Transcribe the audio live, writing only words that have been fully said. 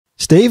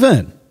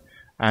Stephen.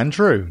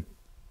 Andrew.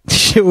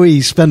 Should we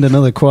spend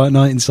another quiet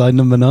night inside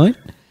number 9?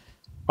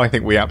 I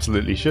think we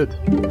absolutely should.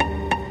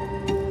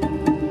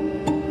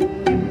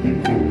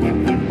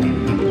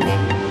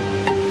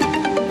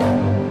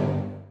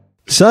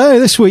 So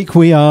this week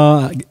we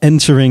are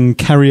entering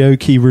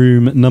karaoke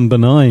room number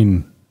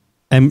 9,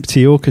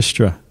 Empty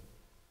Orchestra,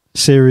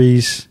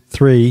 series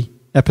 3,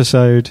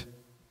 episode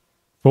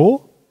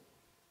 4?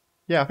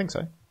 Yeah, I think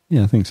so.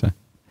 Yeah, I think so.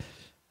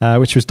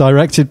 Which was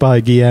directed by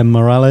Guillermo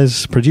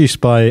Morales,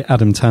 produced by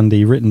Adam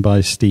Tandy, written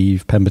by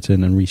Steve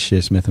Pemberton and Rhys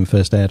Shearsmith, and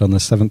first aired on the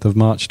 7th of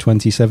March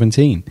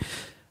 2017.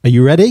 Are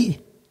you ready?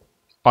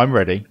 I'm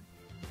ready.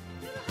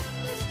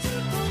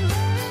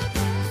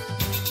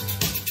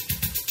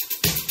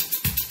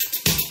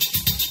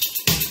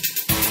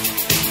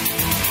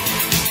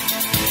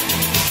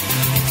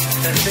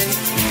 Testing.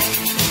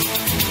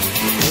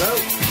 Hello?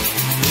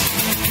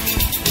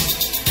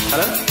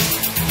 Hello?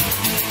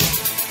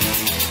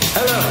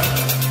 Hello.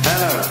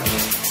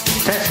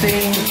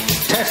 Testing.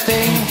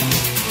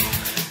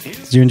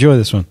 Did you enjoy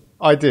this one?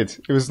 I did.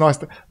 It was nice.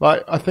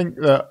 I think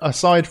that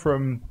aside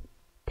from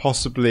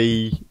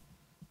possibly,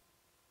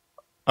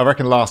 I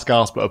reckon Last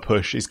Gasp at a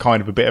Push is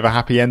kind of a bit of a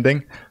happy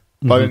ending.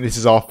 But I think this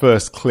is our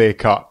first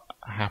clear-cut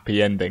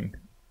happy ending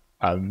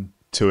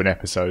to an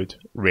episode,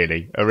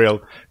 really. A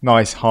real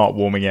nice,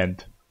 heartwarming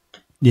end.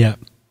 Yeah.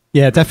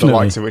 Yeah, definitely. The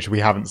likes of which we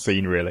haven't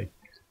seen, really.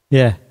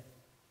 Yeah.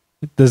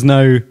 There's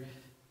none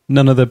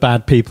of the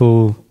bad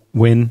people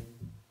win.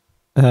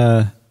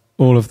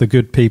 All of the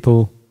good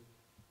people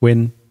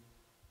win.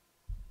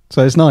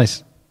 So it's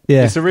nice.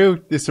 Yeah. It's a real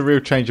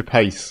change of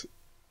pace,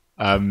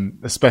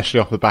 especially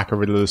off the back of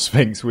Riddle of the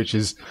Sphinx, which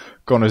has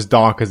gone as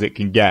dark as it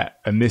can get,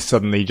 and this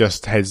suddenly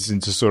just heads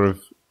into sort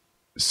of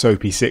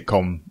soapy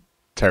sitcom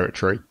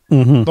territory.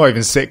 Mm-hmm. Not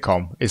even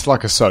sitcom; it's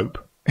like a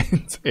soap.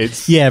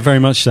 It's very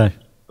much so.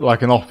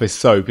 Like an office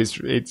soap.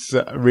 It's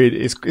a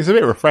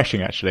bit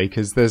refreshing actually,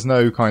 because there's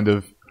no kind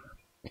of.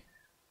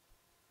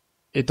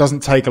 It doesn't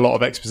take a lot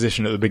of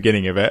exposition at the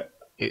beginning of it.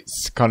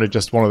 It's kind of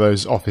just one of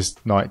those office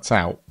nights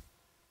out.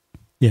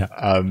 Yeah.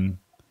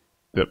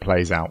 That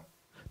plays out.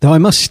 Though I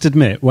must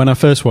admit, when I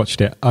first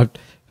watched it, I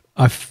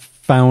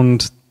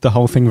found the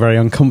whole thing very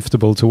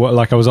uncomfortable to what,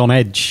 like I was on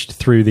edge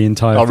through the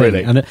entire thing.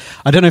 Really? And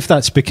I don't know if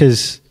that's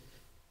because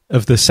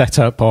of the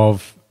setup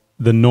of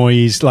the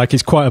noise. Like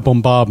it's quite a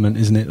bombardment,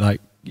 isn't it? Like,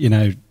 you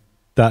know,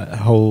 that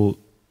whole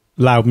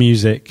loud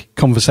music,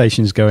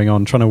 conversations going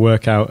on, trying to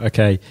work out,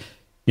 okay,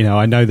 you know,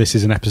 I know this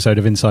is an episode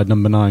of Inside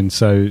Number 9,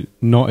 so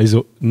not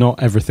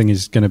everything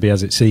is going to be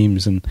as it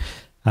seems. And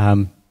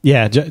but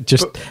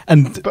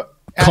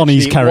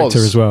Connie's character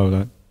as well.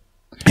 Like.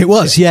 It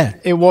was, yeah.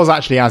 It was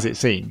actually as it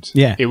seemed.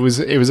 Yeah. It was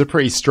a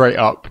pretty straight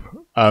up,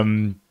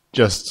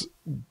 just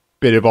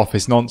bit of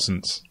office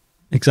nonsense.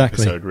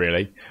 Exactly. Episode,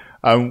 really,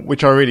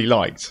 which I really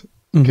liked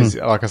because,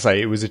 like I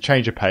say, it was a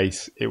change of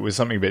pace. It was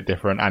something a bit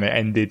different, and it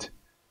ended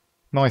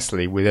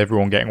nicely with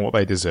everyone getting what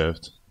they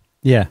deserved.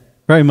 Yeah,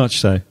 very much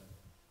so.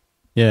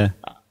 Yeah,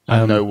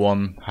 and no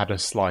one had a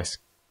slice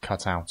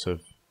cut out of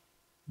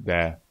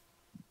their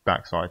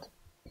backside.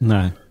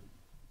 No,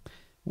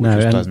 which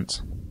was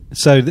pleasant.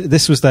 So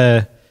this was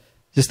their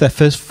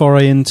first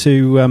foray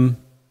into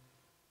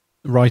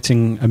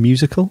writing a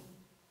musical.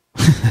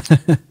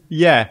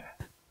 Yeah,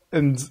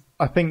 and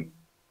I think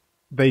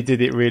they did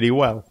it really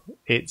well.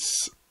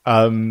 It's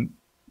the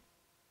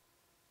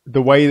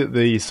way that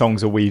the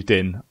songs are weaved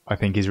in, I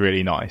think, is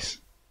really nice.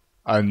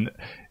 And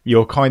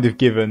you're kind of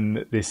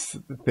given this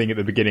thing at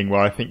the beginning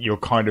where I think you're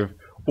kind of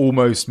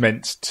almost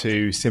meant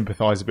to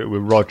sympathise a bit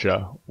with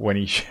Roger when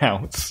he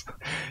shouts.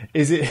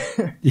 Is it?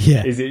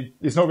 Yeah. Is it?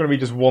 It's not going to be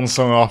just one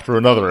song after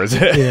another, is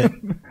it? Yeah.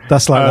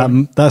 That's like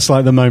that's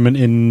like the moment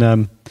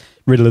in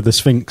Riddle of the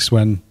Sphinx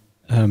when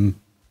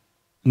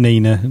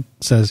Nina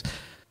says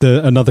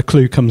another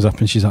clue comes up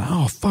and she's like,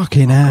 "Oh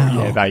fucking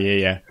hell!"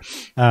 Yeah.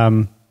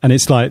 And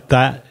it's like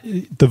that.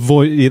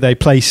 They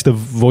place the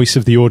voice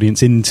of the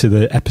audience into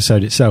the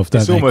episode itself.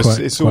 Don't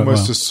It's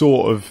almost a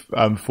sort of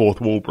fourth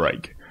wall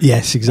break.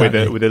 Yes,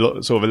 exactly. With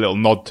a sort of a little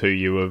nod to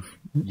you of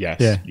yes,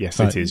 right.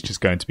 It is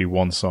just going to be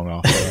one song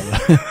after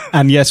another.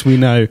 And yes, we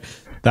know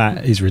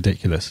that is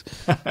ridiculous.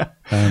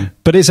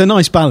 But it's a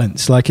nice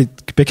balance,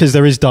 because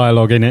there is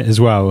dialogue in it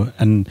as well,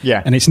 and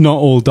it's not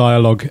all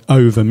dialogue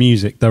over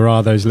music. There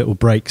are those little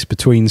breaks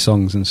between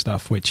songs and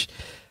stuff, which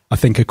I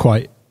think are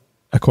quite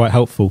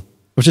helpful.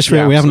 I've just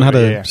realized we haven't had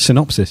a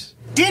synopsis.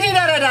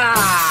 Diddy-da-da-da!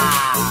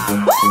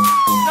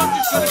 Not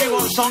just going to be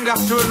one song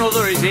after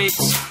another, is it?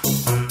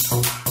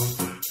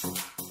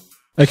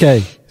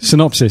 Okay,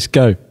 synopsis,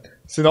 go.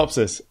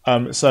 Synopsis.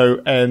 So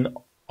an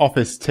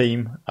office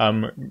team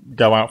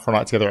go out for a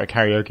night together at a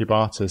karaoke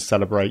bar to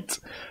celebrate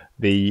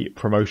the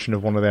promotion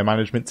of one of their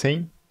management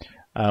team.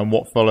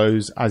 What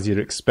follows, as you'd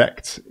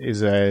expect,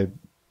 is a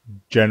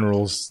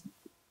general's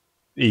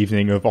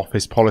evening of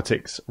office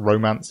politics,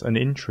 romance, and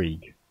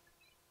intrigue.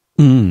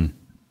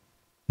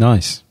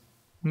 Nice.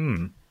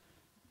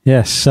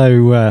 Yes,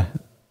 so,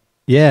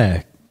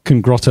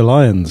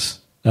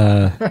 congratulations.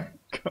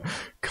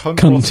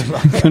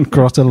 Cunt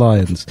Grotter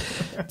Lions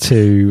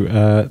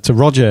to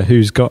Roger,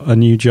 who's got a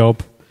new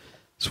job.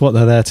 It's what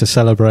they're there to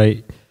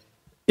celebrate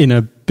in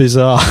a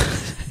bizarre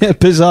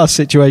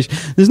situation.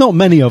 There's not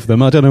many of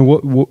them. I don't know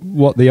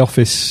what the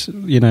office,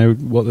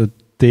 what the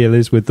deal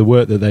is with the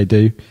work that they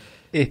do.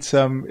 It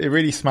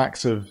really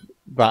smacks of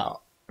that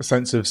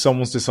sense of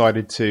someone's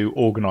decided to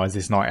organise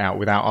this night out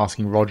without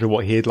asking Roger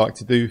what he'd like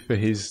to do for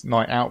his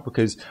night out,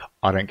 because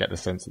I don't get the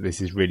sense that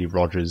this is really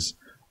Roger's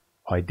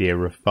idea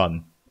of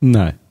fun.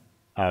 No.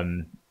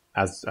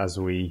 As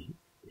we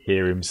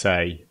hear him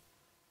say,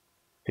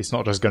 it's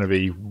not just going to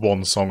be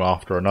one song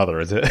after another,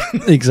 is it?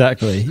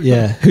 Exactly,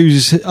 yeah.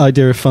 Whose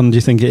idea of fun do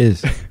you think it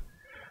is?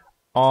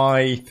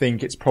 I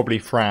think it's probably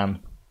Fran.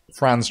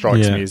 Fran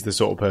strikes me as the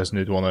sort of person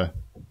who'd want to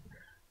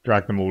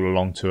drag them all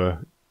along to a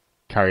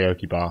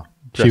karaoke bar.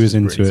 She was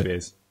into it.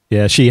 Spears.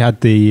 Yeah, she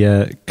had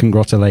the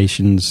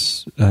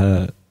congratulations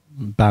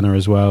banner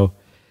as well.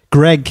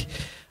 Greg,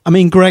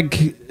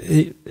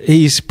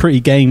 he's pretty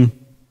game,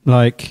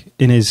 like,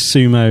 in his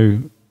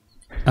sumo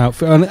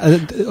outfit.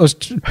 I was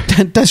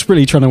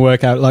desperately trying to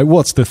work out, like,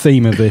 what's the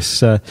theme of this?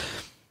 The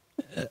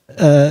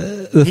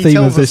he theme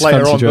tells of this us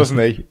later on, dress. doesn't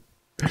he?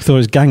 I thought it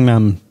was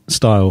Gangnam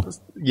Style.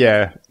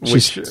 Yeah,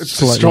 which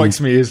strikes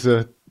me as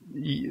a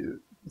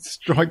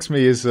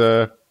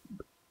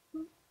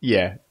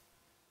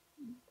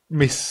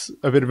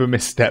bit of a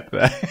misstep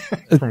there.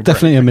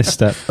 Definitely a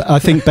misstep. But I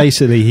think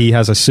basically he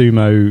has a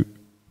sumo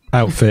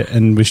outfit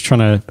and was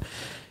trying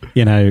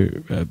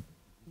to,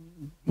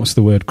 what's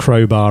the word,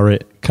 crowbar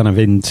it kind of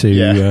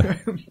into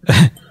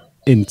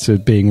into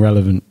being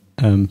relevant.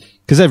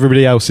 Because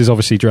everybody else is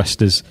obviously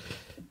dressed as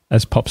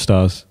pop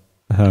stars.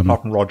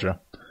 Apart from Roger.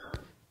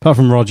 Apart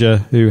from Roger,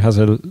 who has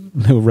a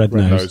little red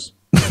nose.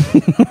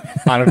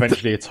 And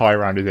eventually a tie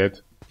around his head.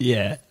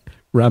 Yeah,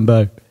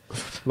 Rambo.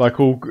 Like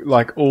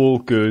all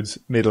good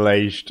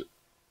middle-aged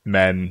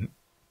men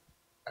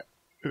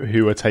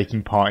who are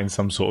taking part in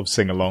some sort of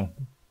sing-along.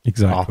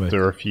 Exactly.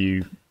 After a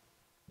few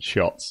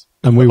shots.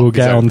 And we will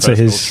get on to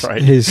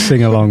his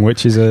sing-along,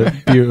 which is a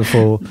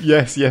beautiful...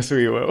 yes,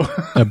 we will.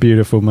 A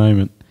beautiful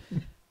moment.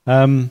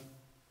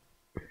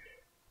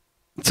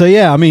 So,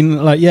 yeah,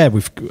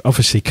 we've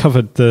obviously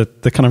covered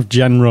the kind of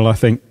general, I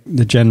think,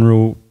 the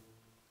general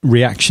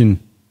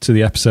reaction to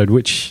the episode,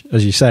 which,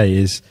 as you say,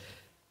 it's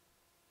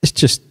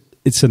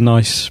a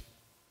nice,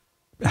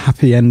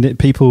 happy ending.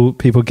 People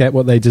get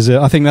what they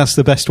deserve. I think that's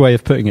the best way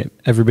of putting it.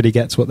 Everybody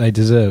gets what they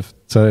deserve.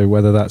 So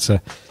whether that's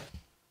a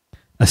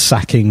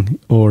sacking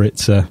or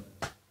it's a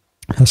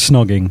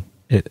snogging,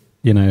 it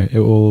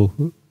all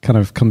kind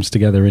of comes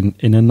together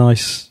in a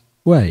nice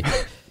way.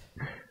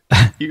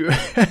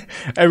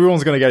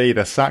 Everyone's going to get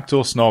either sacked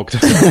or snogged.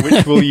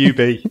 Which will you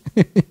be?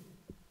 Here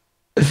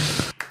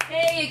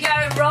you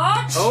go,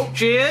 Rog. Oh,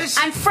 cheers.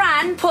 And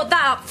Fran, put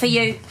that up for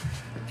you.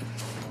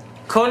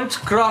 Cunt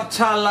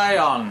Grotta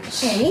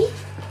Lions. Eh?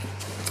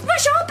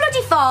 What's your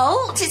bloody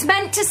fault? It's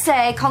meant to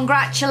say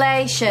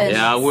congratulations.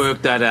 Yeah, I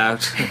worked that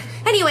out.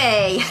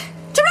 Anyway,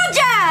 to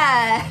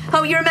Roger!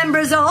 Oh, you remember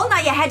us all?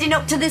 Now you're heading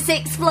up to the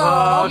 6th floor.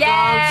 Oh,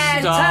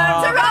 yeah, don't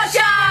stop. turn to Roger!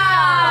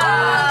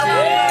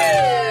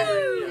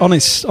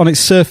 On its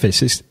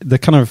surface, it's the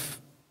kind of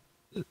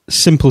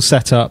simple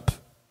setup.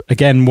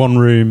 Again, one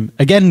room.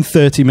 Again,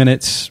 30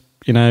 minutes.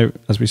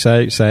 As we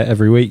say it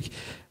every week.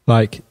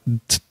 Like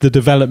the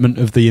development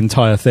of the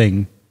entire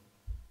thing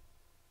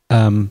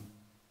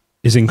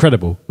is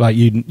incredible. Like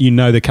you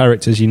know the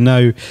characters,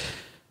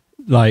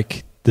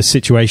 like the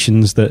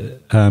situations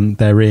that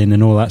they're in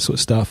and all that sort of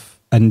stuff,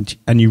 and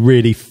you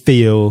really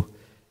feel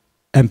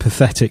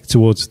empathetic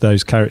towards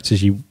those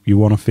characters you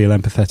want to feel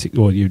empathetic,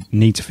 or you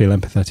need to feel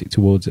empathetic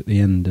towards at the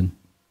end. And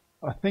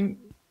I think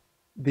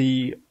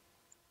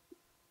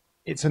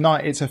it's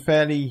a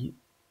fairly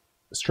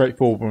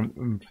straightforward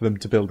one for them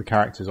to build the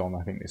characters on,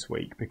 I think, this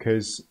week,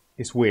 because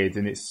it's weird,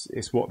 and it's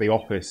what The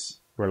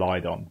Office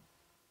relied on,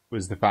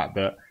 was the fact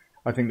that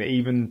I think that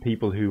even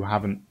people who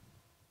haven't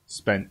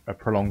spent a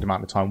prolonged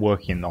amount of time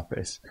working in an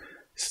office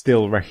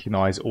still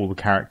recognise all the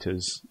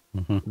characters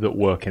that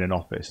work in an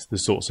office, the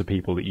sorts of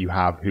people that you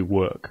have who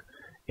work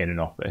in an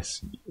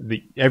office.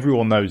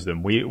 Everyone knows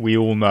them. We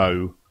all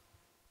know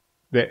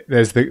that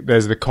there's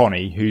the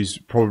Connie, who's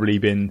probably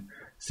been,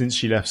 since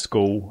she left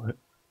school,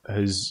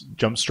 has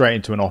jumped straight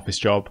into an office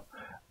job,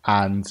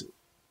 and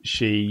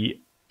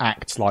she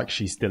acts like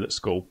she's still at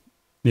school.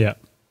 Yeah,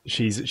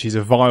 she's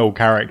a vile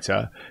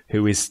character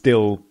who is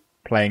still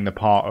playing the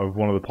part of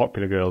one of the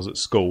popular girls at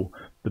school.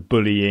 The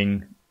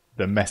bullying,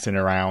 the messing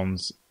around,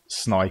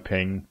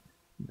 sniping,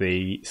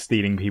 the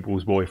stealing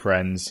people's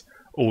boyfriends,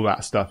 all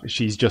that stuff.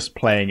 She's just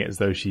playing it as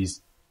though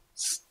she's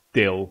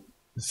still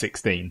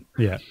 16.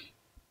 Yeah,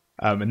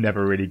 and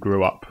never really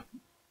grew up.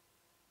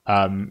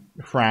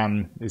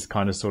 Fran is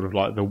kind of sort of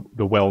like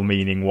the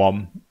well-meaning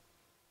one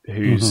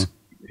who's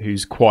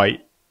quite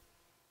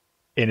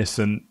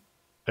innocent,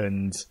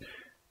 and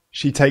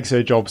she takes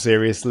her job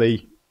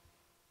seriously,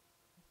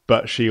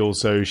 but she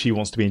wants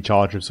to be in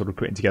charge of sort of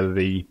putting together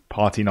the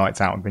party nights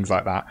out and things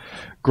like that.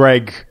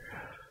 Greg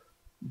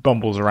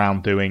bumbles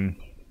around doing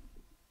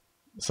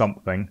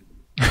something.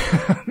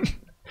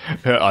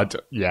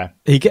 Yeah.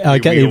 I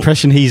get the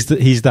impression he's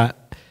that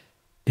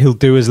he'll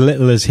do as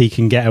little as he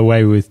can get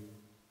away with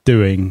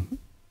doing,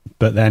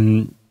 but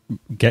then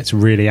gets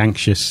really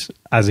anxious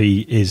as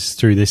he is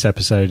through this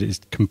episode. Is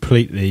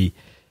completely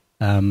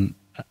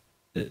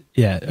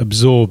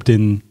absorbed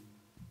in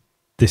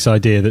this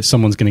idea that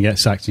someone's going to get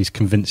sacked. He's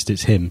convinced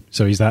it's him.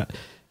 So he's that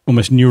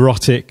almost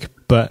neurotic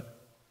but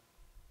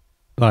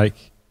like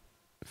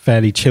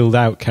fairly chilled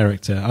out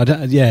character.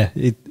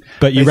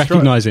 But you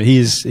recognise it. He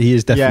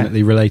is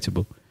definitely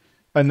relatable.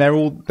 And they're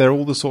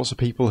all the sorts of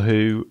people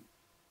who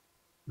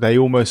they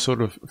almost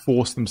sort of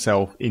force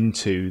themselves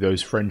into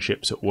those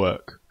friendships at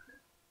work.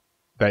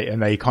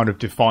 They kind of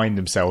define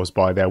themselves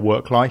by their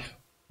work life,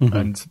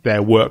 and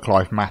their work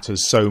life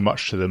matters so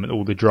much to them, and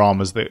all the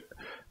dramas that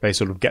they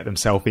sort of get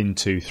themselves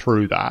into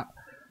through that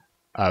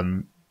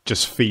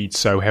just feed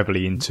so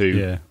heavily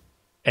into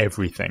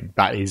everything.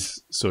 That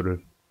is sort of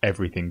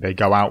everything. They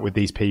go out with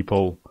these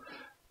people,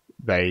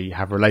 they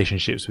have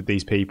relationships with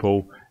these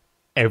people,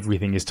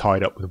 everything is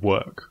tied up with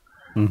work.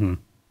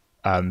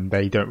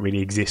 They don't really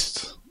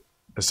exist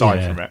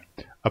aside from it.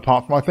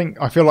 Apart from,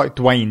 I feel like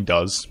Dwayne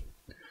does.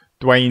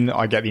 Dwayne,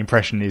 I get the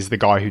impression, is the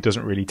guy who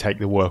doesn't really take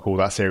the work all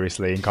that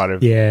seriously and kind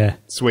of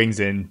swings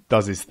in,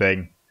 does his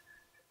thing,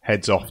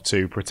 heads off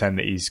to pretend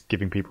that he's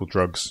giving people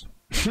drugs.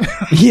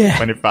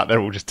 When in fact they're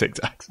all just Tic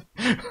Tacs.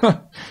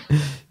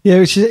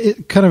 Which is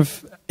a kind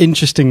of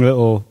interesting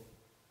little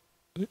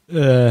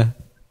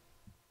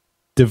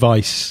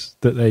device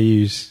that they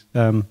use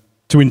to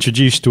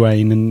introduce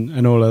Dwayne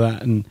and all of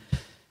that. And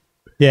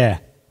so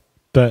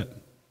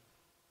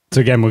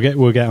again,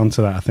 we'll get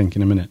onto that, I think,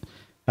 in a minute.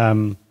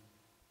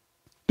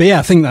 But yeah,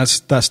 I think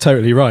that's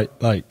totally right.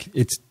 Like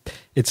it's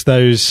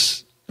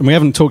those, and we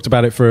haven't talked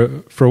about it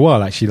for a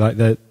while actually. Like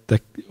the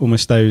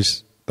almost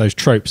those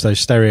tropes,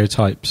 those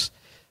stereotypes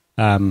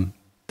that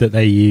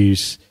they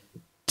use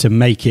to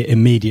make it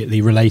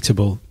immediately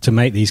relatable, to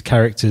make these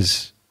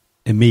characters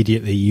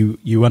immediately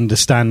you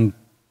understand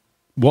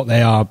what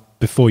they are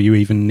before you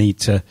even need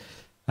to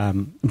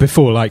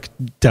before like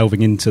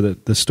delving into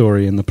the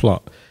story and the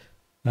plot.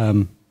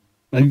 And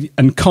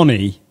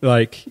Connie,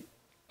 like,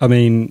 I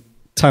mean,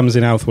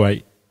 Tamsin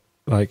Outhwaite,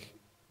 like,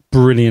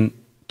 brilliant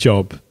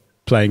job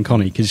playing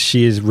Connie, because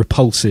she is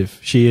repulsive.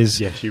 She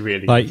is, she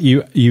really like,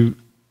 you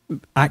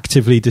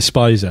actively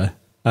despise her,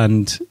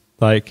 and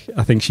like,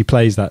 I think she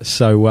plays that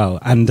so well.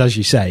 And as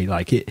you say,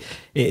 like, it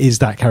is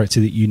that character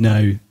that, you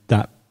know,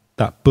 that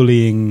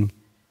bullying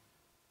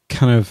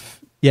kind of,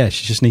 she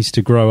just needs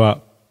to grow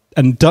up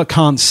and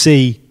can't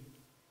see,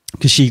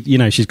 because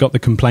she's got the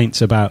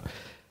complaints about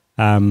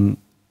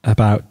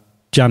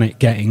Janet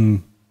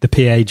getting the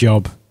PA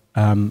job,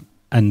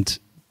 and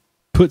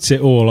puts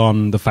it all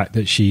on the fact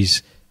that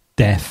she's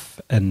deaf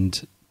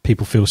and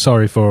people feel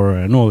sorry for her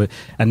and all that,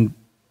 and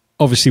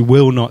obviously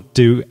will not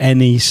do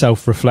any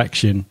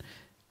self-reflection.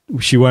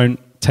 She won't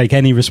take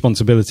any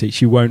responsibility.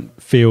 She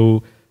won't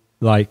feel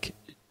like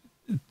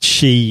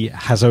she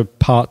has a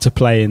part to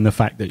play in the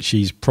fact that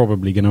she's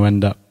probably going to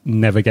end up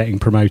never getting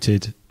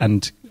promoted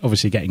and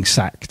obviously getting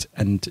sacked,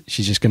 and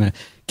she's just going to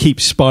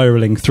keep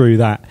spiraling through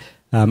that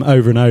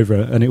over and over,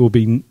 and it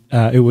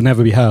will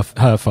never be her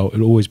fault.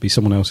 It'll always be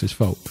someone else's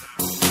fault.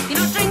 You're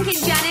not drinking,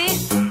 Janet?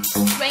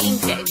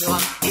 Rain's getting you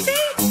on. Is he?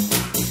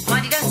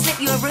 Mind you don't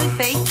slip you a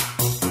roofie.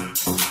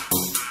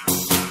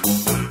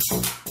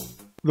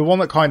 The one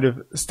that kind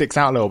of sticks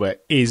out a little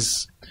bit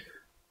is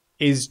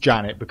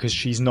Janet, because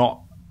she's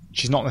not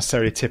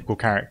necessarily a typical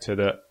character.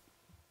 That,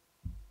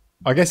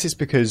 I guess it's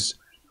because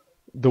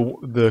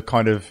the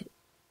kind of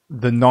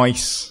the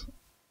nice,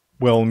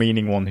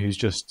 well-meaning one who's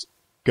just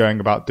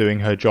going about doing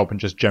her job and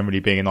just generally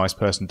being a nice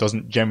person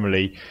doesn't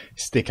generally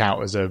stick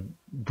out as a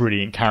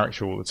brilliant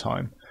character all the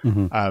time.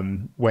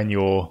 When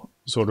you're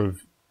sort of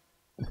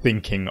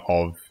thinking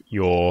of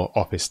your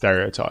office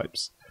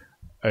stereotypes.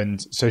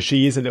 And so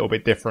she is a little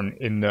bit different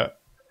in that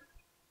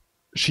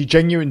she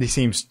genuinely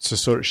seems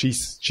to she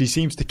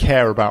seems to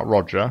care about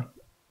Roger.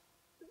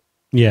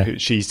 Yeah.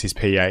 She's his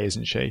PA,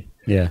 isn't she?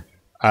 Yeah.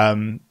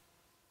 To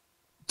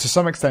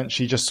some extent,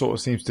 she just sort of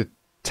seems to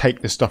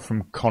take the stuff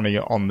from Connie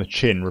on the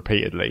chin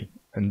repeatedly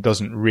and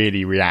doesn't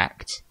really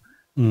react.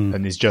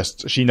 And is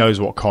just, she knows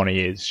what Connie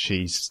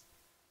is.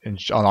 And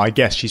I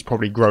guess she's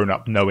probably grown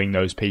up knowing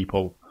those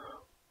people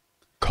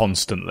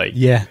constantly.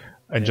 Yeah.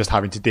 And just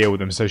having to deal with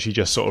them. So she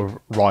just sort of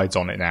rides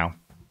on it now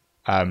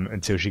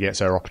until she gets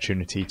her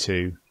opportunity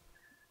to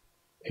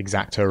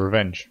exact her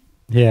revenge.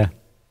 Yeah.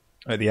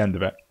 At the end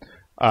of it.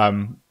 I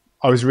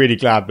was really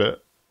glad that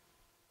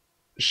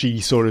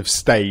she sort of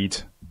stayed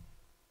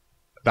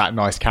that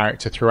nice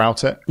character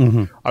throughout it.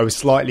 I was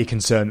slightly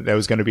concerned that there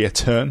was going to be a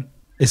turn.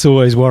 It's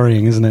always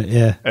worrying, isn't it?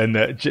 Yeah. And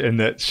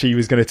that she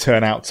was going to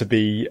turn out to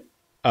be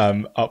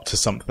up to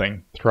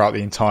something throughout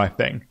the entire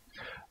thing.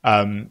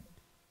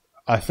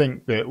 I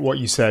think that what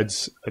you said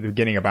at the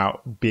beginning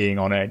about being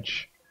on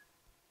edge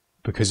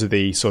because of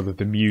the sort of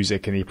the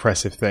music and the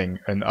oppressive thing,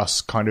 and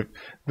us kind of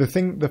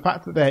the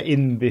fact that they're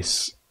in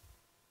this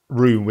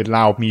room with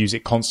loud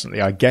music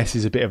constantly, I guess,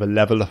 is a bit of a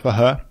leveler for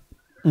her.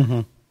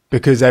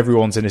 because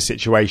everyone's in a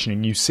situation,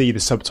 and you see the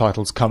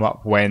subtitles come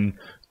up when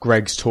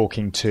Greg's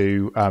talking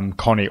to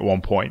Connie at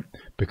one point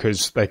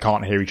because they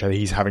can't hear each other.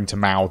 He's having to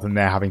mouth and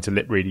they're having to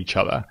lip read each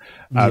other.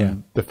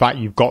 The fact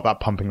you've got that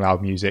pumping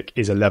loud music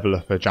is a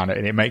leveler for Janet,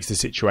 and it makes the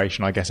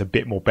situation, I guess, a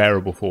bit more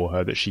bearable for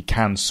her, that she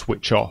can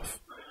switch off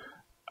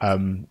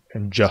and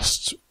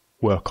just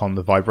work on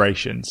the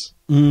vibrations,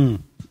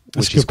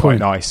 which is quite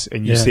nice.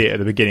 And you see it at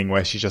the beginning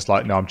where she's just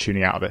like, no, I'm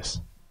tuning out of this.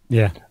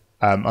 Yeah.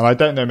 And I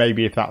don't know,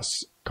 maybe if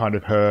that's kind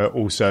of her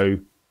also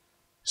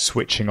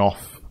switching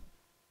off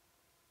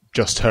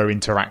just her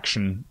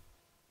interaction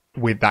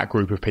with that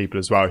group of people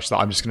as well. She's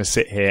like, I'm just going to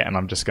sit here and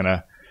I'm just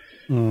going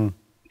to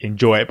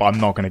enjoy it, but I'm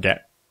not going to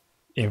get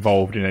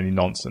involved in any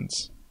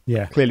nonsense.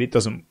 Yeah. Clearly it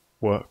doesn't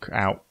work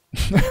out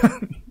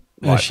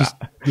that.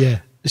 Yeah.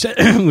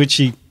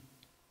 Which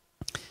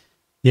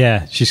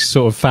she's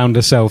sort of found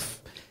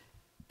herself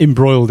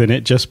embroiled in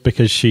it just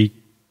because she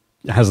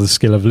has the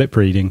skill of lip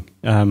reading.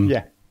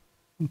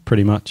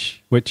 Pretty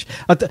much. Which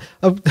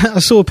I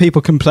saw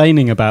people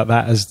complaining about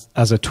that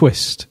as a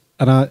twist,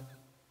 and I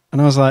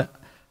was like,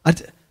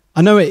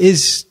 I know it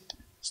is.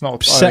 It's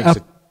not set up.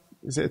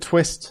 Is it a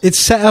twist? It's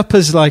set up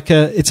as like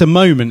it's a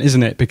moment,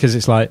 isn't it? Because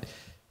it's like,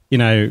 you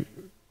know,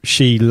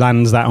 she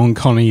lands that on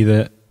Connie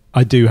that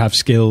I do have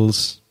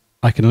skills,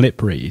 I can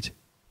lip read,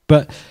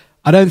 but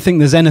I don't think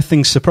there's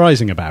anything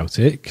surprising about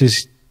it,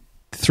 because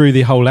through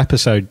the whole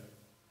episode,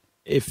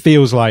 it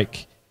feels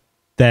like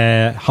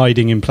they're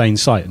hiding in plain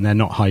sight, and they're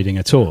not hiding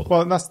at all.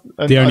 Well, that's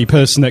the only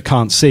person that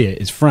can't see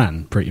it is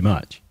Fran, pretty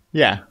much.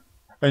 Yeah,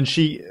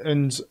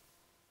 and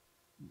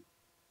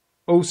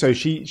also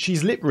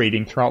she's lip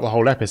reading throughout the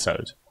whole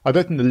episode. I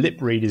don't think the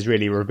lip read is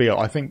really revealed.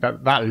 I think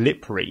that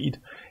lip read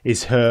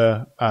is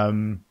her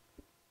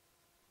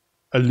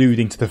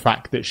alluding to the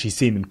fact that she's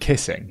seen them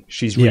kissing.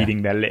 She's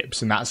reading their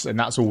lips, and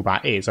that's all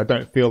that is. I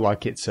don't feel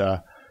like it's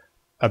a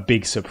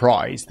big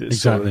surprise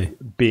that's sort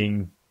of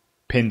being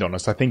pinned on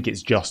us. I think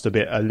it's just a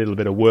little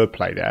bit of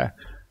wordplay there.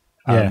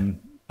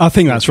 I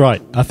think that's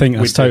right. I think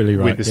that's totally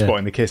right. With the spot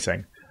in the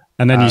kissing.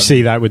 And then you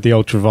see that with the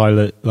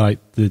ultraviolet, like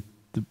the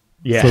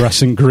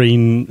fluorescent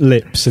green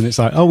lips, and it's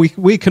like, oh,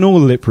 we can all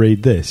lip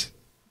read this.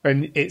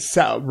 And it's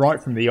set up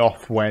right from the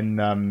off when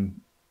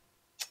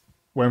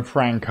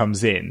Fran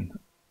comes in.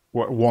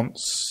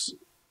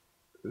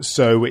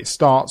 So it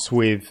starts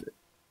with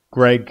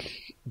Greg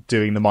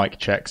doing the mic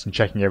checks and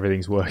checking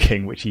everything's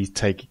working, which he's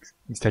taking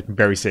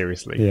very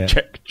seriously. Yeah.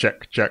 Check.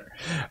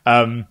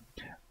 And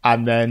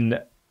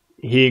then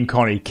he and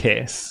Connie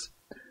kiss.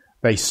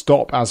 They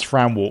stop as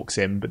Fran walks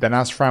in, but then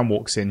as Fran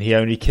walks in, he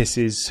only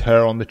kisses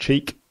her on the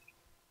cheek.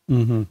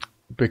 Mm-hmm.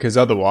 Because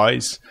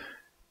otherwise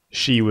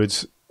she would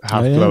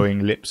have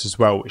glowing lips as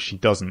well, which she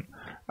doesn't.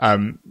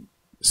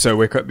 So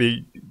we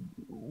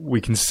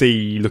can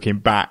see, looking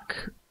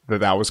back,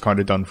 that was kind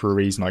of done for a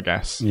reason, I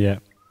guess. Yeah.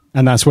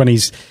 And that's when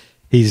he's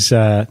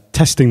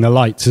testing the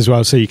lights as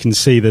well, so you can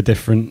see the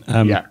different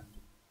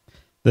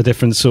the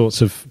different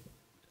sorts of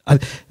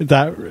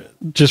that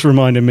just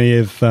reminded me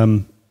of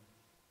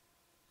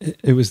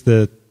it was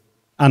the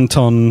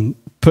Anton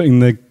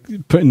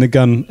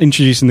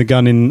introducing the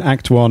gun in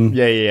Act 1.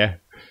 Yeah.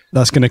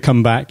 That's going to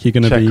come back. You're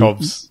going to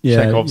Chekhov's you're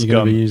gun.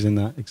 going to be using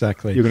that,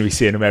 exactly. You're going to be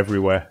seeing them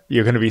everywhere.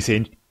 You're going to be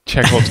seeing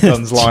Chekhov's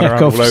guns lying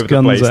around all over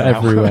the place guns are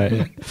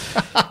everywhere.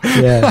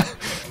 Yeah.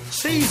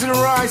 Cheese and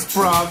rice,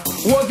 bruv.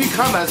 What have you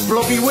come as,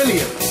 Blobby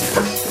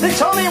Williams? They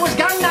told me it was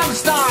Gangnam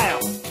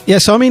Style. Yeah,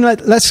 so I mean,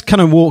 let's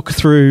kind of walk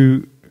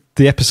through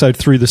the episode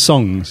through the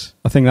songs.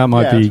 I think that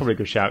might be that's probably a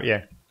good shout,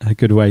 a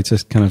good way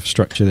to kind of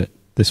structure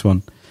this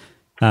one.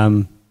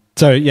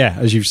 So, yeah,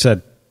 as you've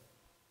said,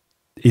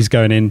 he's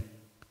going in,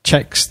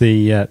 checks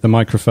the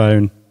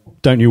microphone.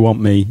 Don't You Want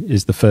Me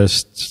is the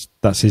first,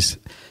 that's his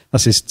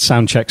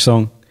sound check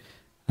song.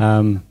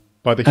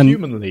 By the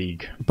Human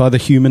League. By the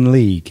Human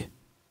League.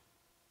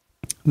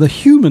 The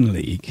Human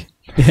League.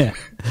 Yeah.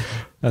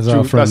 As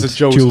our friend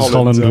Jules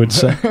Holland would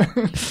say.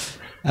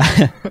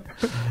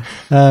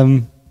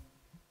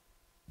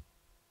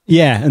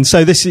 Yeah, and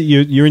so this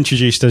you're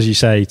introduced, as you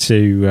say,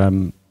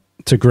 to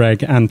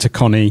Greg and to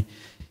Connie.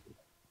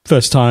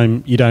 First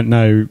time, you don't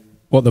know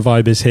what the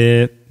vibe is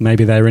here.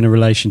 Maybe they're in a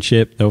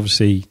relationship.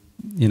 Obviously,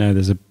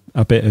 there's a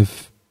bit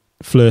of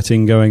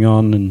flirting going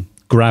on and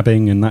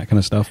grabbing and that kind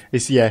of stuff.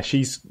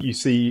 You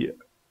see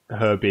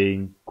her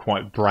being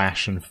quite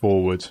brash and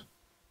forward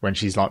when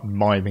she's like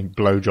miming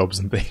blowjobs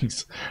and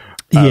things.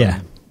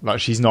 Like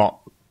she's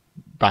not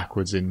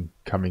backwards in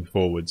coming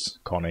forwards,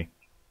 Connie.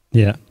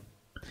 Yeah.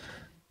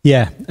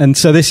 And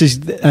so this is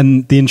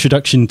the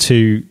introduction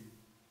to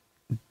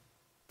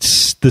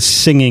the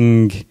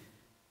singing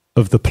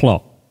of the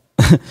plot.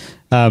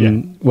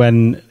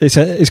 When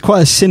it's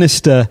quite a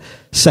sinister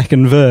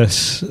second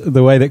verse,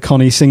 the way that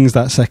Connie sings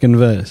that second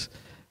verse.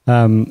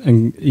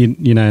 And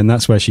and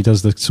that's where she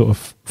does the sort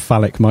of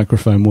phallic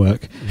microphone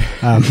work.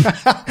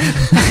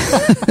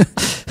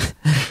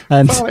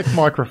 Phallic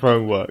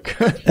microphone work.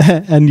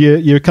 And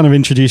you're kind of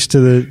introduced to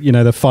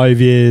the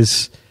 5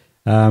 years,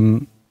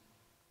 like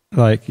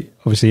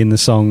obviously in the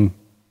song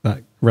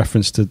that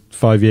reference to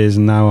 5 years,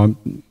 and now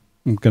I'm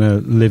going to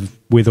live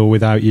with or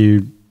without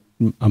you.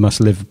 I must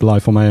live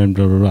life on my own,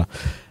 blah, blah, blah.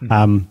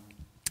 Mm-hmm.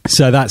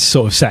 So that's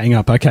sort of setting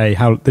up, okay,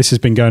 how this has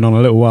been going on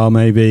a little while,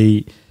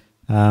 maybe.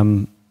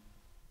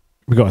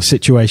 We've got a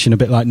situation a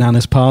bit like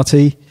Nana's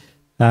Party,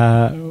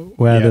 where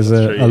there's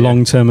a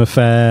long-term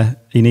affair.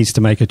 He needs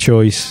to make a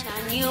choice.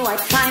 I knew I'd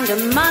find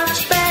a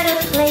much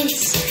better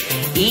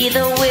place,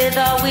 either with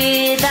or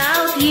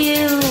without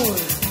you.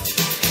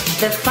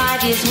 The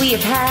 5 years we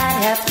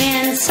have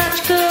been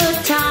such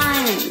good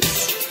times.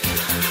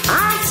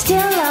 I still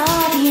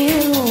love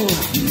you.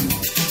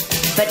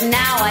 But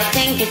now I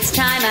think it's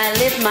time I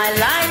live my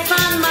life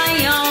on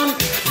my own.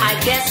 I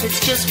guess it's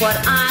just what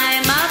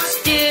I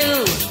must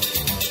do.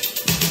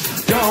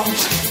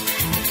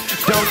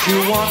 Don't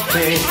you want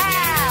me?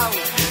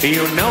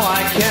 You know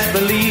I can't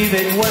believe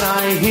it when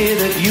I hear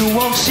that you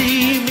won't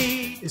see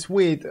me. It's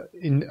weird.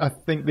 I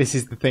think this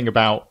is the thing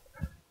about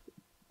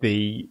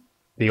the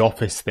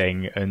office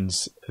thing and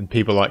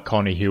people like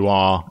Connie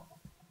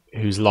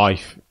whose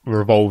life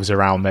revolves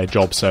around their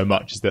job so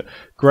much, is that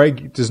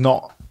Greg does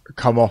not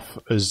come off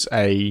as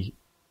a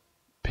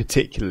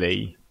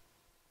particularly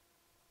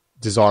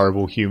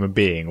desirable human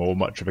being or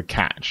much of a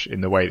catch in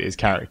the way that his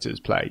character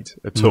is played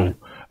at all.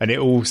 And it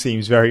all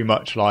seems very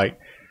much like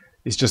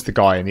it's just the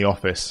guy in the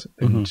office,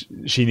 and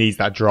she needs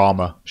that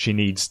drama. She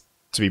needs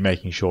to be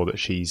making sure that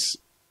she's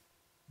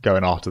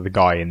going after the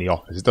guy in the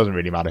office. It doesn't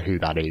really matter who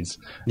that is.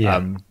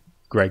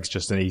 Greg's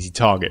just an easy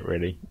target,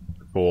 really,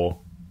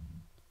 for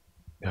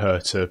her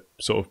to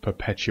sort of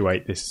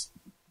perpetuate this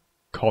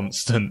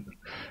constant,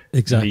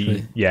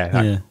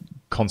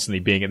 constantly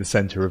being at the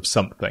center of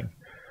something.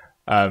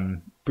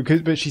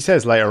 But she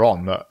says later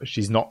on that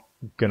she's not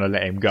going to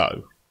let him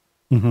go.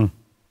 Mm-hmm.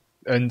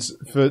 And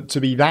to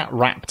be that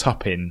wrapped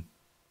up in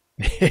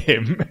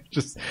him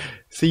just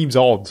seems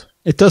odd.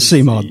 It does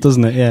seem odd,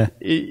 doesn't it? Yeah.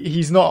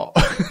 He's not...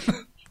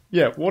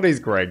 Yeah, what is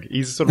Greg?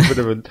 He's sort of a bit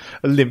of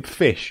a limp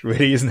fish,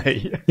 really, isn't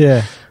he?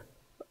 Yeah.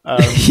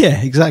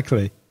 Yeah,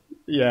 exactly.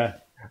 Yeah.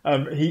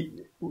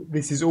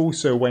 This is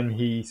also when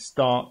he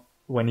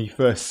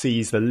first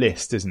sees the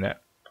list, isn't it?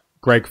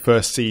 Greg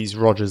first sees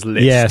Roger's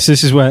list. Yes,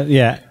 this is where,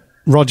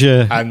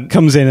 Roger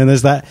comes in, and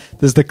there's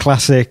the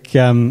classic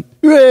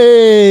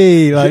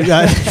hooray, like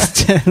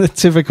that the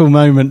typical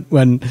moment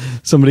when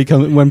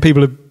when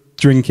people are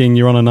drinking,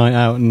 you're on a night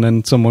out, and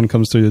then someone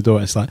comes through the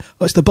door. It's like,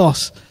 oh, it's the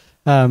boss.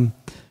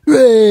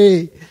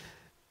 Hooray!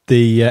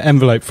 The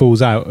envelope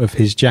falls out of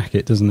his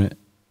jacket, doesn't it?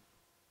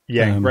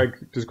 Yeah.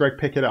 Does Greg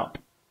pick it up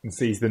and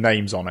sees the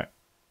names on it?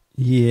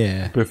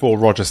 Yeah. Before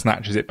Roger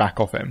snatches it back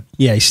off him.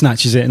 Yeah, he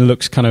snatches it and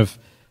looks kind of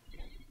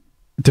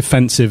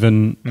defensive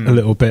and a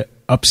little bit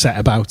upset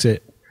about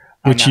it,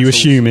 which you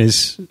assume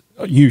is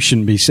you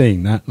shouldn't be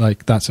seeing that.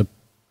 Like, that's a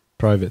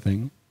private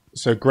thing.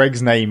 So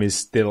Greg's name is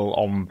still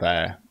on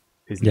there,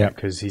 isn't it?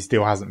 Because he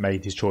still hasn't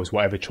made his choice,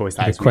 whatever choice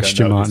that is. A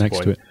question mark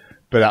next to it.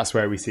 But that's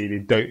where we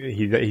see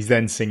he's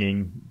then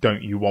singing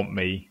 "Don't You Want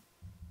Me"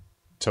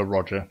 to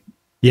Roger.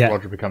 Yeah,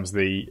 Roger becomes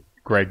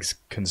Greg's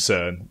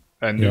concern,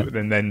 and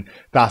then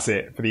that's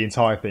it for the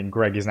entire thing.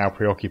 Greg is now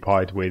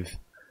preoccupied with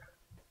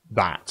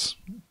that.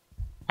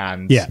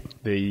 And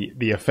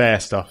the affair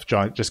stuff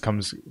just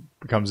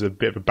becomes a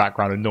bit of a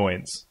background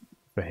annoyance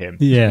for him.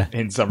 Yeah,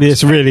 in some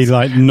respects. It's really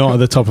like not at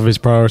the top of his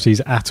priorities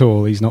at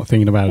all. He's not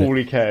thinking about it. All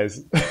he cares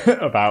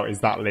about is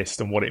that list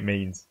and what it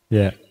means.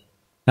 Yeah,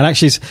 and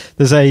actually,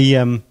 there's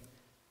a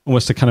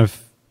almost a kind of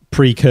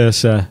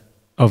precursor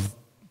of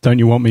 "Don't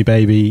You Want Me,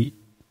 Baby."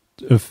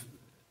 Of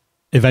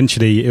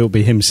eventually, it'll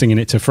be him singing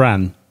it to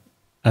Fran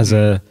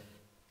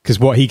because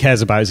what he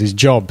cares about is his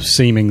job,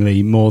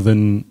 seemingly more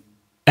than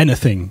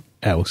anything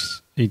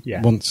else. He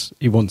wants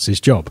his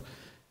job.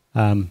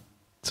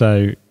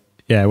 So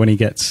when he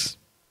gets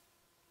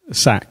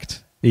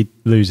sacked, he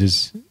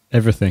loses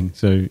everything.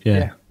 So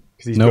because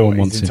he's built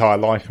his entire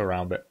life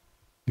around it.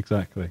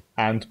 Exactly.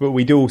 But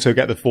we do also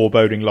get the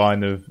foreboding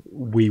line of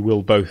 "We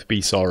will both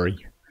be sorry"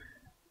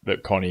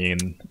 that Connie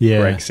and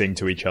Greg sing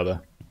to each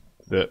other.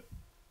 That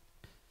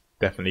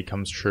definitely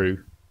comes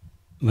true.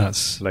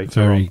 That's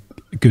later very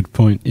good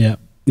point. Yeah.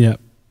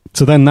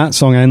 So then that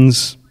song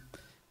ends.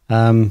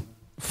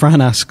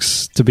 Fran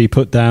asks to be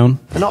put down.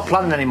 They're not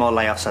planning any more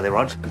layoffs, are they,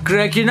 Rod?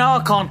 Greg, you know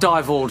I can't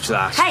divulge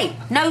that. Hey,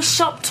 no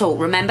shop talk,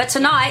 remember?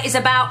 Tonight is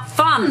about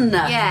fun.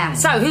 Yeah.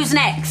 So, who's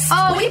next?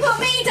 Oh, will you put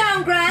me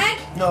down, Greg?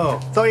 No,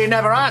 thought you'd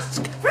never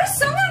ask. For a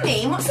song, I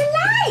mean? What's it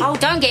like? Oh,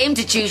 don't get him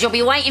to choose. You'll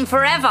be waiting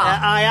forever.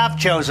 I have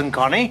chosen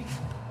Connie.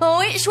 Oh,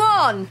 which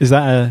one? Is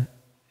that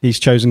he's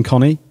chosen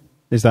Connie?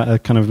 Is that a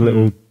kind of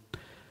a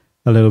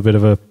little bit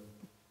of a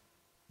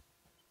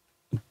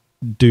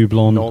double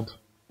entendre?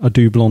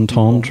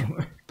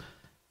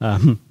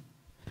 And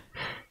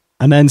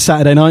then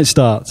Saturday night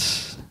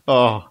starts.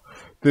 Oh,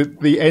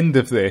 the end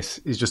of this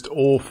is just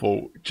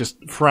awful. Just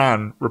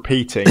Fran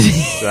repeating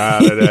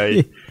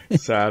Saturday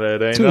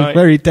night.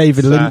 Very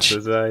David Lynch.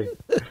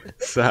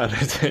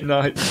 Saturday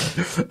night.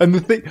 And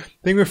the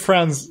thing with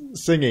Fran's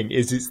singing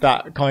is it's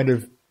that kind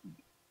of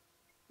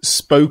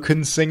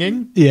spoken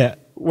singing. Yeah.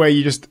 where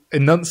you just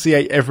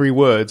enunciate every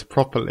word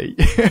properly,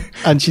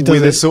 And she does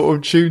with it. a sort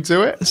of tune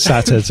to it.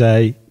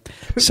 Saturday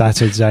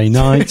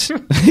night.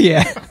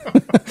 Yeah.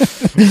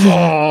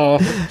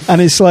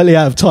 And it's slightly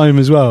out of time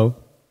as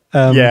well.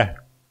 Yeah.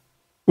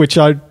 Which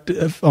I,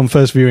 on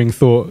first viewing,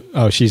 thought,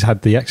 oh, she's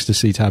had the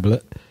ecstasy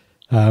tablet.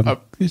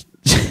 Well,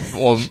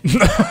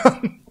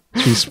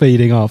 She's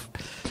speeding off.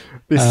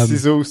 this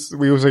is also,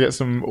 we also get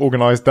some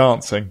organised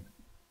dancing.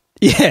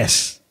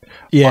 Yes.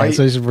 Yeah,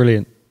 so it's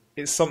brilliant.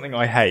 It's something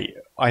I hate.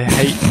 I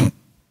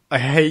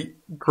hate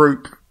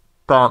group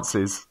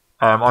dances.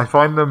 I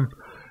find them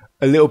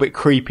a little bit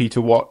creepy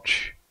to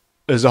watch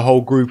as a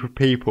whole group of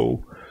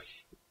people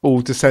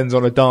all descends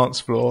on a dance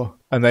floor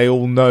and they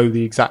all know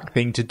the exact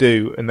thing to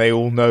do and they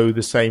all know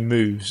the same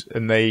moves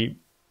and they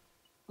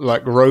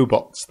like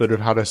robots that have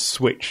had a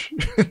switch.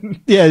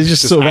 Yeah, it's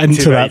just sort of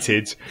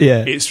activated. Enter that.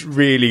 Yeah. It's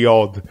really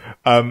odd.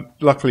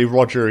 Luckily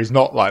Roger is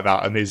not like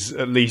that and is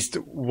at least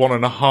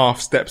 1.5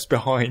 steps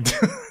behind.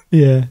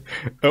 Yeah.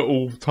 At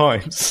all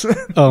times.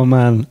 Oh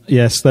man,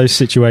 yes, those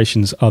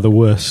situations are the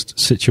worst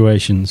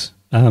situations.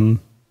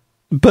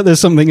 But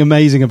there's something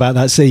amazing about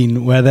that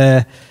scene where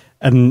they're,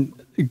 and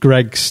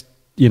Greg's,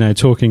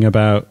 talking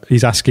about,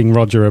 he's asking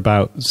Roger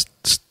about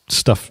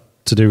stuff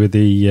to do with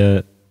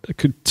the,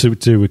 to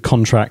do with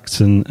contracts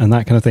and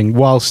that kind of thing,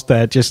 whilst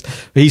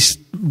he's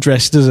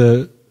dressed as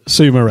a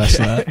sumo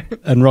wrestler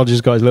and Roger's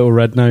got his little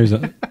red nose.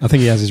 I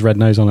think he has his red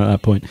nose on at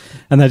that point.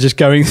 And they're just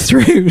going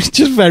through,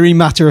 just very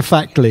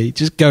matter-of-factly,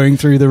 just going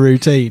through the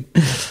routine.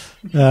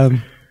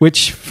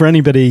 Which, for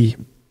anybody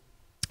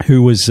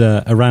who was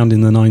around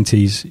in the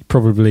 90s,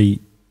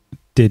 probably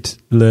did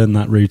learn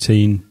that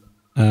routine.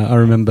 I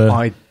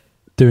remember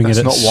doing it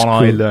at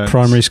I learned.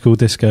 Primary school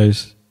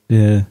discos.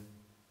 Yeah.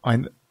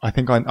 I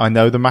think I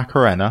know the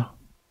Macarena.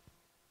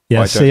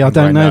 Yeah, I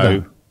don't know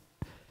that.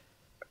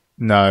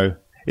 No.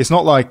 It's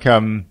not like... I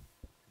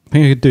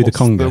think I could do the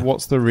conga.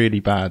 What's the really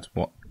bad?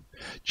 What?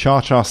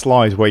 Cha-cha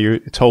slides where you're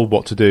told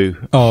what to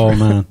do. Oh,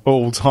 man.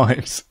 All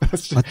times.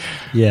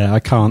 I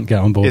can't get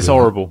on board. It's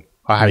horrible.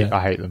 I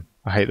hate them.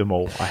 I hate them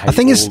all. I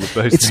think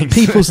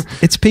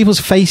it's people's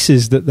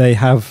faces that they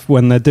have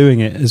when they're doing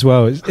it as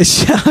well.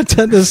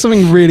 There's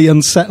something really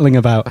unsettling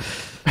about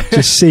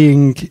just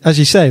seeing, as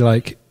you say,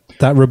 like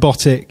that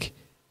robotic,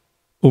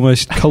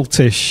 almost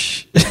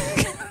cultish.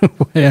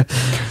 Where,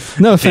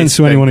 no offense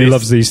to anyone who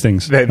loves these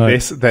things. Then like,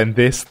 this, then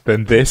this,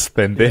 then this,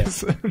 then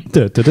this.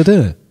 Da, da, da,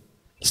 da.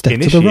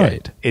 Step to the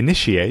right.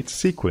 Initiate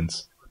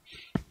sequence.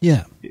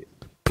 Yeah.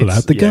 Pull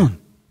out the gun.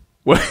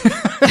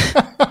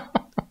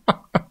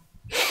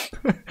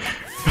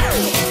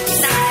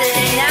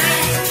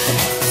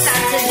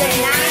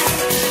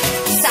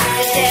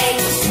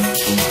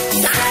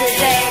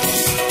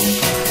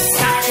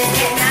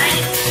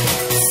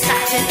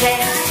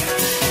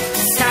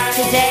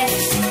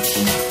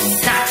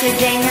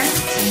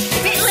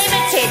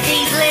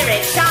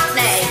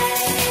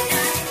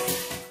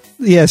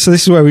 Yeah, so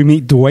this is where we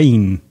meet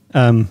Dwayne.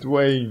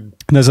 Dwayne.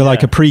 And there's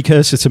a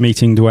precursor to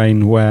meeting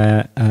Dwayne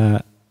where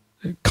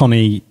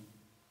Connie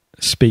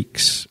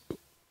speaks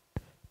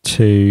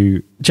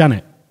to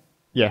Janet.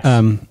 Yes.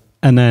 And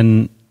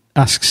then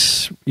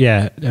asks,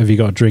 have you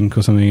got a drink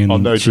or something?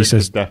 And no she drink,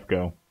 says, deaf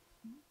girl.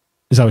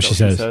 Is that what she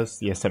says?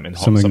 Yeah, something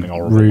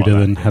horrible ruder like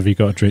than, have you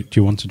got a drink?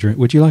 Do you want a drink?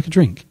 Would you like a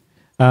drink?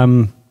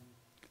 And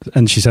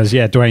she says,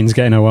 Dwayne's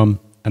getting her one.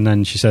 And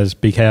then she says,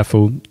 be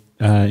careful.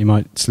 He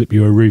might slip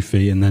you a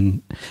roofie.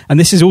 And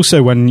this is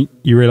also when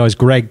you realise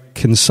Greg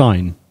can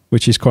sign,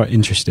 which is quite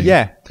interesting.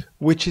 Yeah,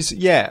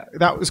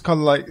 that was kind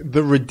of like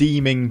the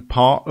redeeming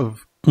part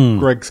of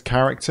Greg's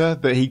character,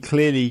 that he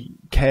clearly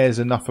cares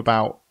enough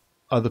about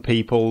other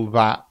people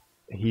that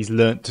he's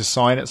learnt to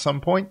sign at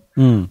some point.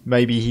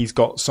 Maybe he's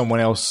got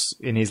someone else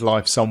in his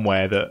life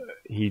somewhere that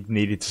he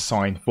needed to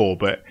sign for,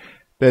 but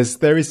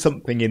there is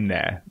something in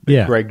there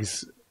that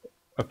Greg's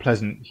a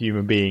pleasant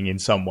human being in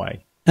some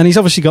way. And he's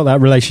obviously got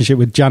that relationship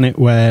with Janet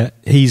where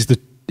he's the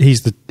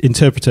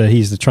interpreter,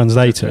 he's the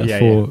translator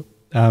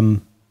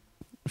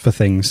for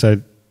things.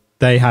 So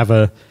they have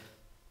a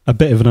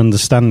bit of an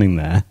understanding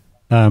there.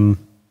 So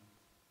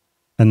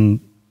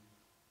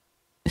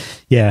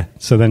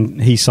then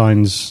he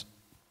signs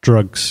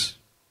drugs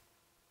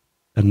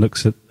and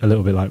looks at a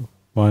little bit like,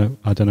 why?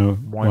 I don't know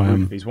why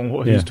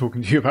Who's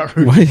talking to you about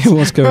roofies?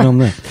 What's going on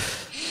there?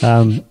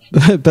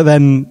 But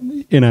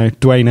then,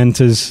 Dwayne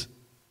enters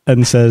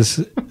and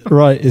says,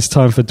 right, it's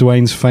time for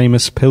Dwayne's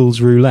famous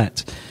pills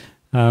roulette,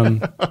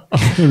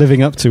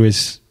 living up to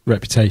his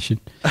reputation.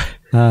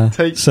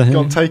 Take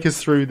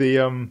us through the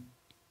can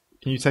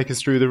you take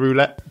us through the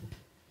roulette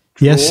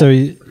draw? Yes, so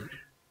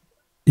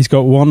he's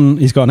got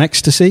an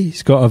ecstasy,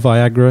 he's got a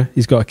Viagra,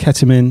 he's got a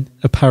ketamine,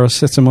 a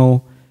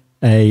paracetamol,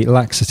 a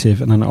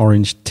laxative, and an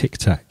orange Tic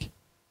Tac.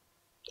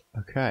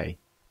 Okay.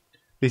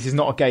 This is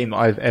not a game that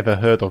I've ever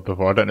heard of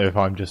before. I don't know if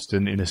I'm just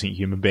an innocent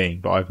human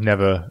being, but I've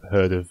never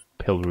heard of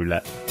pill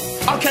roulette.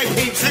 Okay,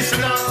 peeps,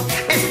 listen up.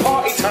 It's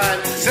party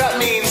time, so that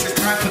means it's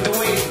time for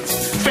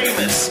Dwayne's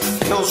famous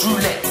pills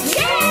roulette.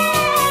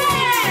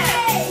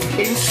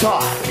 Yay!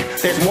 Inside,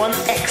 there's one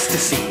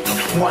ecstasy,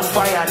 one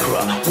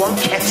Viagra, one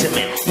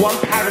ketamine, one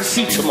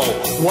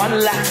paracetamol,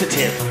 one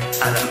laxative,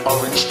 and an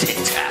orange Tic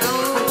Tac.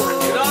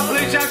 Could I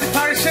please have the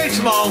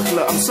paracetamol?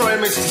 Look, I'm sorry,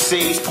 Mr.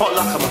 C. It's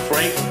potluck, I'm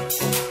afraid.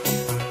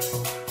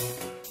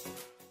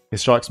 It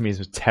strikes me as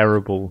a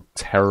terrible,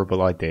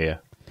 terrible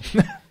idea.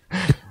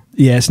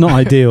 Yeah, it's not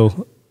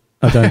ideal,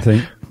 I don't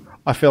think.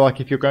 I feel like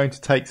if you're going to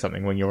take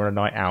something when you're on a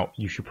night out,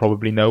 you should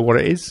probably know what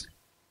it is.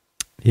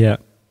 Yeah.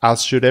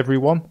 As should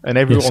everyone. And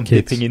everyone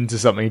kids. dipping into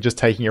something and just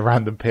taking a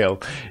random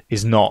pill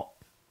is not.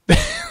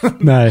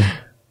 No.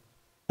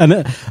 And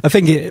I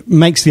think it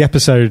makes the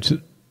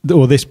episode,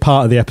 or this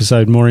part of the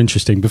episode, more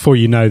interesting before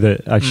you know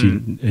that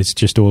actually it's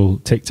just all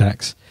Tic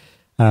Tacs.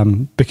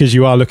 Because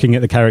you are looking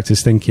at the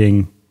characters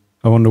thinking,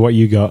 I wonder what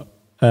you got.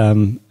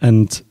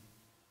 And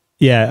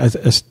yeah,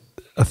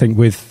 I think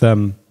with...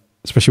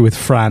 especially with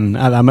Fran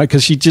at that moment,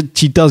 because she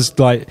does,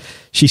 like,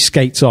 she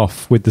skates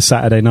off with the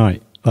Saturday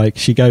night. Like,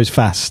 she goes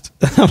fast.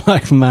 I'm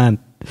like, man,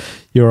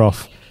 you're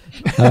off.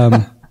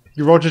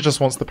 Roger just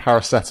wants the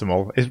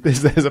paracetamol.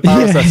 There's a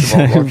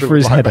paracetamol Roger for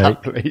his would like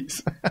headache. that,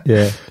 please.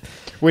 Yeah.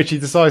 Which he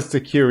decides to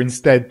cure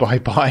instead by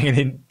buying an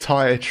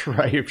entire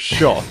tray of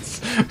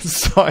shots,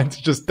 starting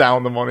to just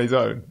down them on his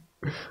own.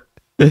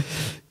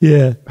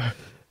 Yeah.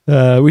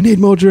 We need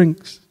more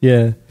drinks.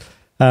 Yeah.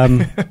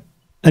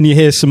 And you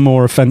hear some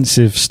more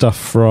offensive stuff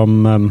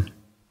from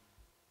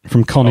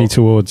Connie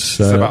towards.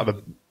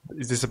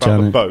 Is this about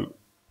Janet. the boat?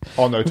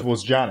 Oh no,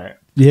 towards Janet.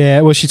 Yeah,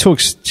 well, she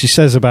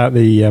says about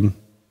the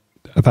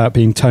about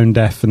being tone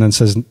deaf, and then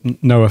says,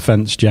 "No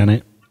offense,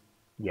 Janet."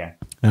 Yeah.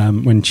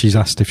 When she's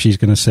asked if she's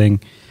going to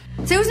sing.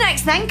 So who's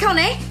next then,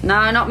 Connie?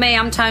 No, not me.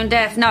 I'm tone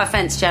deaf. No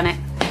offence, Janet.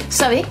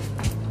 Sorry.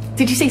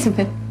 Did you see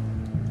something?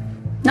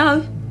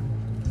 No.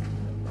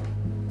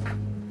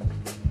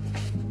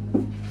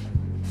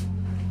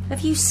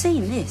 Have you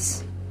seen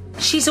this?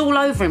 She's all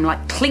over him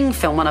like cling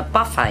film on a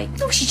buffet.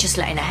 Oh, she's just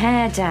letting her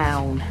hair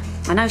down.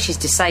 I know she's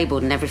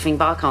disabled and everything,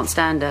 but I can't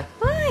stand her.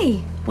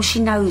 Why? Well, she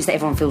knows that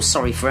everyone feels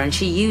sorry for her and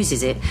she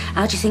uses it.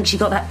 How do you think she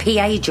got that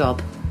PA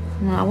job?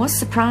 No, I was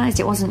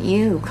surprised it wasn't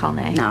you,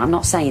 Connie. No, I'm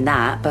not saying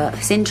that, but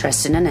it's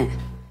interesting, isn't it?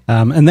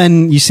 And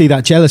then you see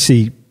that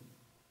jealousy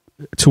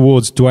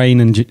towards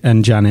Dwayne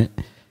and Janet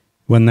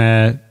when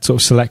they're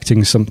sort of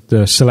selecting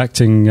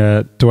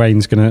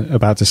Dwayne's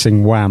about to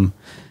sing Wham.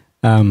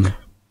 And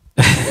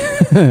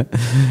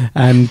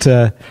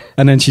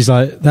then she's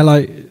like, they're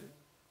like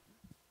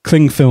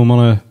cling film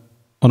on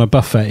a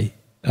buffet,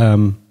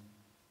 and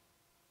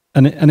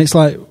it's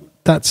like,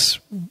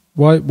 that's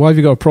why have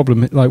you got a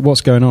problem? Like,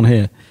 what's going on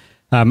here?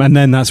 And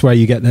then that's where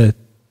you get the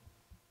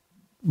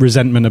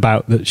resentment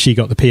about that she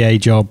got the PA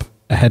job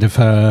ahead of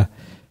her,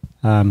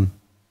 and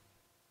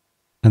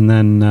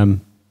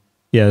then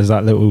there's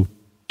that little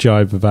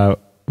jibe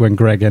about when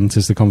Greg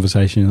enters the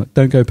conversation, like,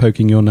 don't go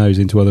poking your nose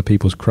into other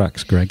people's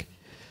cracks, Greg.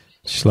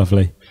 She's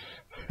lovely.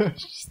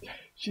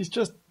 She's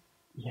just,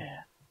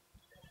 yeah.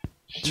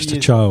 Just a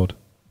child.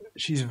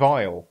 She's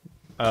vile.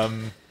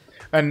 And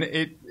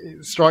it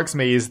strikes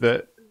me is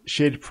that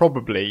she'd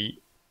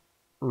probably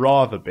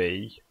rather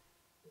be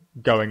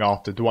going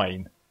after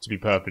Dwayne, to be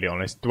perfectly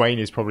honest. Dwayne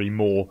is probably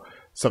more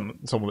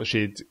someone that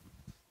she'd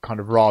kind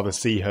of rather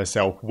see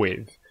herself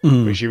with,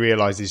 but she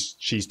realises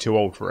she's too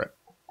old for it.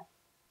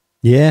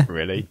 Yeah.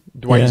 Really.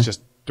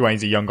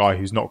 Dwayne's a young guy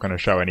who's not going to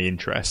show any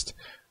interest.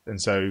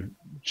 And so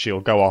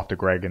she'll go after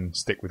Greg and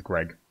stick with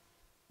Greg.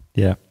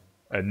 Yeah.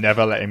 And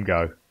never let him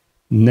go.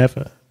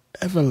 Never,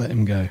 ever let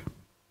him go.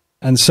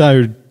 And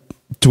so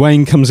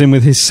Dwayne comes in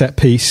with his set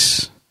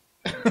piece.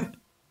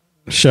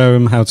 Show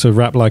him how to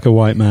rap like a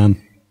white man.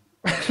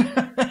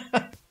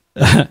 The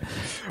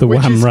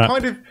Wham rap.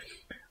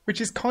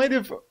 Which is kind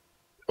of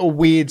a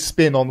weird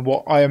spin on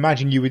what I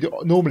imagine you would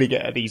normally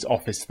get at these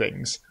office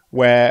things,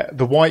 where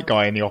the white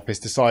guy in the office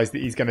decides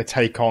that he's going to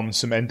take on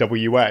some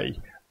NWA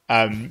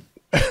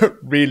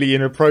really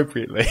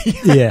inappropriately.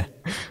 Yeah.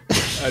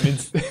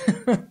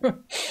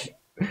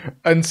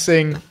 And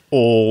sing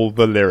all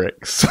the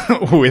lyrics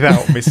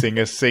without missing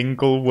a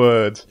single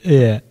word.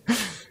 Yeah.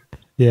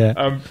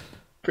 Yeah.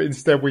 But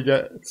instead we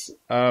get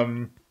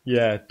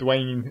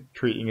Dwayne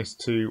treating us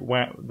to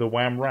the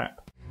Wham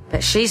rap.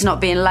 But she's not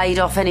being laid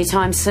off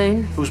anytime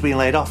soon. Who's being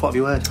laid off? What have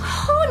you heard?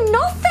 Oh,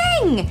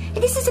 nothing.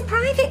 This is a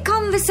private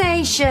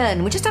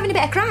conversation. We're just having a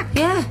bit of crack.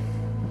 Yeah.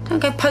 Don't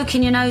go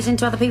poking your nose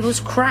into other people's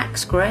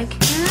cracks, Greg.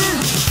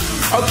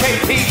 Okay,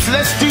 peeps,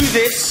 let's do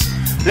this.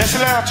 Let's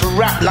learn how to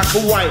rap like a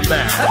white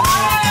man.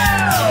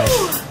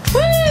 Woo!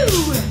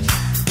 Woo!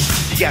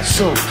 Yeah,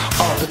 so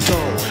on the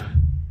dome.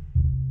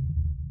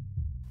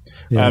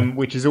 Yeah.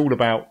 Which is all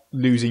about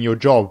losing your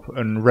job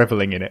and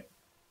revelling in it.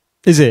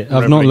 Is it?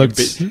 I've not looked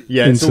it's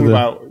all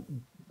about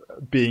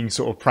being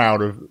sort of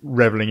proud of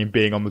revelling in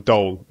being on the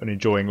dole and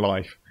enjoying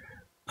life.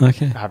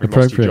 Okay. Having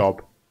lost your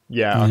job.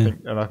 Yeah, I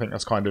think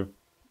that's kind of...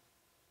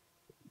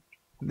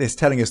 It's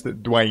telling us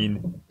that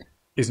Dwayne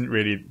isn't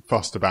really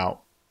fussed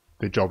about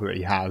the job that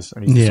he has,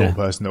 and he's the sort of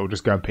person that will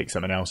just go and pick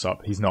something else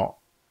up. He's not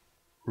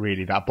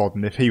really that bothered.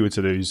 And if he were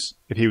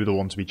the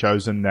one to be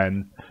chosen,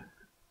 then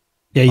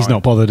Yeah, he's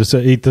not bothered.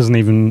 He doesn't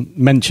even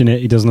mention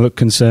it. He doesn't look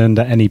concerned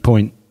at any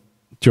point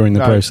during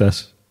the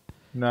process.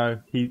 No,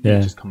 he's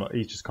just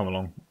come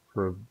along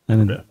for a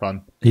bit of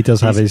fun. He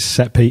does have his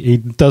set piece. He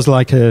does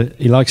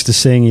he likes to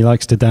sing. He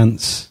likes to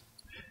dance.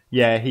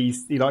 Yeah, he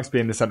likes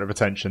being the centre of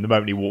attention. The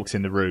moment he walks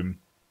in the room,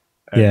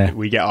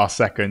 we get our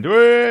second.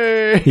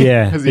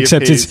 Yeah,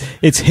 except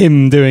it's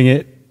him doing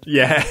it.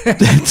 Yeah,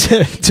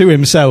 to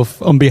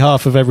himself on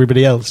behalf of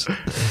everybody else.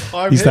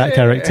 He's that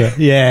character.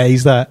 Yeah,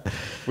 he's that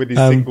with his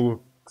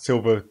single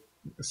silver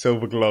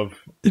glove.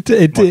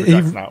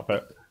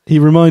 Outfit. He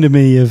reminded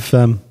me of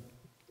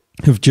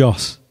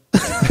Joss.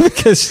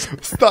 Because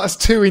that's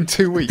 2 in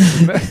 2 weeks,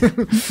 isn't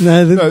it?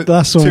 No, the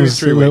last one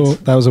was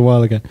a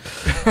while ago.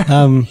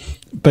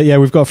 But yeah,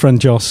 we've got a friend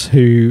Joss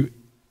who,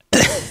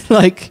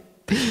 like,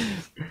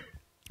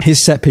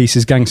 his set piece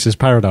is Gangster's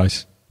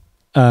Paradise.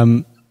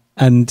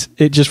 And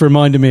it just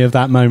reminded me of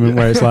that moment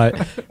where it's like,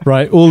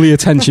 right, all the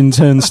attention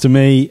turns to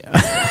me.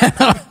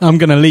 I'm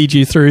going to lead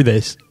you through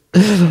this,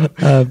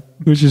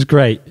 which is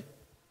great.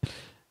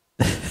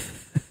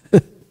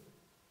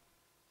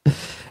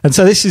 And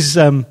so this is,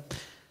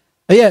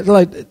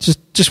 like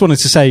just wanted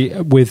to say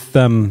with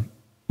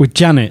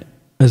Janet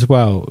as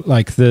well,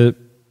 like the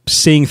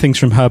seeing things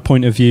from her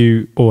point of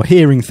view or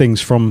hearing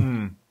things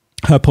from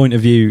her point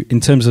of view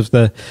in terms of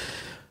the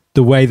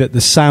way that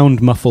the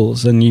sound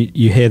muffles and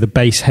you hear the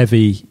bass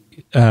heavy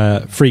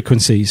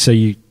frequencies, so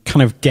you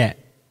kind of get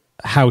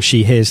how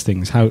she hears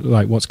things, how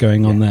like what's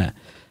going on there.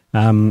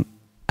 And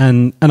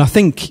I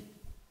think,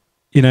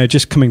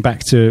 just coming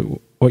back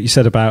to what you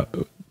said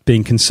about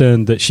being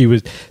concerned that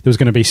there was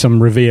going to be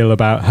some reveal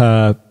about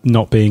her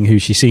not being who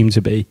she seemed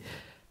to be.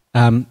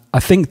 I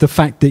think the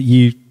fact that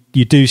you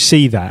do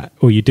see that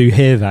or you do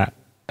hear that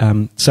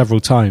several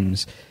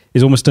times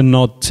is almost a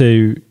nod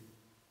to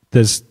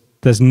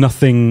there's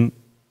nothing,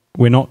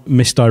 we're not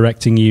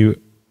misdirecting you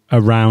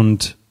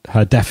around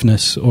her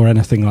deafness or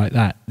anything like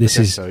that. This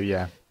is so,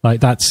 yeah.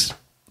 Like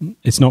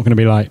it's not going to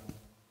be like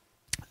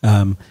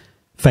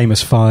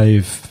Famous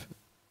Five.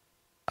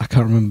 I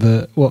can't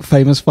remember what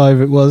Famous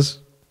Five it was,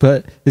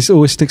 but this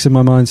always sticks in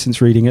my mind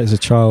since reading it as a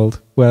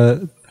child,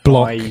 where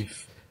Block might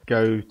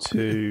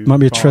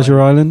be a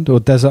treasure island or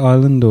desert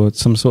island or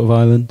some sort of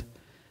island.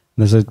 And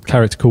there's a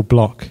character called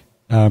Block.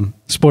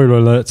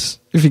 Spoiler alerts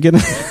if you're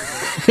gonna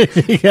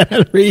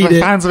read it.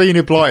 Fans of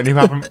Enid Blyton who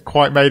haven't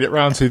quite made it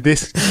round to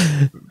this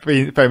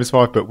Famous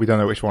Five book, we don't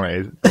know which one it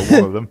is, but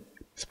one of them.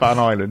 It's about an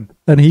island.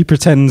 And he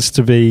pretends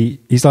to be,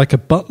 he's like a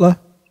butler,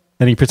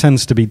 and he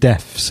pretends to be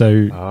deaf,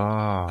 so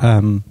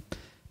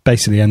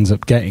basically ends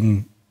up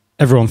getting,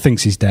 everyone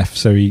thinks he's deaf,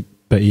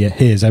 but he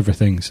hears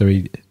everything, so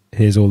he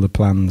hears all the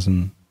plans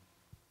and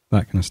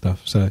that kind of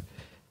stuff. So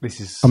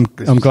I'm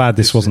glad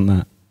this wasn't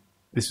that.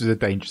 This was a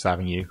dangerous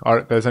avenue.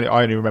 I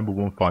only remember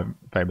one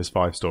Famous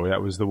Five story.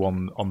 That was the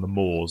one on the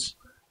moors,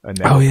 and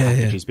there were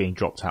packages being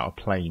dropped out of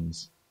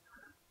planes,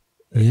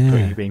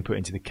 being put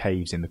into the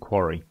caves in the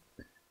quarry.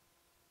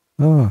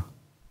 Oh,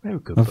 they were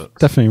good I've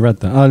books. Definitely read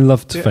that. I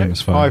loved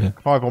Famous Five.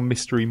 Five on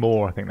Mystery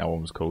Moor, I think that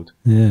one was called.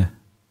 Yeah,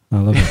 I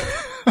love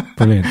it.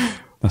 Brilliant.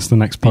 That's the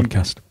next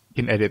podcast.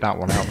 You can edit that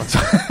one out.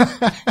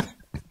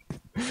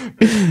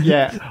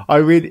 Yeah, I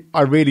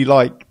really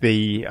like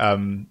the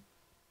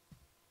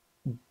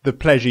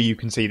pleasure you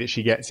can see that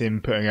she gets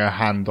in putting her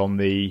hand on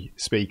the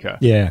speaker.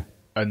 Yeah,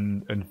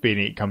 and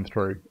feeling it come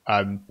through.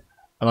 And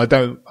I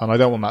don't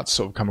want that to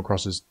sort of come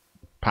across as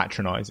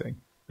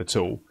patronising at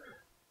all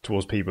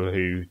towards people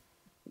who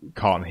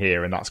can't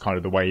hear, and that's kind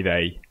of the way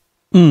they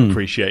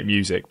appreciate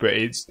music. But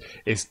it's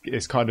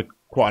kind of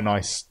quite a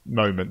nice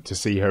moment to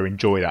see her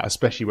enjoy that,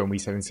 especially when we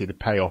see the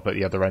payoff at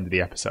the other end of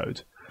the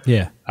episode.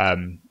 Yeah.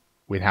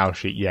 With how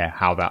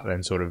how that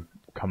then sort of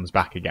comes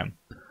back again.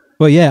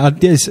 Well, yeah,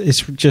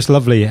 it's just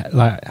lovely,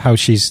 like how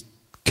she's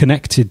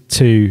connected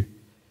to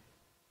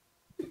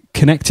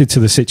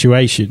the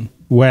situation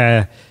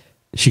where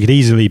she could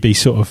easily be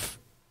sort of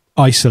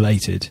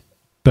isolated,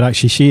 but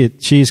actually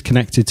she is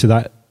connected to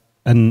that.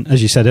 And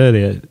as you said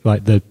earlier,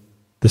 like the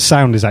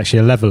sound is actually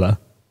a leveler,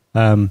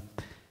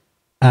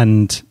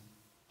 and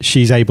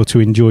she's able to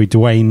enjoy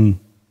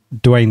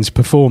Dwayne's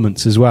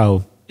performance as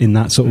well in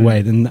that sort of way.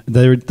 And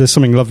there's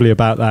something lovely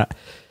about that.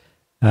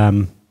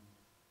 I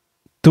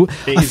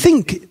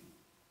think,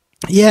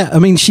 I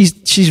mean,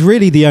 she's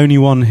really the only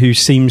one who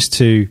seems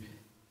to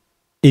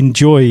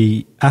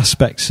enjoy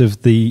aspects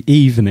of the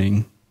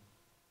evening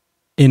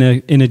in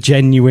a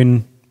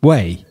genuine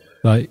way.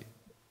 Like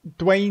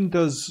Dwayne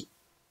does,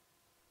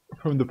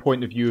 from the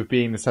point of view of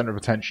being the centre of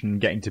attention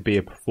and getting to be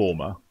a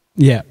performer.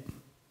 Yeah.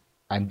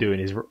 And doing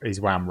his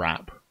wham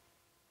rap.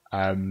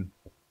 And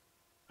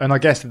I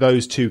guess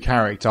those two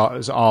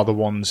characters are the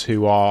ones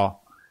who are,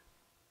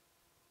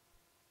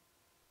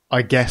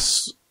 I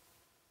guess,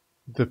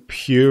 the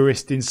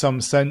purest in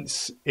some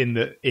sense, in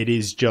that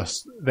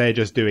they're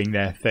just doing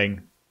their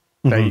thing.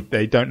 Mm-hmm.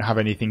 They don't have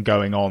anything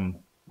going on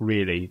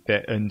really.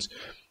 And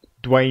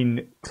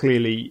Dwayne,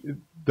 clearly,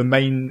 the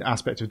main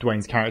aspect of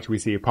Dwayne's character we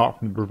see, apart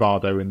from the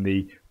bravado and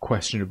the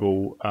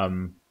questionable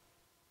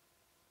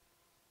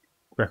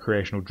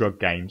recreational drug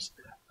games,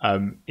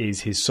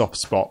 is his soft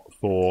spot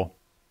for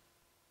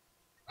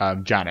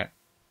Janet,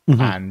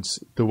 and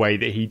the way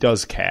that he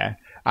does care,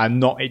 and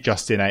not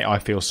just in I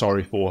feel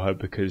sorry for her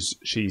because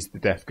she's the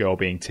deaf girl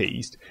being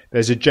teased.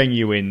 There's a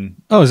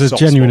genuine there's a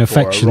genuine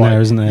affection her, right?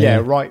 there, isn't there? Yeah,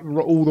 right,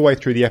 all the way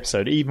through the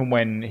episode. Even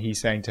when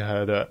he's saying to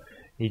her that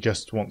he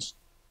just wants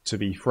to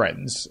be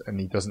friends, and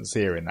he doesn't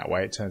see her in that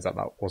way. It turns out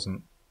that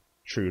wasn't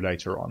true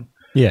later on.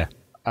 Yeah.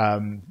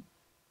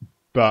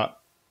 But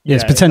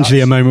it's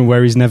potentially a moment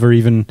where he's never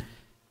even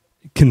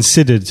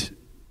considered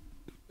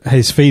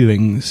his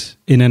feelings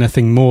in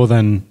anything more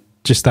than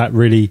just that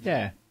really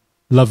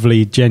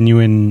lovely,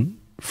 genuine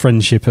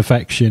friendship,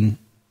 affection,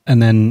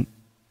 and then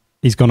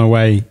he's gone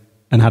away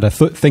and had a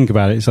think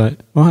about it. It's like,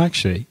 well,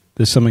 actually,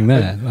 there's something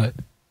there.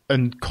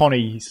 And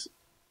Connie's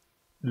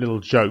little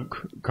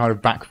joke kind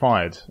of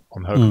backfired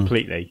on her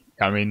completely.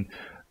 I mean,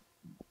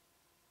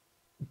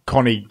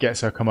 Connie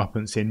gets her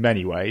comeuppance in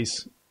many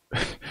ways,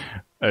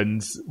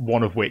 and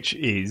one of which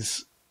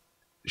is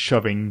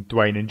shoving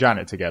Dwayne and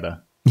Janet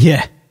together.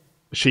 Yeah.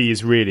 She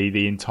is really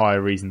the entire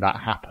reason that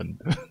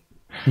happened.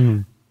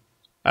 But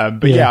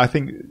I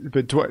think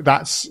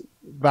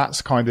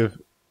that's kind of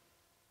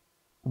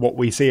what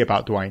we see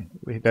about Dwayne.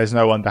 There's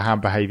no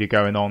underhand behaviour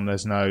going on.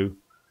 There's no,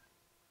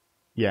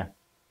 he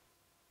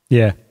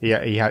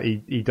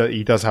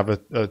does have a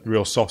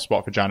real soft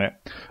spot for Janet,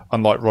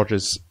 unlike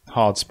Roger's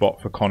hard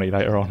spot for Connie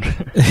later on.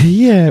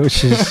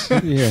 Which is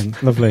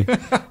lovely.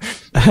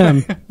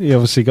 He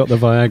obviously got the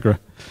Viagra.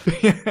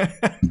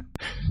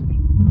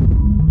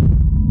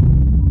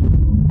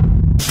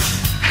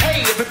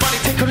 Hey, everybody,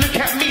 take a look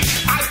at me.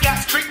 I got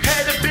street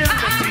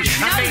credibility.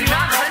 I may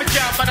not have a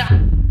job, but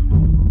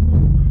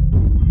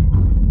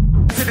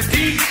to the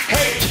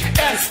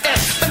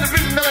D-H-S-S, and the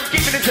rhythm that I'm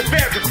giving is the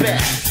very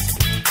best.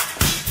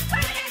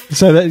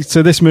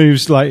 So this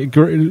moves like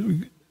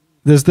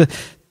there's the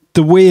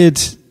weird,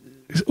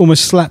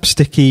 almost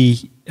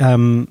slapsticky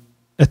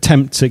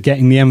attempts at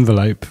getting the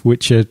envelope,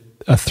 which are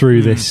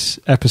through this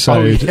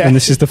episode, and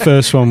this is the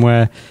first one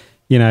where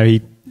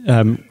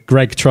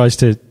Greg tries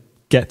to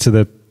get to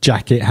the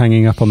jacket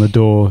hanging up on the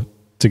door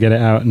to get it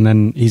out, and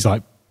then he's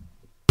like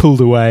pulled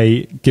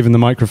away, given the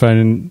microphone,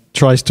 and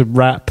tries to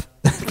rap,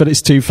 but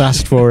it's too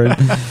fast for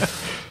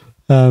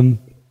him,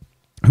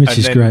 which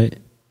is great.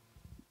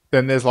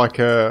 Then there's like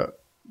a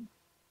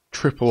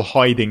triple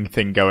hiding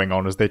thing going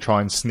on as they try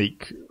and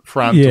sneak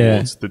Fran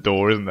towards the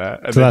door, isn't there?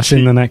 And so that's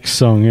in the next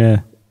song,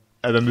 And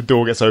then the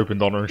door gets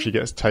opened on her and she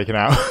gets taken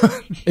out.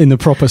 In the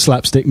proper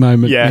slapstick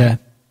moment,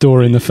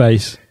 door in the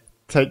face.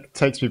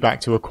 Takes me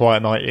back to A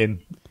Quiet Night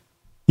In.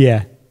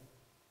 Yeah,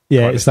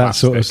 it's that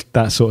sort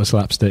of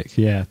slapstick.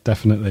 Yeah,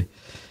 definitely.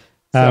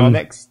 So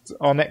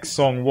our next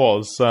song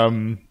was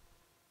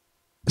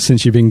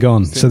Since You've Been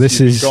Gone. So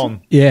this is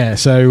gone. Yeah.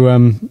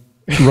 So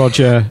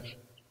Roger,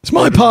 it's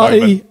my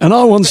party and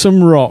I want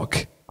some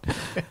rock.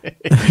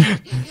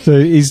 So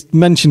he's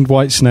mentioned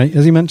Whitesnake.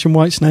 Has he mentioned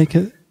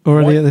Whitesnake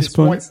already at this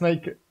point?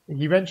 Whitesnake.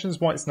 He mentions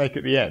Whitesnake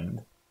at the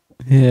end.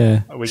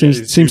 Yeah,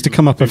 seems to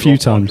come up a few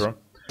times.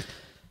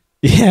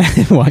 Yeah,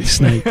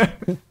 Whitesnake.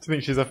 Do you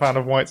think she's a fan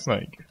of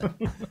Whitesnake?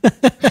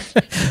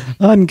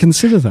 I hadn't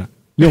considered that.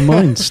 Your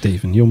mind,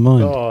 Stephen. Your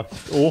mind. Oh,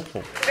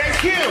 awful.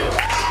 Thank you.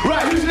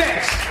 Right, who's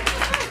next?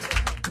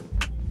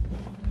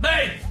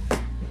 Me!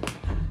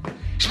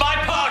 It's my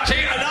party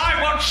and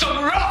I want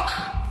some rock!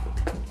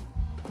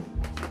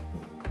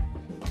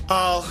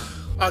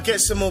 I'll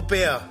get some more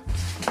beer.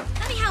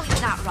 Let me help you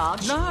with that,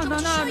 Rog. No.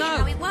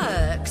 How it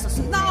works or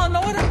something. No,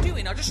 what I'm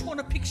doing, I just want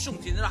to pick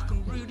something that I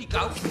can really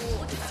go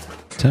for.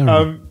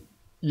 Terrible.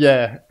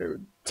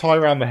 Tie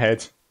around the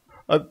head.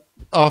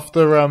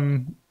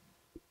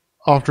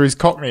 After his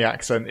Cockney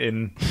accent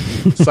in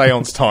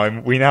Seance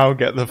Time, we now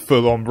get the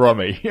full-on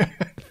Brummie.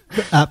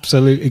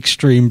 Absolute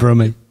extreme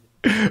Brummie.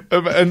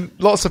 And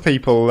lots of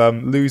people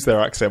lose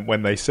their accent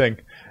when they sing.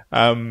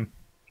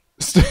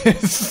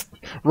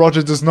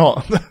 Roger does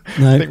not.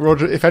 No. I think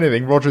Roger, if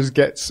anything, Rogers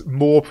gets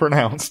more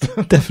pronounced.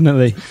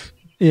 Definitely.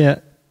 Yeah,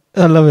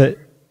 I love it.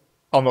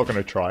 I'm not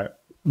going to try it.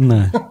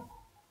 No.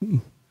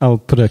 I'll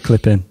put a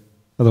clip in.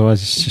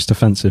 Otherwise, it's just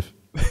offensive.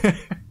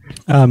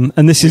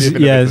 And this is,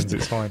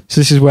 it's fine.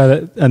 So this is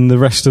where, and the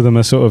rest of them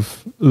are sort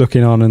of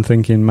looking on and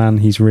thinking, man,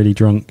 he's really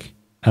drunk.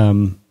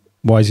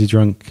 Why is he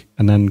drunk?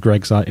 And then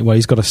Greg's like, well,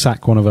 he's got to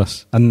sack one of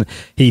us. And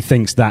he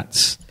thinks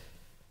that's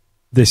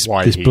this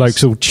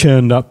bloke's all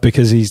churned up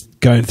because he's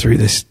going through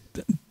this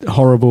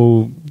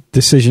horrible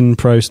decision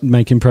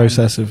making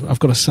process of, I've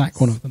got to sack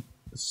one of them.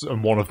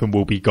 And one of them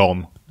will be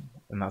gone.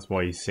 And that's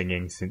why he's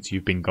singing Since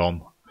You've Been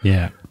Gone.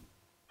 Yeah.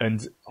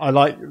 And I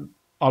like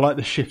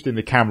the shift in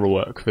the camera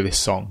work for this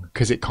song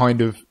because it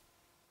kind of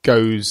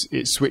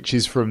it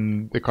switches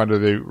from the kind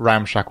of the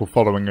ramshackle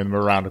following them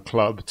around a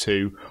club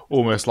to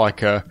almost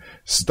like a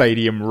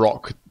stadium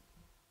rock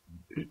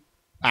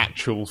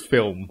actual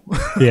film.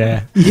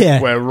 Yeah.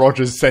 Yeah. Where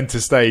Roger's centre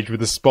stage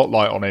with a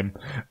spotlight on him,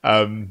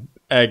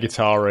 air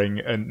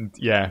guitaring, and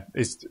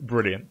it's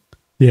brilliant.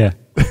 Yeah,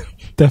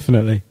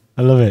 definitely.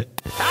 I love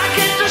it. I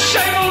get the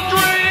same old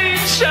dream,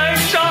 same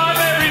time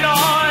every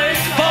night.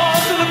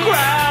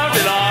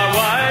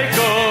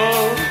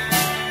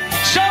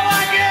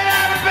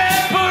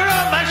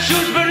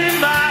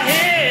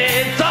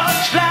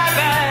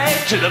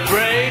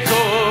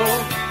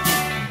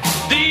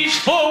 Jericho. These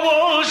four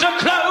walls are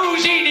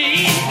closing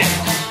in.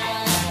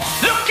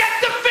 Look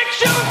at the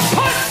fix you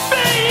put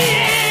me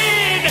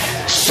in.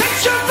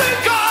 Since you've been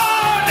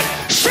gone,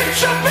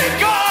 since you've been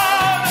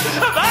gone,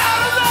 I'm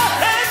out of the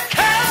head,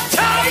 can't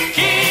take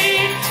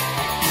it.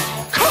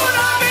 Could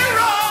I be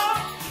wrong?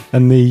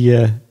 And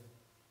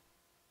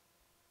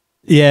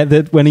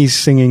that when he's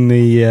singing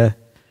the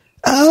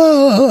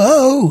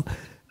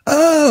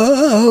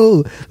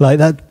like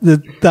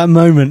that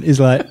moment is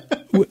like,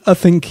 I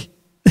think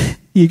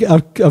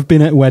I've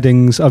been at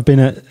weddings, I've been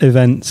at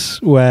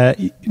events where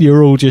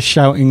you're all just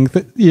shouting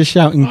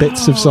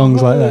bits of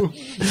songs like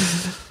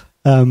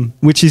that,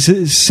 which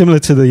is similar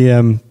to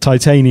the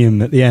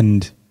Titanium at the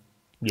end,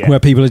 where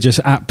people are just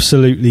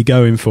absolutely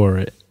going for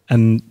it,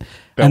 and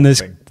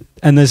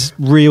there's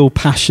real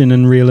passion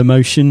and real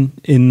emotion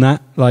in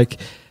that, like,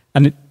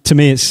 and to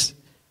me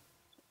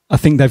I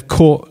think they've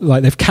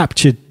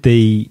captured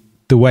the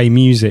way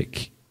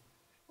music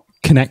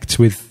connects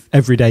with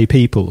everyday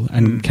people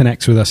and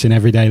connects with us in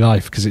everyday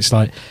life, because it's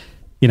like,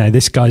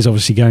 this guy's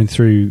obviously going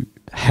through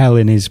hell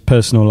in his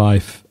personal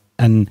life,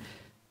 and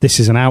this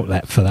is an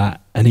outlet for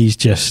that, and he's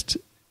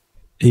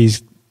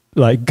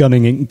like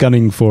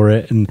gunning for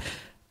it, and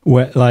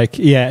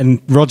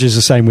and Roger's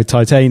the same with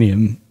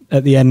Titanium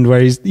at the end, where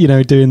he's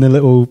doing the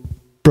little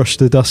brush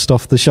the dust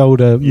off the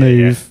shoulder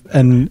move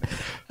and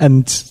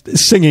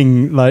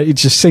singing, like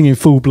it's just singing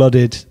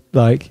full-blooded,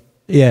 like,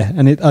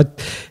 and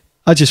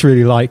I just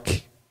really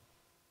like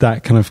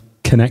that kind of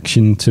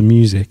connection to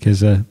music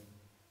as a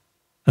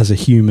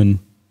human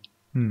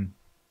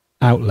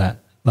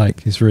outlet.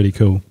 Like, it's really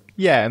cool.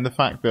 Yeah, and the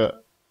fact that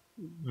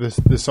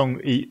the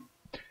song,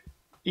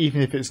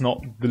 even if it's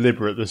not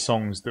deliberate, the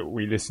songs that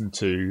we listen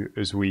to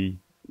as we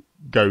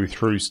go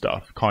through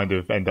stuff kind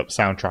of end up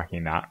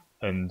soundtracking that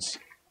and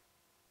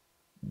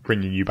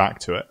bringing you back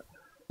to it.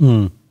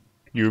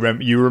 You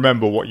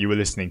remember what you were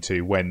listening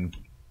to when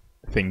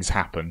things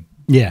happen.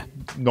 Yeah.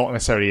 Not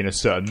necessarily in a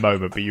certain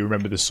moment, but you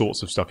remember the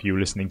sorts of stuff you were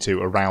listening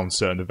to around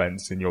certain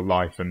events in your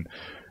life and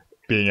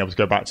being able to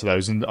go back to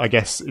those. And I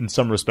guess in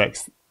some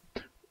respects,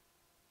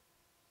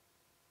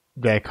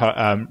 when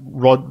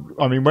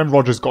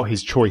Roger's got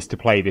his choice to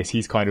play this,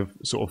 he's kind of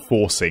sort of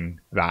forcing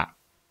that.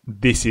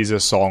 This is a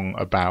song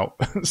about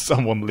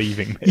someone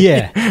leaving me.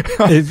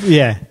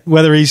 Yeah.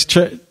 Whether he's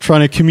trying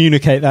to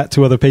communicate that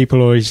to other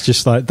people, or he's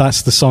just like,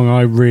 that's the song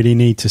I really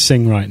need to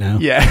sing right now.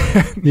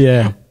 Yeah.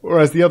 Yeah.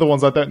 Whereas the other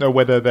ones, I don't know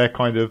whether they're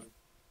kind of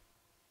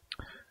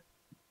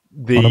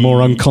on a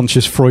more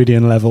unconscious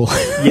Freudian level.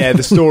 Yeah,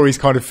 the story's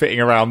kind of fitting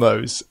around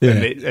those,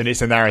 and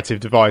it's a narrative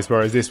device.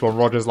 Whereas this one,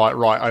 Roger's like,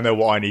 right, I know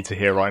what I need to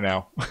hear right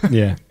now.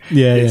 Yeah.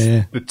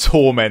 The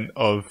torment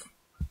of,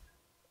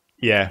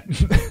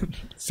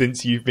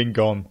 since you've been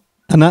gone,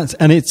 and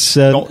it's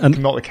not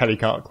the Kelly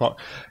Clark.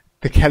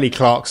 The Kelly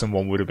Clarkson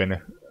one would have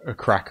been a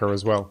cracker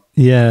as well.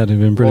 Yeah, it'd have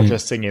been brilliant. Roger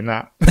singing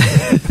that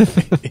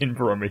in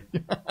Brummie.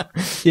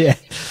 Yeah,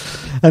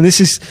 and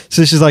this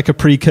is like a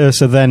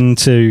precursor then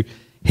to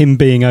him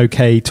being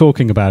okay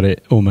talking about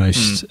it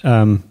almost, it's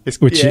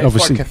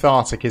obviously quite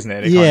cathartic, isn't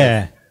it?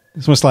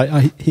 It's almost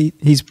like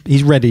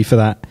he's ready for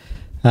that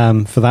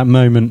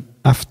moment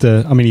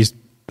after. I mean,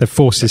 they've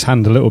forced his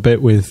hand a little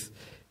bit with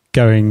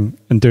going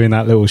and doing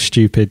that little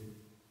stupid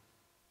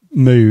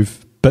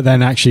move, but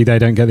then actually they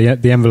don't get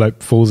the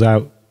envelope falls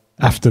out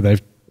after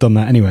they've done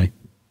that anyway.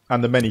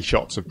 And the many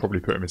shots have probably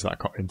put him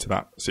into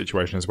that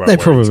situation as well. They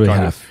probably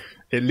have.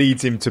 It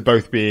leads him to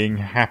both being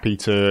happy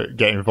to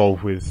get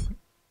involved with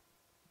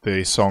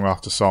the song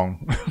after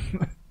song.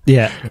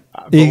 Yeah.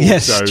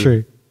 Yes,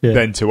 true. Yeah.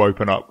 Then to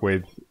open up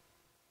with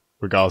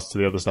regards to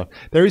the other stuff.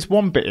 There is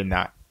one bit in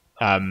that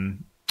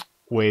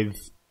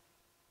with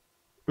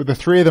the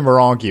three of them are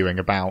arguing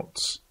about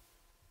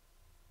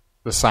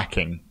the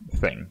sacking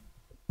thing.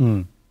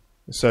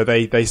 So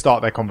they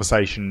start their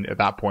conversation at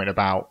that point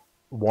about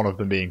one of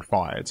them being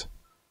fired.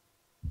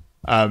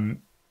 And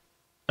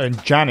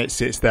Janet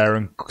sits there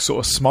and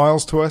sort of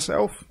smiles to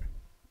herself.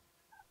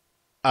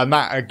 And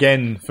that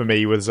again for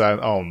me was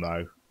oh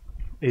no,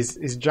 is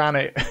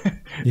Janet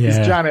is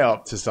Janet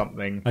up to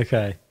something?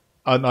 Okay.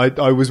 And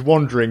I was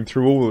wondering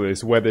through all of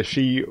this whether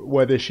she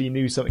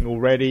knew something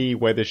already,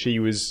 whether she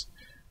was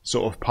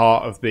sort of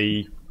part of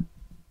the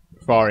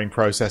firing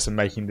process and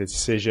making the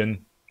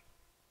decision.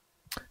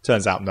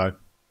 Turns out no,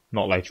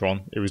 not later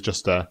on. It was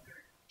just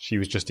she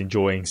was just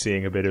enjoying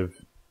seeing a bit of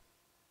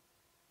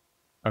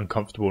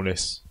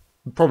uncomfortableness,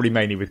 probably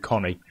mainly with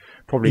Connie.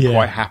 Probably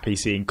quite happy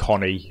seeing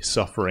Connie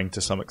suffering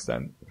to some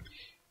extent.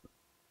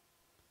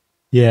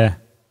 Yeah.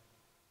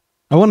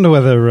 I wonder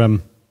whether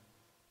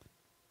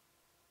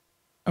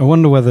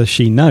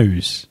she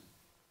knows,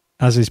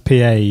 as his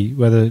PA,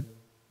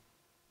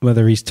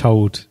 whether he's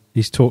talked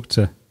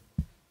to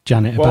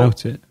Janet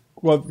about it.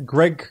 Well,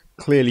 Greg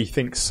clearly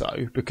thinks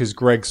so, because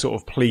Greg's sort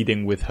of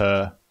pleading with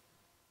her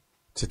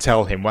to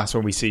tell him. That's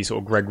when we see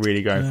sort of Greg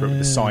really going through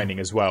the signing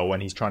as well, when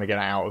he's trying to get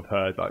it out of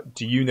her. Like,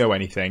 do you know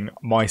anything?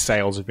 My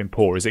sales have been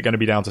poor. Is it going to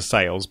be down to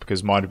sales?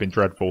 Because mine have been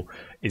dreadful.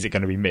 Is it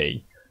going to be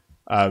me?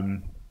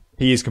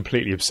 he is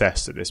completely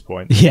obsessed at this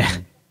point. Yeah.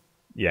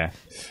 Yeah.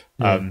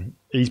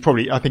 He's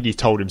probably, I think he's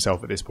told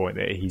himself at this point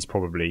that he's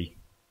probably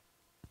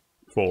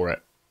for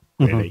it,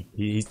 really.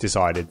 He's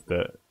decided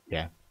that,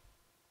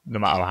 no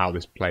matter how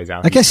this plays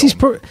out. I guess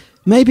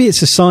maybe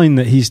it's a sign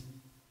that he's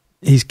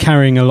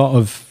carrying a lot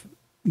of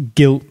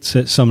guilt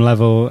at some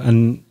level,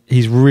 and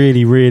he's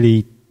really,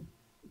 really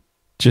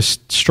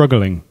just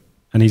struggling,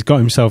 and he's got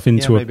himself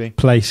into a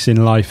place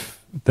in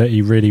life that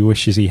he really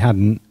wishes he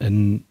hadn't,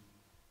 and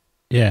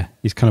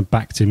he's kind of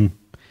backed him.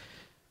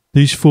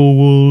 These four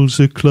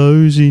walls are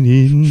closing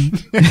in.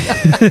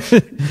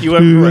 You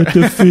Who had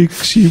the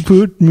fix you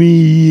put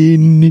me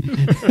in?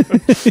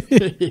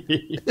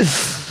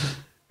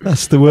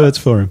 That's the words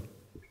for him.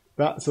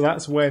 So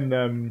that's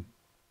when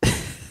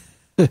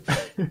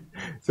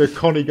so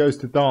Connie goes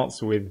to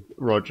dance with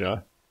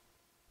Roger.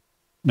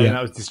 And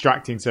that was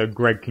distracting so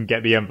Greg can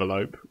get the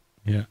envelope.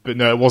 Yeah. But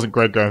no, it wasn't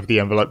Greg going for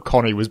the envelope.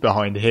 Connie was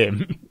behind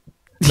him.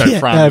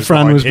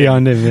 Fran was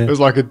behind him. Yeah. It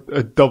was like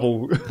a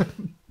double...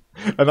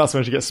 And that's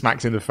when she gets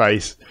smacked in the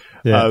face.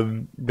 Yeah.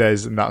 And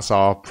that's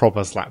our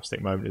proper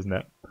slapstick moment, isn't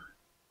it?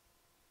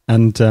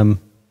 And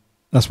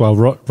that's while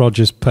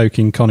Roger's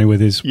poking Connie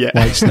with his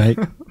white snake.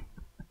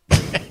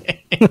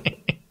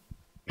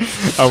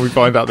 And we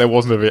find out there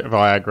wasn't a bit of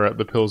Viagra.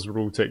 The pills were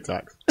all Tic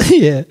Tacs.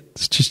 Yeah,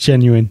 it's just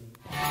genuine.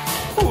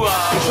 Well,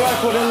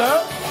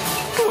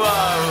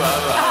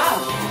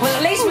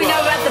 at least we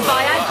know about the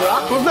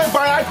Viagra. There's no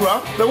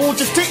Viagra. They're all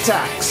just Tic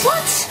Tacs.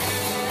 What?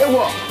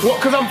 What? What,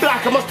 because I'm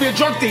black, I must be a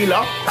drug dealer?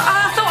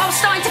 I thought I was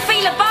starting to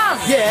feel a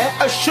buzz.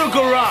 Yeah, a sugar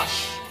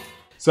rush.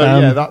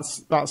 So,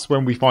 that's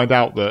when we find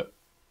out that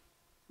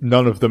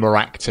none of them are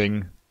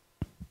acting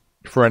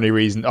for any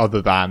reason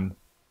other than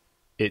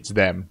it's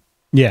them.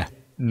 Yeah.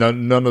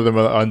 None of them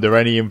are under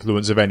any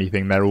influence of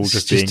anything. They're all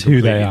just being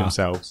who they completely are.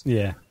 themselves.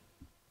 Yeah.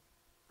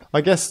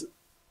 I guess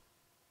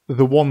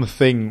the one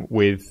thing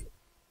with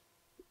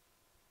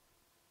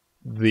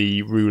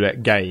the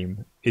roulette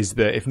game is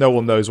that if no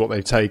one knows what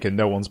they've taken,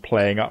 no one's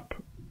playing up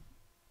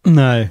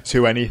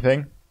to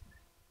anything.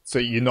 So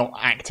you're not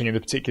acting in a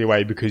particular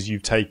way because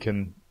you've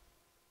taken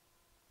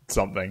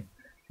something.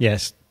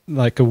 Yes,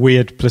 like a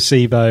weird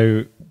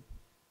placebo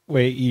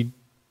where you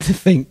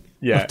think,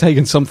 I've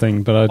taken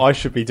something, but I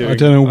should be doing. I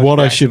don't know what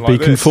I should be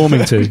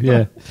conforming to.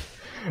 Yeah.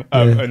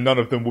 And none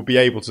of them will be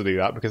able to do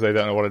that because they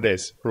don't know what it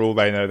is. For all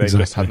they know, they've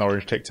just had an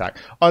orange Tic Tac.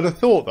 I'd have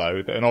thought,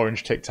 though, that an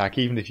orange Tic Tac,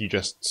 even if you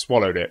just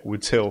swallowed it,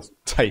 would still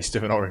taste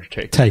of an orange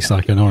Tic Tac. Taste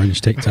like an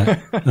orange Tic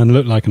Tac and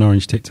look like an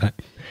orange Tic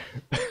Tac.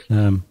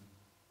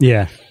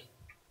 Yeah.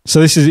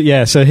 So this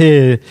is, so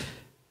here,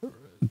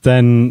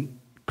 then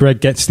Greg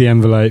gets the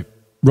envelope.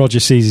 Roger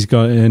sees he's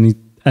got it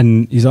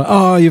and he's like,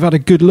 oh, you've had a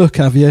good look,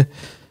 have you?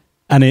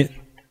 And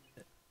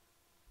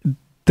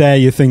there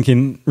you're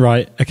thinking,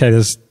 right, okay,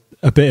 there's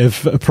a bit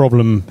of a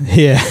problem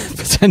here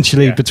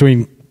potentially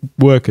between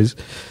workers,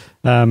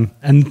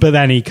 but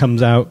then he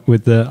comes out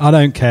with I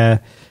don't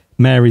care,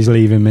 Mary's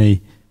leaving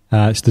me,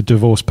 it's the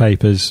divorce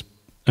papers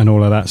and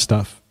all of that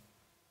stuff,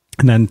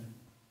 and then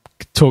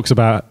talks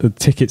about the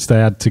tickets they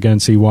had to go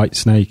and see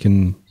Whitesnake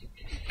and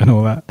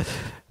all that,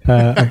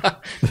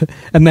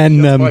 and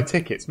then buy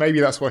tickets.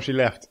 Maybe that's why she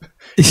left.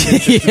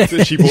 She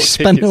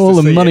spent all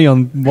the money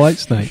on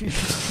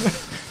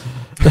Whitesnake.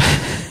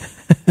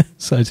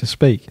 So to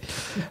speak,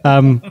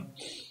 and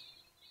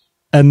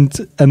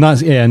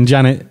that's and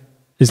Janet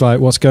is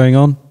like, "What's going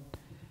on?"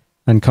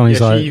 And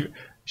Connie's like,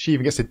 "She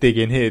even gets to dig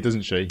in here,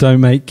 doesn't she?"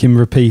 Don't make him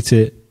repeat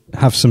it.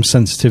 Have some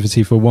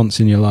sensitivity for once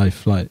in your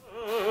life, like.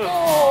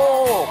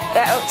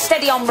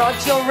 Steady on, Rod.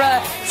 You're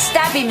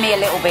stabbing me a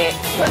little bit.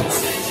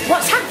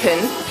 What's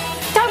happened?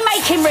 Don't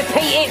make him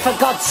repeat it, for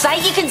God's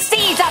sake. You can see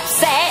he's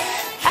upset.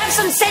 Have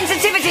some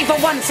sensitivity for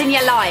once in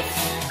your life.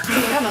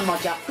 Come on,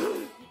 Roger.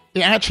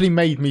 It actually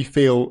made me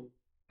feel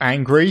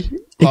angry.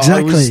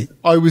 Exactly.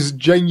 I was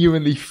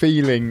genuinely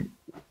feeling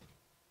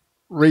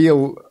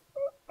real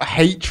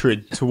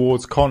hatred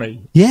towards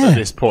Connie at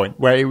this point,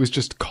 where it was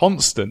just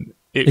constant.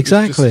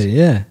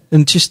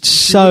 And just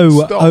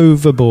so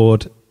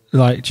overboard,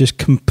 like just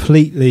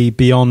completely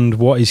beyond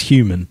what is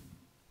human,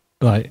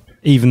 like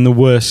even the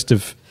worst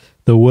of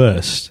the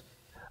worst.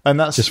 And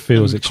that's just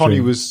feels extreme.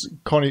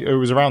 Connie. It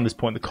was around this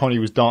point that Connie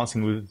was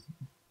dancing with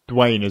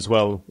Dwayne as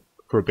well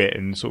for a bit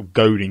and sort of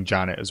goading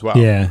Janet as well.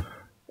 Yeah.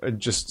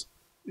 And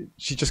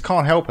she just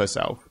can't help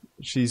herself.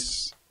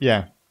 She's,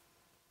 Yeah,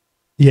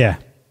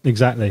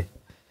 exactly.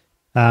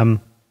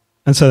 And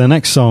so the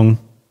next song...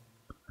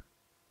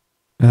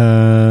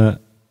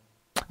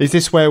 is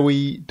this where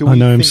I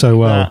know him so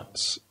well.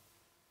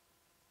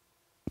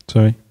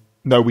 Sorry?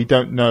 No, we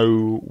don't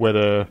know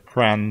whether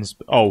Fran's...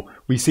 Oh,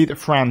 we see that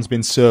Fran's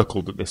been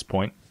circled at this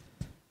point.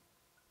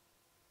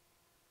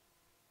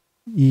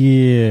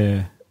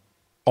 Yeah.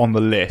 On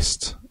the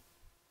list.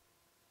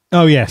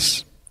 Oh,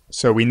 yes.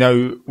 So we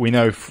know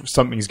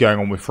something's going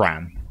on with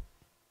Fran.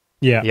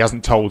 Yeah. He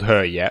hasn't told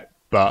her yet,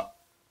 but...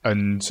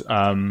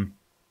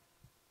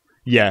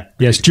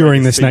 Yes,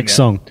 during this next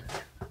song.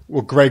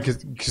 Well,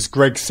 because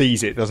Greg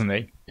sees it, doesn't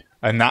he?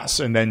 and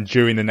then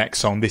during the next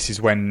song, this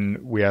is when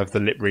we have the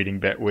lip reading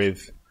bit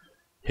with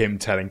him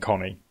telling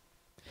Connie.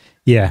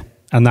 Yeah,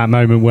 and that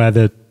moment where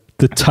the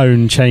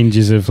tone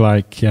changes of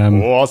like,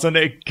 wasn't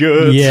it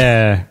good?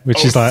 Yeah,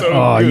 which is like, so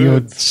oh, good.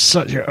 you're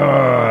such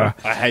a.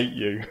 I hate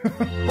you.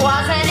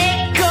 Wasn't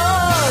it good?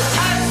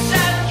 Oh,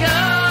 so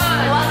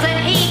good.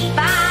 Wasn't he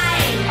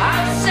fine?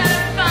 Oh, so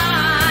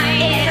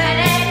fine. Isn't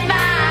it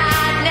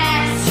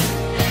madness?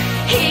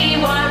 He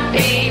won't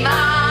be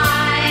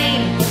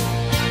mine.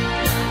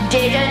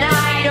 Didn't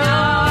I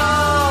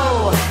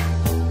know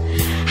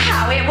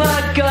how it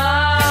would go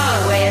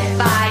if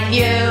I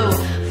knew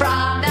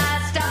from the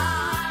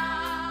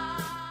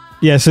start?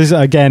 Yeah, so this,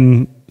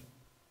 again,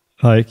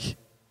 like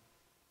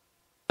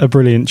a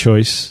brilliant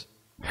choice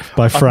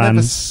by Fran.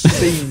 I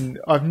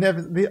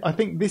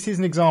think this is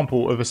an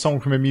example of a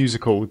song from a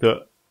musical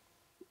that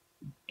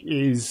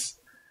it's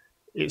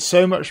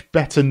so much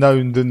better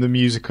known than the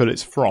musical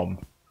it's from.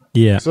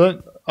 Yeah.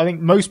 So I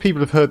think most people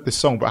have heard this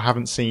song but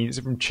haven't seen it's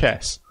from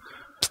Chess.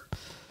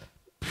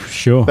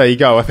 Sure. There you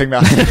go. I think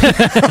that.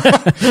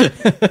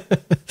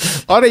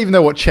 I don't even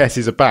know what Chess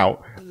is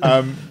about,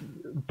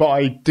 but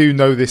I do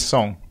know this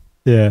song.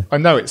 Yeah. I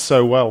know it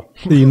so well.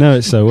 You know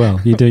it so well.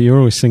 You do. You're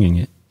always singing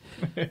it.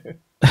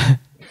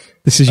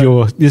 This is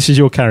your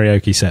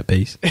karaoke set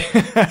piece.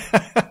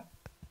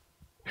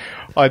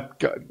 I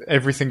got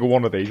every single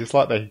one of these. It's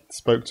like they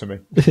spoke to me.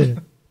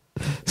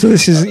 So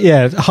this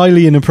is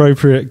highly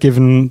inappropriate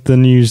given the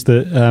news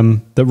that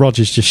that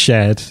Roger's just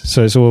shared.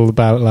 So it's all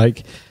about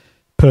like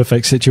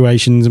perfect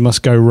situations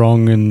must go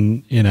wrong,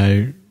 and you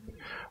know.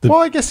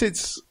 Well, I guess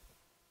it's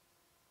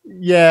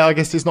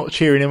not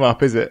cheering him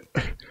up, is it?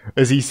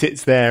 As he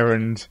sits there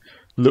and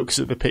looks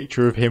at the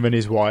picture of him and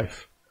his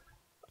wife.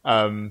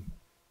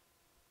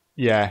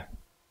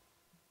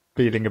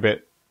 Feeling a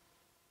bit.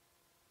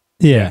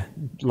 Yeah.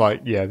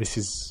 Like, this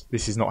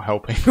is not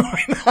helping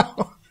right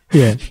now.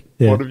 Yeah.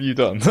 What have you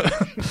done?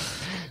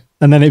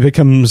 And then it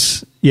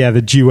becomes,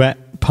 the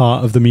duet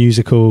part of the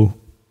musical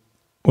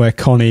where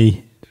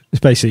it's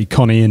basically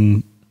Connie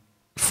and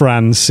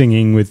Fran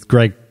singing with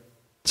Greg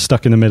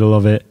stuck in the middle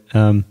of it.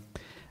 And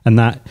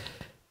that,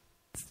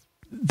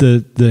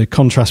 the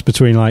contrast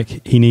between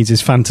like, he needs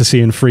his fantasy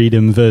and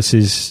freedom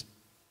versus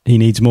he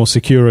needs more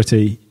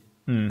security.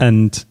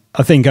 And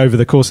I think over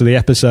the course of the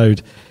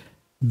episode,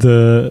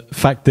 the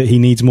fact that he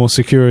needs more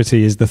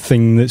security is the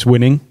thing that's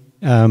winning.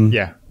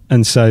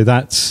 And so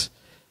that's,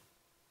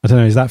 I don't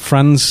know, is that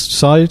Fran's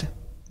side?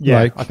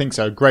 Yeah, I think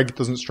so. Greg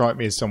doesn't strike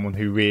me as someone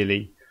who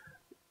really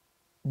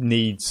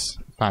needs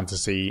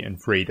fantasy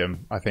and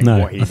freedom. I think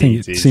what he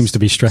needs is seems to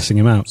be stressing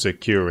him out.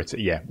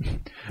 Security, yeah.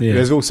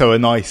 There's also a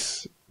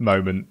nice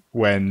moment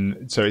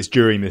so it's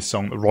during this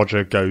song that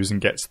Roger goes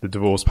and gets the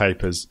divorce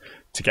papers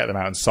to get them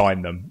out and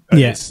sign them. And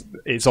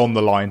it's on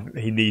the line,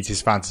 he needs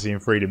his fantasy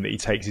and freedom, that he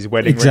takes his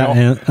wedding ring off.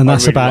 And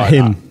that's really about like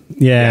him.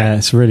 That. Yeah,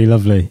 it's really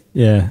lovely.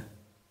 Yeah.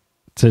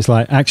 So it's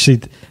like,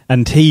 actually,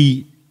 and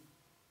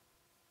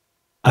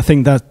I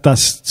think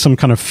that's some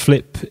kind of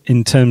flip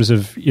in terms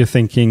of you're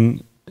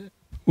thinking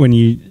when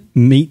you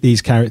meet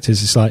these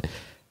characters, it's like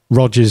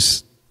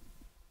Roger's,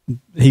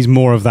 he's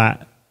more of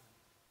that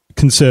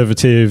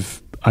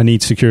conservative, I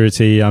need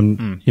security, I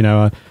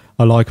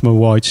like my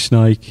white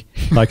snake.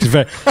 Like,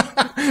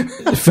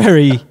 it's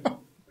very,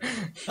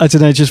 I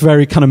don't know, just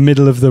very kind of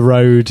middle of the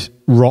road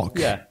rock,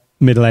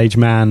 middle-aged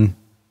man.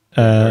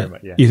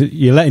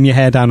 You're letting your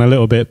hair down a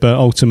little bit, but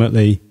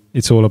ultimately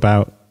it's all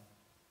about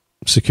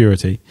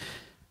security.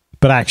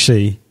 But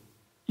actually,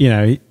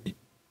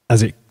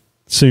 as it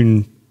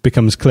soon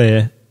becomes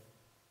clear,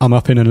 I'm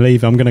up in and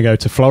leave. I'm going to go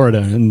to Florida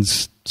and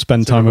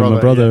spend time with my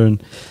brother.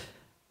 And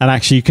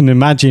actually, you can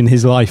imagine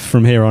his life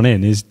from here on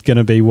in is going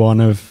to be one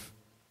of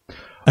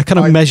a kind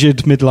of measured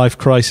midlife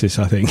crisis,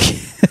 I think.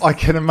 I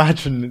can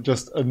imagine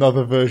just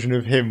another version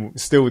of him,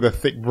 still with a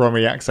thick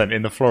Brummie accent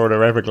in the Florida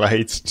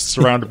Everglades,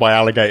 surrounded by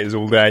alligators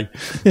all day,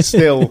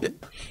 still,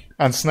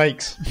 and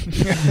snakes.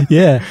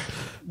 Yeah.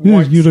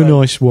 You're a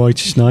nice white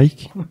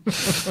snake.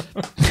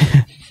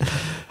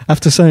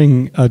 After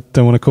saying I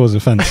don't want to cause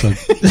offence,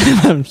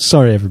 I'm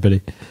sorry,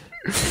 everybody.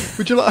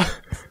 Would you like...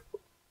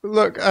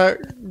 Look,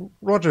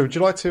 Roger, would you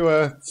like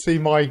to see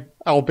my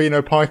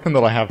albino python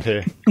that I have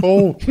here?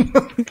 Oh.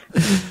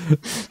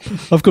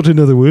 I've got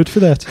another word for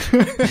that.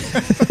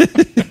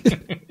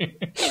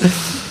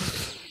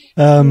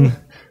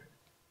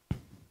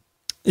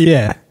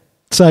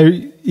 So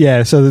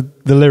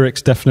the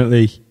lyrics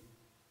definitely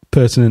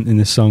pertinent in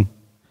this song.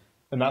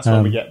 And that's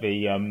when we get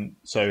the...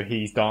 so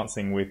he's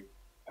dancing with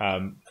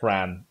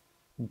Fran.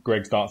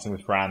 Greg's dancing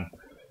with Fran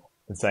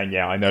and saying,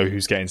 I know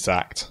who's getting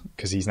sacked,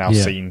 because he's now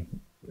seen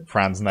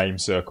Fran's name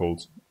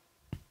circled,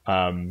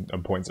 and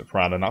points at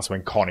Fran, and that's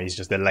when Connie's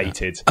just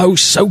elated. Oh,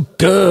 so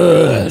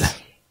good!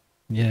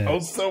 Yeah. Oh,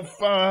 so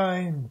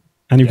fine!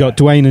 And you've got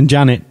Dwayne and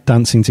Janet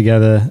dancing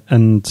together,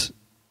 and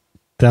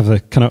they have a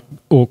kind of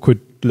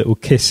awkward little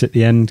kiss at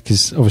the end,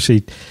 because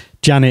obviously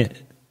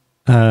Janet,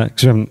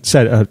 because we haven't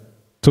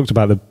talked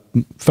about the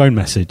phone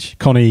message.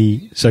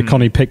 Connie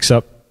picks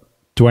up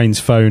Dwayne's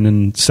phone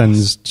and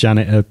sends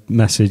Janet a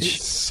message.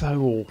 It's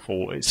so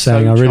awful. It's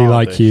saying, so "I really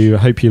childish. like you. I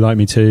hope you like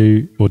me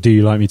too, or do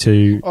you like me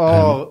too?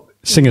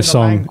 Sing a even the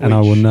song, and I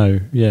will language. know."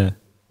 Yeah,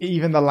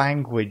 Even the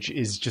language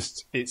is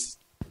just it's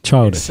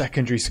childish.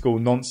 secondary school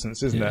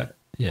nonsense, isn't it?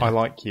 Yeah. I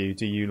like you.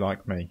 Do you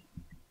like me?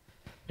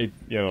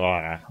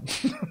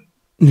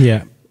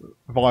 Yeah.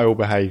 Vile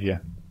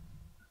behaviour.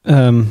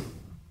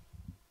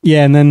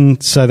 Yeah, and then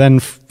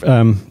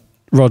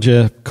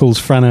Roger calls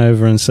Fran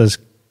over and says,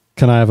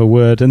 "Can I have a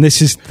word?" And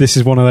this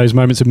is one of those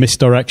moments of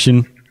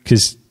misdirection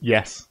because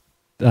Yes.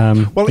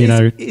 well,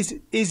 is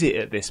it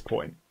at this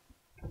point?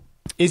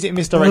 Is it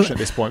misdirection at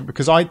this point?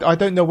 Because I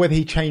don't know whether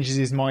he changes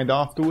his mind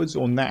afterwards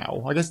or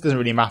now. I guess it doesn't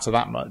really matter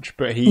that much.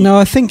 But No,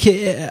 I think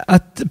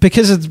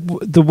because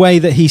of the way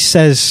that he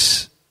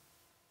says,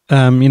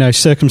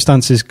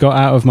 circumstances got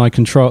out of my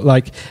control,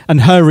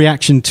 and her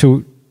reaction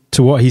to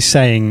what he's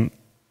saying,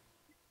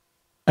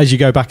 as you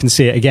go back and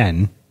see it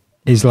again,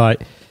 is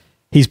like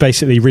he's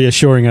basically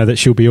reassuring her that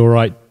she'll be all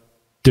right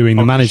doing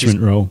the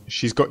management role.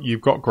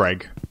 You've got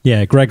Greg.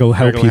 Yeah, Greg will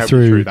help you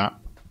through that.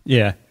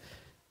 Yeah,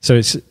 so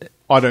it's.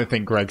 I don't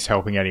think Greg's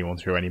helping anyone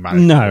through any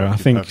management. No,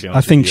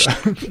 I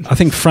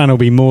think Fran will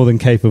be more than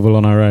capable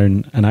on her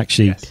own, and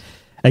actually,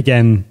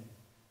 again,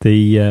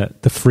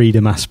 the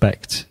freedom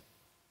aspect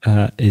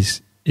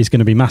is going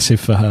to be massive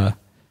for her,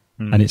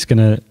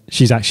 and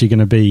she's actually going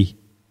to be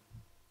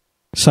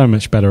so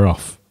much better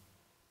off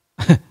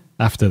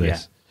after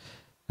this.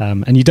 Yeah.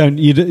 And you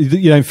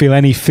don't feel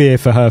any fear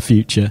for her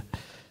future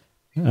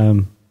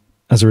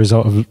as a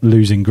result of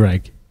losing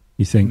Greg.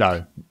 You think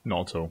no,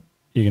 not at all.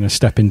 You're going to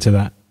step into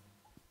that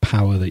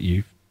power that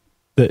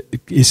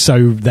is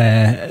so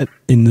there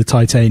in the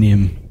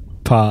titanium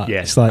part.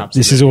 Yes, it's like absolutely.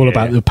 This is all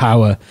about the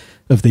power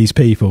of these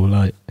people,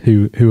 like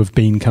who have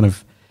been kind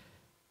of,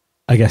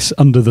 I guess,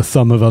 under the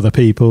thumb of other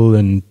people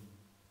and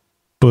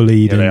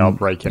bullied. Yeah, they and, are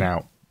breaking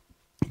out.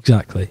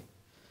 Exactly,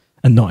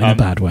 and not in a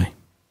bad way.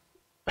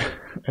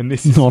 And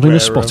this is not in a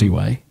spotty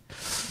way.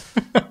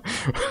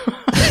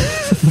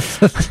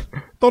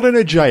 Not in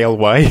a jail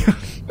way.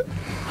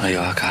 Are you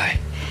okay?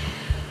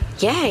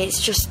 Yeah,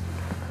 it's just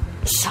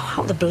so out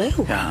of the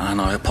blue. Yeah,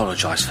 and I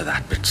apologise for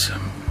that, but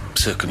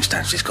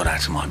circumstances got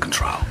out of my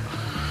control.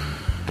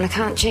 And I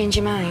can't change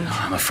your mind.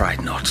 I'm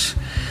afraid not.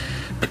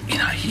 But,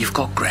 you've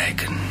got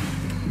Greg, and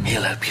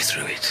he'll help you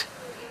through it.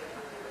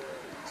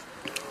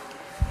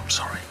 I'm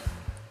sorry.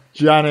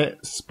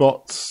 Janet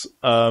spots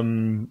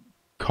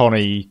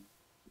Connie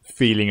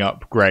feeling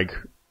up Greg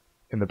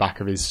in the back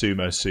of his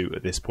sumo suit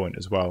at this point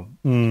as well.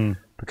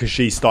 Because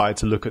she started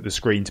to look at the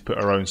screen to put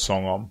her own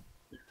song on.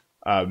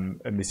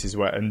 And this is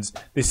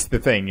the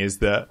thing is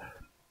that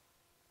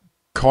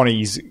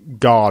Connie's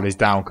guard is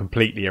down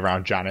completely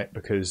around Janet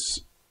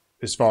because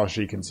as far as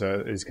she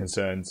is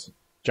concerned,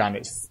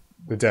 Janet's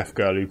the deaf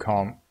girl who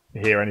can't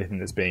hear anything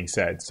that's being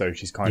said, so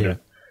she's kind of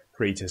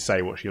free to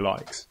say what she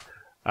likes.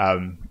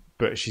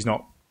 But she's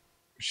not.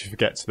 She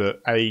forgets that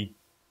A,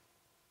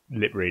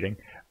 lip reading,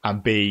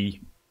 and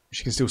B,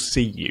 she can still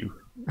see you.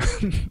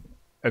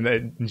 And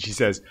then she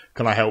says,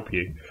 "Can I help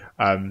you?"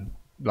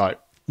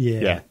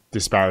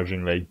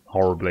 Disparagingly,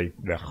 horribly.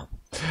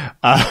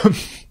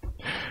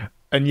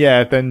 And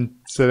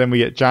then we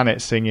get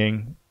Janet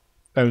singing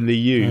 "Only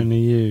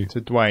You" to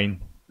Dwayne.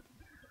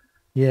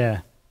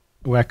 Yeah,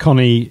 where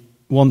Connie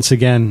once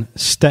again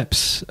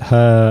steps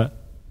her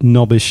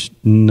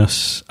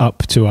knobbishness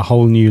up to a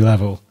whole new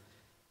level,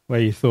 where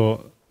you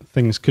thought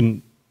things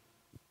couldn't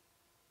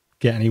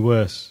get any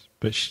worse,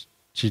 but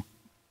she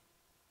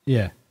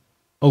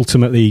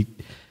ultimately,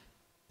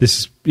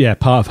 this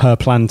part of her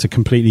plan to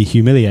completely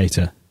humiliate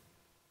her.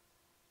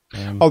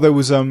 There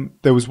was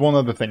one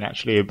other thing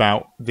actually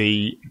about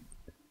the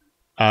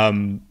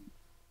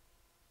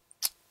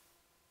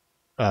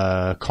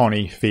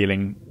Connie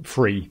feeling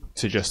free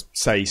to just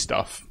say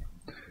stuff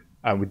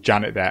with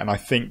Janet there, and I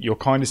think you're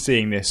kind of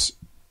seeing this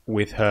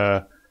with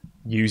her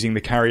using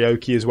the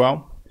karaoke as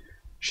well.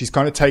 She's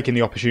kind of taking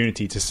the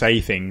opportunity to say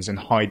things and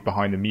hide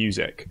behind the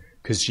music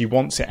because she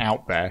wants it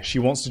out there. She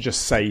wants to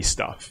just say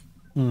stuff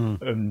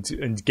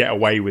and get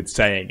away with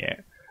saying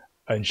it.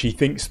 And she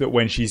thinks that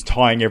when she's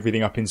tying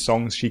everything up in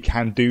songs, she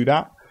can do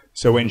that.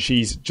 So when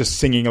she's just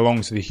singing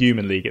along to the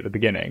Human League at the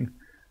beginning,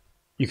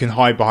 you can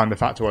hide behind the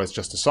fact, well, it's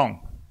just a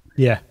song.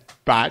 Yeah.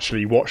 But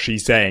actually what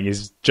she's saying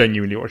is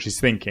genuinely what she's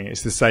thinking.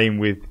 It's the same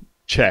with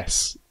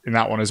Chess in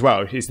that one as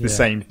well. It's the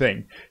same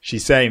thing.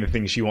 She's saying the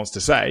things she wants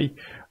to say,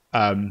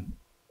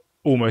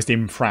 almost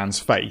in Fran's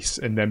face,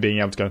 and then being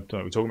able to go, "Don't know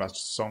what we're talking about, it's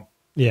just a song."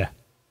 Yeah.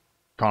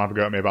 Can't have a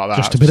go at me about that.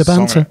 Just a bit of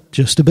banter.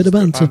 Just a bit of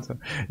banter.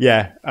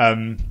 Yeah.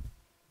 And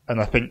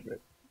I think,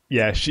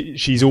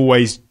 she's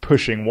always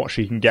pushing what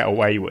she can get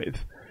away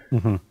with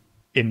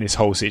in this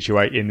whole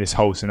situation, in this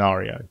whole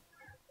scenario.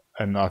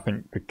 And I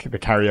think the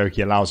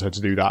karaoke allows her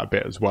to do that a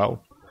bit as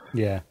well.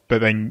 Yeah.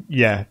 But then,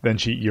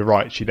 you're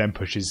right. She then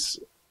pushes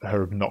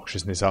her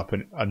obnoxiousness up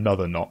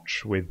another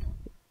notch with,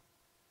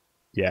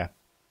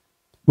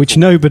 which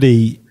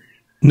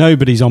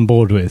nobody's on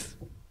board with.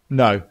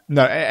 No,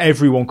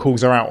 everyone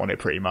calls her out on it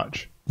pretty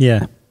much.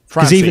 Yeah.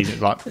 Fran sees it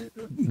like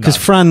because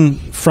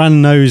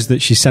Fran knows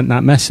that she sent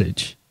that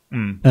message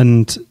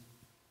and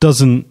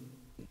doesn't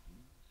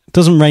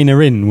rein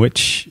her in,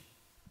 which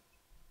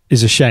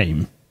is a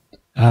shame.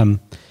 But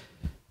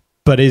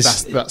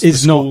that's the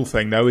school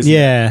thing, though, isn't it?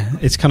 Yeah,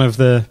 it's kind of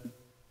the.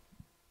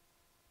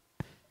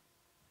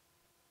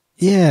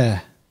 Yeah,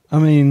 I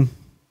mean,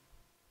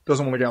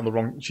 doesn't want to get on the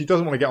wrong. She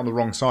doesn't want to get on the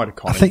wrong side of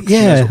Connie. I think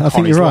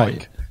you're right.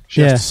 Like.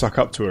 She has to suck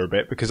up to her a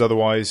bit because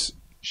otherwise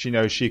she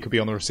knows she could be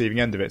on the receiving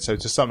end of it. So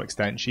to some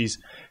extent, she's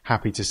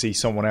happy to see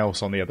someone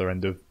else on the other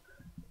end of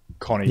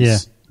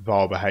Connie's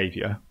vile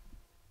behaviour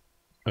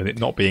and it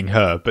not being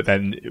her. But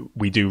then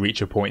we do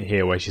reach a point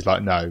here where she's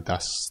like, "No,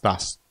 that's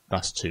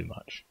too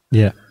much."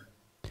 Yeah,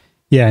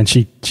 yeah, and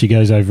she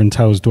goes over and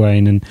tells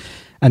Dwayne,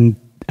 and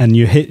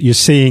you're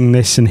seeing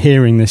this and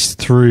hearing this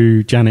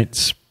through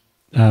Janet's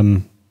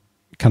kind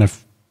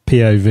of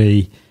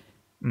POV.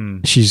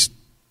 She's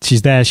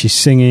there, she's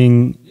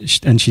singing,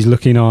 and she's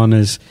looking on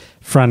as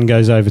Fran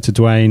goes over to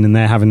Dwayne, and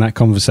they're having that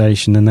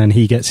conversation, and then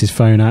he gets his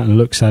phone out and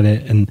looks at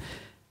it, and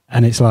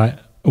it's like,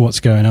 what's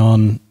going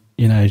on,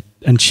 you know?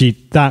 And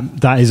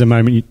that is a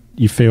moment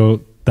you feel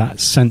that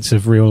sense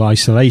of real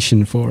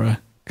isolation for her,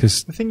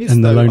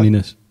 and the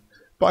loneliness.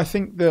 But I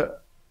think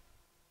that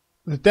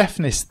the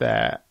deafness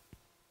there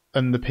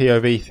and the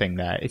POV thing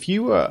there, if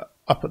you were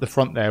up at the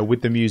front there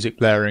with the music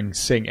blaring,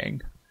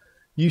 singing,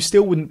 you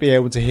still wouldn't be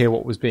able to hear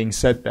what was being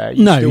said there.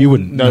 You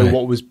wouldn't know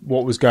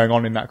what was going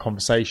on in that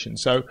conversation.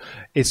 So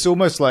it's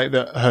almost like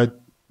that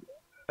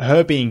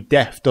her being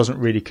deaf doesn't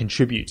really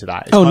contribute to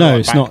that.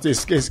 It's not.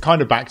 It's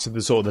kind of back to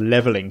the sort of the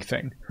leveling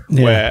thing,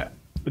 where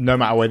no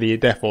matter whether you're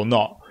deaf or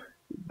not,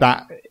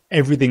 that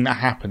everything that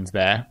happens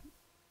there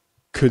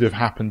could have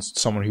happened to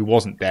someone who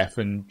wasn't deaf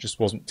and just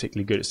wasn't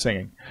particularly good at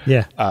singing.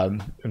 Yeah.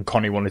 And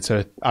Connie wanted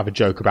to have a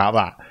joke about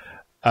that.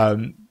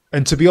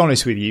 And to be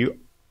honest with you,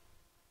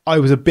 I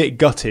was a bit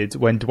gutted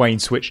when Dwayne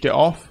switched it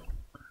off.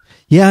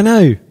 Yeah, I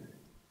know.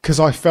 Because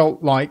I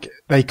felt like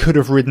they could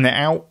have ridden it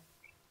out.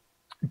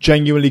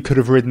 Genuinely could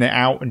have ridden it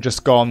out and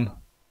just gone,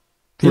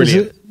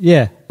 brilliant.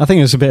 I think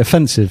it was a bit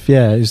offensive.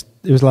 Yeah, it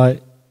was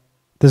like,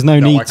 there's no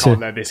need to... I can't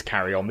let this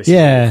carry on. This is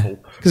awful.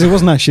 Because it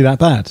wasn't actually that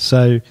bad.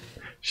 So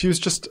she was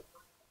just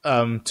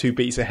 2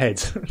 beats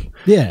ahead.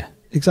 Yeah,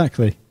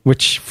 exactly.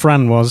 Which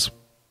Fran was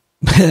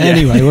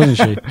anyway, wasn't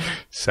she?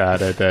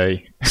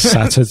 Saturday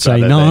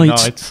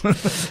night.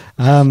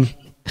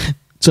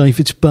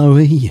 David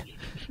Bowie.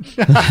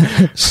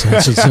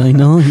 Saturday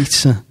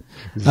night.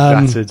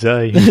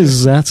 Saturday.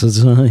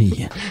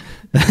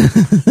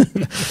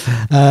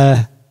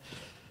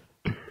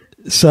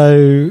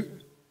 So,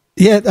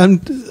 yeah,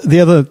 and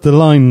the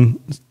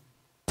line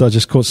that I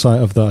just caught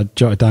sight of that I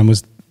jotted down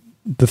was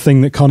the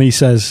thing that Connie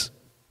says.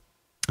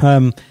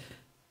 But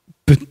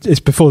it's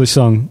before this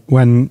song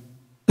when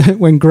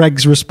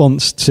Greg's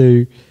response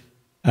to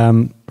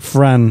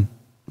Fran,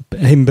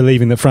 him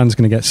believing that Fran's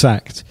going to get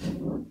sacked,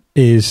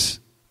 is,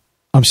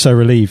 "I'm so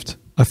relieved.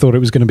 I thought it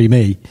was going to be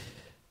me."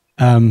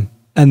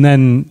 And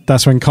then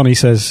that's when Connie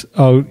says,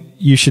 "Oh,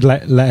 you should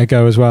let her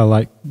go as well.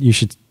 Like, you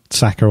should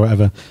sack her or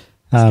whatever."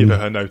 Give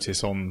her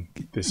notice on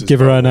this.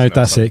 Give her a note.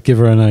 That's it. Give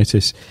her a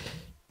notice.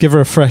 Give her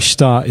a fresh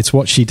start. It's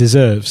what she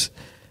deserves.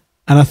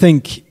 And I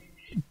think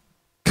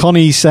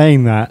Connie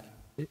saying that,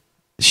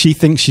 she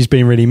thinks she's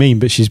being really mean,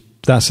 but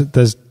that's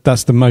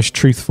the most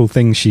truthful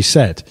thing she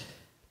said.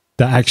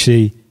 That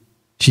actually,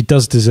 she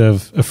does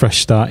deserve a fresh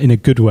start in a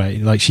good way.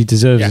 Like, she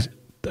deserves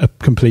a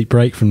complete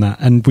break from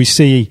that. And we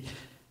see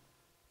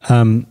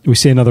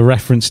another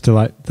reference to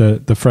like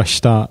the fresh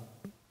start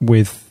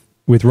with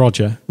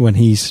Roger when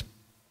he's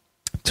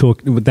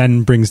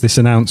then brings this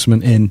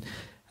announcement in,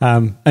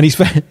 and he's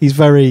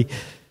very.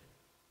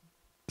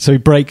 So he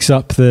breaks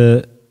up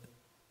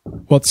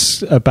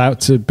what's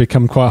about to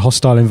become quite a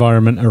hostile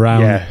environment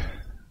around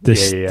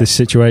this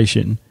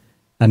situation,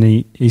 and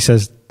he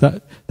says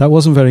that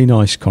wasn't very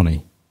nice,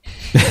 Connie.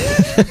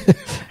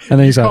 And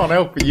then he's you can't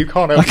help.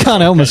 I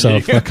can't help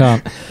myself. I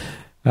can't.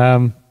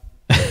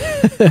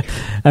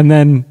 And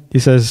then he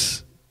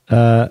says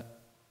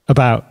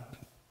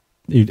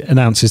he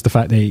announces the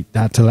fact that he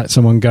had to let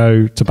someone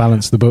go to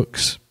balance the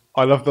books.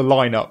 I love the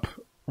lineup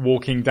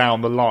walking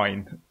down the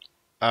line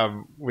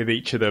with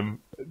each of them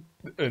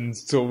and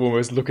sort of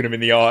almost looking them in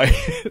the eye.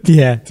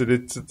 Yeah. to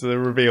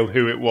reveal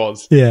who it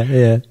was.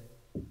 Yeah.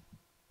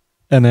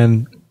 And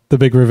then the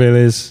big reveal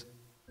is,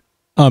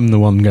 I'm the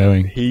one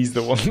going. He's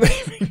the one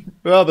leaving.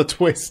 Oh, the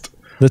twist.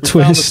 The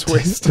twist.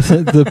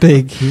 The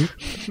big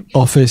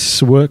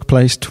office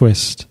workplace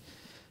twist.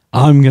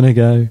 I'm going to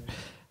go.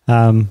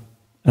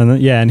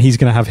 And he's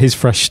going to have his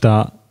fresh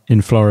start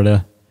in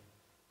Florida,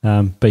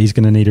 but he's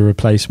going to need a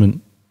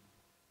replacement,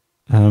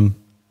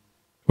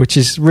 which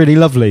is really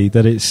lovely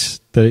that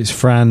it's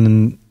Fran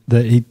and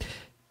that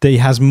he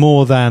has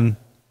more than,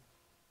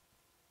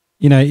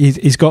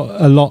 he's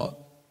got a lot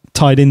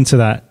tied into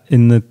that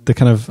in the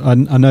kind of, I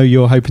know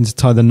you're hoping to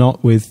tie the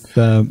knot with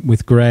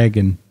Greg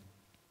and.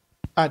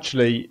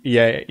 Actually,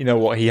 yeah, you know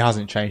what? He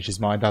hasn't changed his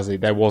mind, has he?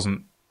 There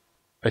wasn't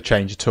a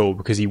change at all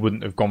because he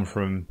wouldn't have gone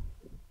from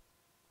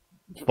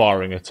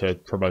firing her to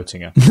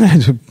promoting her.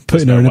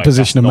 Putting her in a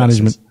position of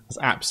management. That's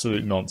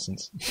absolute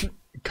nonsense.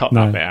 Cut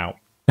that bit out.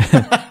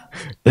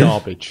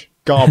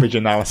 Garbage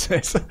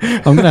analysis.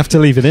 I'm going to have to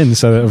leave it in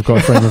so that I've got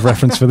a frame of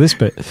reference for this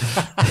bit.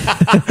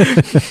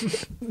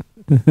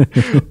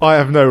 I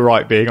have no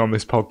right being on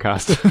this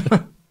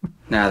podcast.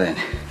 Now then,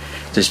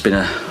 there's been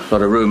a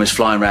lot of rumours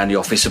flying around the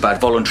office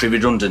about voluntary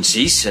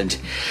redundancies, and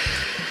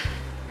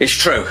it's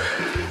true.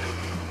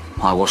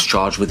 I was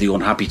charged with the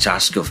unhappy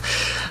task of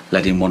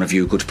letting one of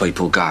you good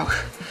people go.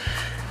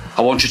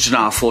 I want you to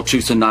know I fought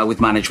tooth and nail with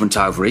management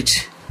over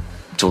it,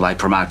 until they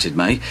promoted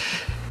me.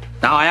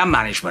 Now I am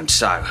management,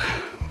 so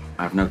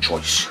I have no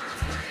choice.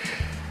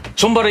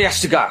 Somebody has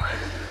to go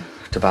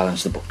to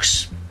balance the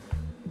books.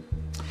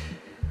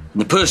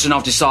 And the person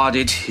I've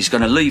decided is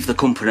going to leave the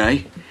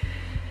company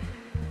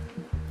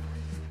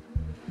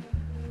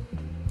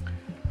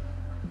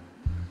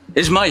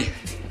is me.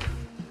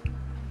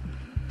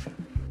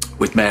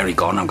 With Mary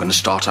gone, I'm going to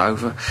start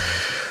over.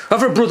 I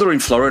have a brother in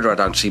Florida I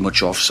don't see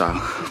much of, so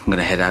I'm going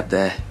to head out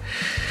there.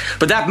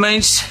 But that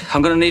means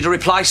I'm going to need a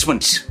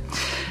replacement.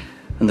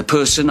 And the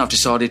person I've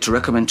decided to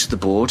recommend to the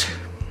board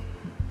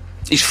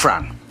is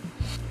Fran.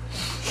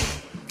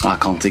 I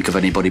can't think of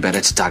anybody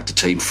better to tag the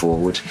team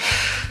forward.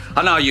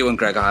 I know you and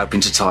Greg are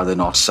hoping to tie the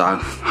knot, so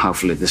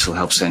hopefully this will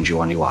help send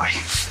you on your way.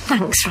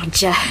 Thanks,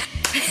 Roger.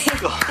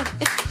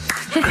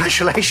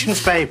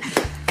 Congratulations, babe.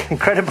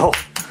 Incredible.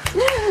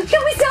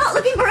 Can we start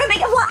looking for a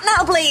bigger flat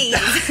now,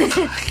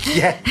 please?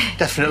 Yeah,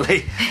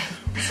 definitely.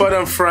 Well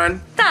done, Fran.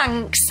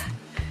 Thanks.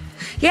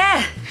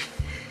 Yeah.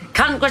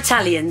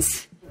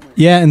 Congratulations.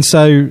 Yeah, and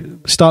so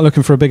start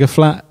looking for a bigger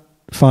flat,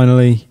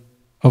 finally.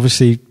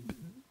 Obviously,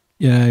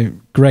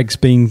 Greg's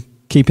been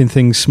keeping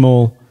things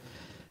small,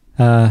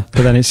 but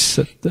then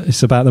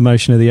it's about the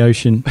motion of the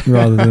ocean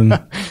rather than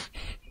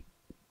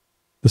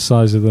the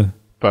size of the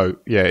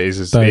boat. Yeah, it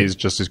is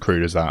just as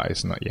crude as that,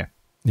 isn't it? Yeah.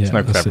 It's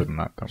no cleverer than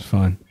that. It's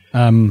fine.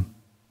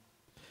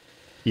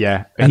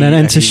 Yeah. And then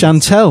enter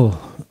Chantel.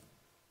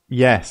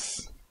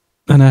 Yes.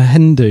 And a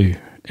Hindu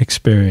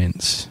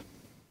experience.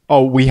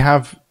 Oh,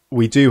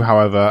 we do,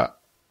 however.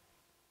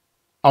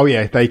 Oh,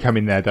 yeah, they come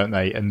in there, don't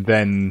they? And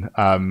then,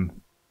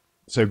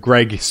 so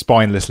Greg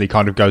spinelessly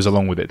kind of goes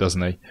along with it,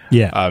 doesn't he?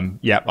 Yeah.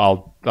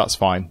 That's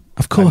fine.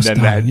 Of course,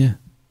 then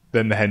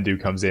Then the Hindu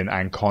comes in,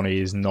 and Connie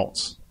is not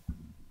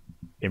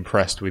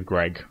impressed with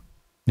Greg.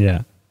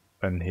 Yeah.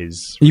 And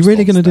his. Are you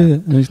really going to do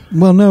that?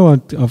 Well, no,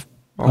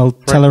 I'll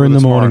tell her in the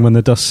morning when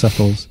the dust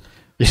settles.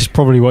 Which is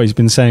probably what he's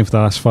been saying for the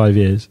last 5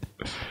 years.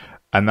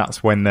 And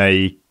that's when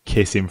they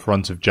kiss in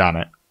front of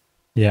Janet.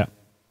 Yeah.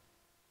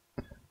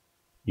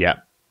 Yeah.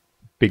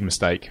 Big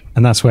mistake.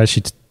 And that's where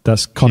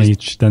Connie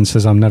then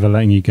says, I'm never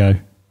letting you go.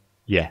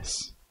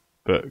 Yes.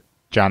 But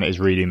Janet is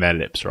reading their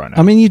lips right now.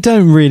 I mean, you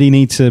don't really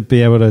need to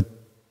be able to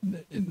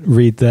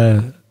read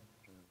their...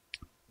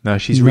 No,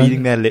 she's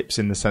reading their lips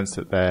in the sense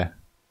that they're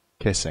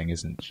kissing,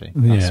 isn't she?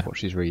 That's what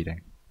she's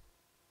reading.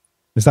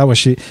 Is that what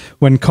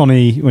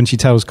when she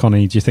tells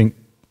Connie, do you think...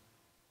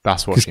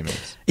 That's what she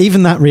means.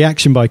 Even that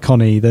reaction by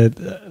Connie,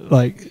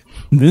 like...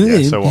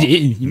 Yeah, so what?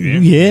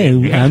 Yeah,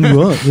 and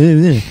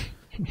what?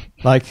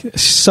 Like,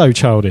 so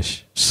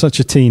childish. Such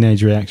a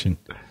teenage reaction.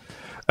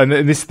 And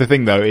this is the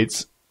thing, though.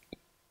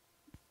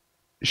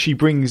 She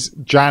brings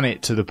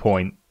Janet to the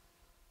point.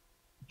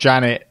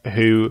 Janet,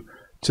 who,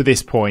 to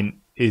this point,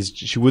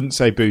 she wouldn't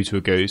say boo to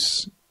a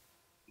goose.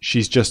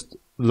 She's just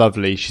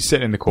lovely. She's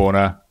sitting in the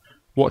corner,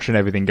 watching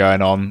everything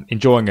going on,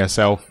 enjoying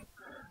herself,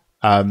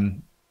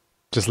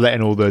 just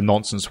letting all the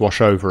nonsense wash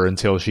over her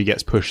until she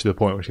gets pushed to the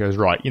point where she goes,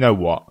 right, you know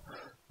what?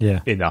 Yeah.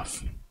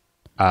 Enough.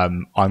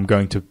 I'm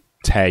going to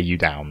tear you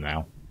down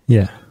now.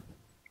 Yeah.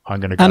 I'm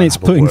going to go and it's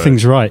putting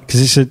things right,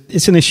 because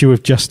it's an issue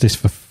of justice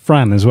for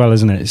Fran as well,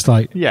 isn't it? It's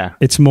like, yeah,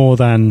 it's more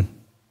than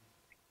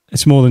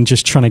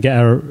just trying to get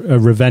a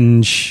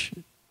revenge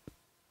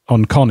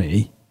on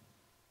Connie.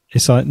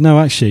 It's like, no,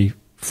 actually,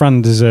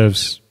 Fran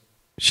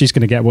she's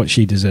going to get what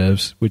she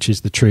deserves, which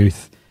is the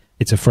truth.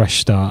 It's a fresh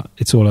start.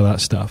 It's all of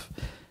that stuff.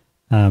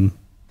 I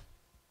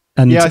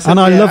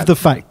love the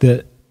fact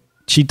that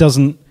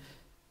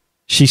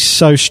she's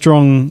so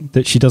strong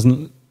that she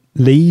doesn't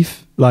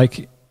leave.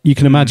 Like, you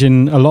can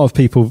imagine a lot of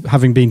people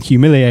having been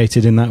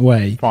humiliated in that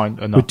way. Fine,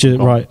 enough.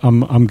 Right,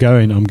 I'm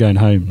going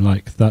home.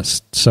 Like,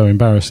 that's so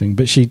embarrassing.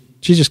 But she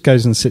just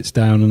goes and sits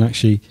down and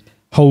actually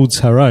holds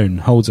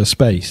her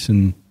space.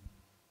 And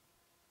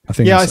I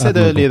think I said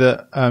admirable. earlier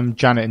that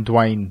Janet and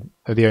Dwayne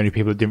are the only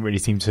people that didn't really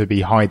seem to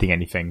be hiding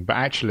anything. But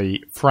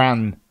actually,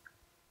 Fran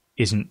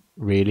isn't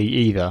really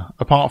either,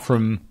 apart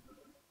from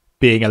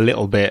being a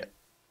little bit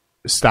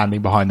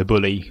standing behind the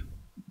bully,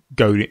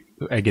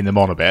 egging them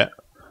on a bit.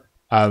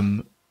 I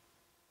don't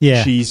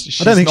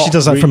think she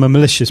does that from a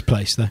malicious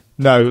place, though.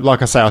 No,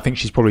 like I say, I think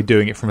she's probably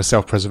doing it from a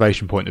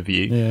self-preservation point of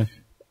view.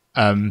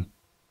 Yeah.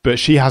 But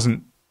she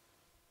hasn't...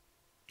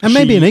 And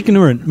maybe an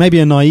ignorant, maybe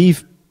a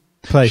naive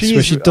place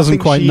where she doesn't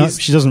quite know,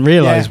 she doesn't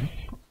realise. Yeah,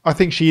 I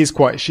think she is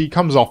she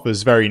comes off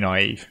as very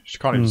naive. She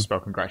can't even spell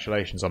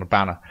congratulations on a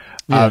banner.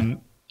 Yeah.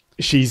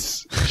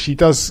 She's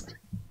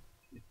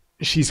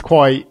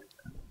quite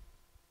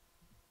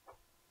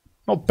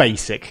not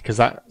basic, because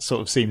that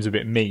sort of seems a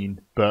bit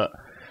mean, but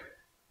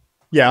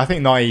yeah, I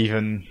think naive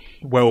and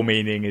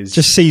well-meaning is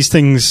just sees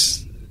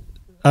things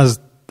as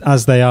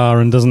they are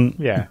and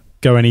doesn't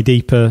go any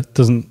deeper.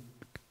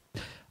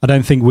 I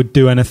don't think would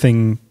do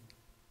anything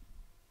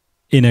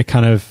in a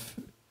kind of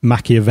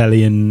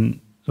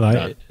Machiavellian,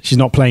 she's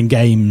not playing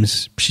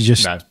games.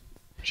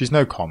 She's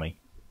no commie.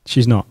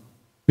 She's not,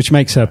 which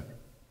makes her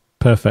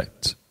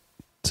perfect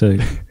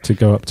to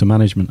go up to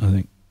management, I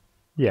think.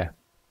 Yeah.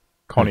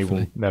 Connie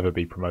will never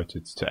be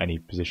promoted to any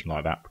position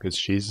like that because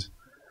she's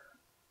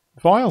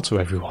vile to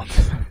everyone.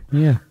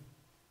 Yeah.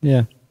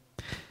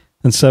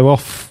 And so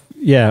off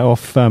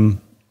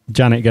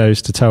Janet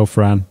goes to tell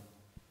Fran,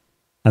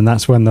 and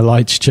that's when the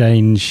lights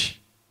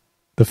change,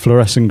 the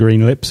fluorescent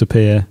green lips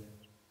appear, and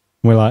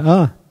we're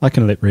like, I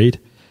can lip read.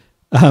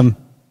 Do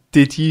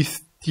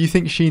you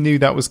think she knew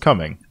that was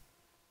coming?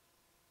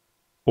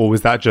 Or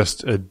was that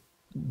just a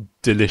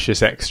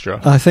delicious extra?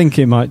 I think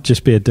it might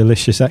just be a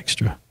delicious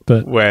extra.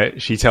 But where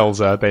she tells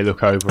her, they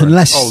look over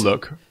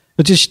look.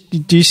 But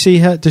do you see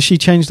her? Does she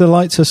change the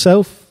lights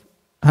herself?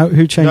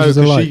 Who changes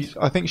the lights?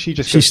 I think she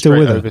just goes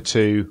straight over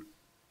to...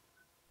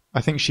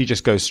 I think she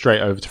just goes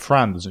straight over to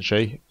Fran, doesn't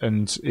she?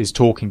 And is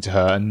talking to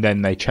her, and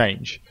then they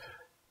change.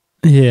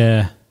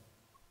 Yeah.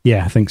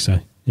 Yeah, I think so.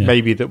 Yeah.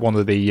 Maybe that one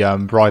of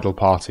the bridal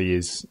party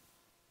is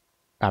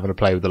having a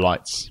play with the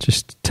lights.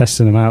 Just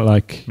testing them out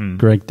like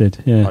Greg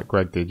did. Yeah. Like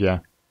Greg did, yeah.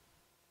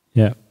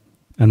 Yeah.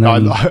 And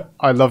then...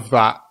 I love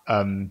that.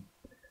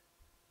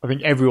 I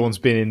think everyone's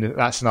been in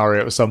that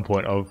scenario at some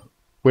point of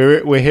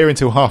we're here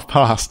until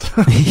past.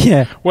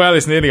 Yeah. Well,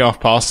 it's nearly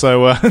past,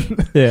 so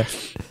yeah.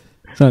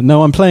 So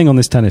no, I'm playing on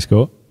this tennis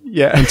court.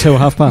 Yeah. Until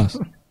past.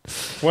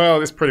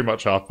 Well, it's pretty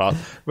much past,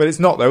 but it's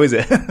not though, is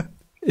it?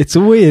 It's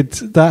weird.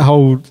 That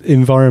whole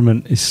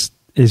environment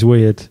is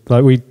weird.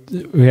 Like we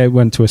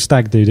went to a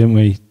stag do, didn't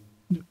we?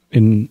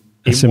 In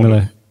a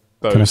similar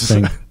kind of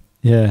thing.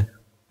 Yeah.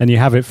 And you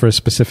have it for a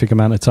specific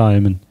amount of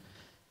time, and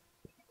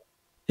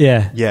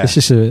yeah. It's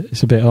just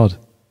it's a bit odd,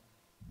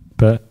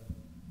 but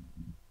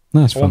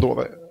no, it's fun.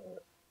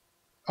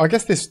 I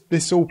guess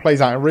this all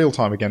plays out in real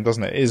time again,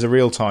 doesn't it? It is a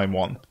real time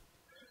one.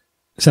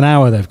 It's an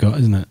hour they've got,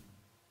 isn't it?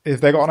 If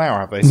they got an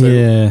hour, have they? So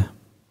yeah.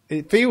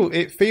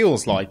 It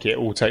feels like it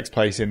all takes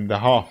place in the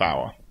half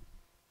hour.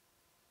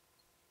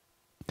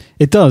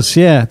 It does,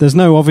 yeah. There's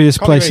no obvious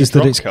places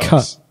that it's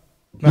cut.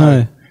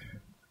 No,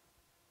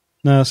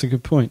 that's a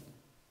good point.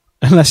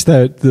 Unless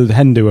the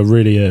Hindu are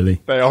really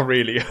early. They are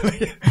really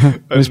early.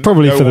 It's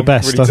probably for the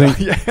best,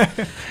 really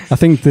I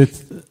think.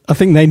 I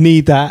think they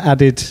need that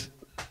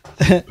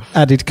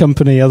added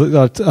company. I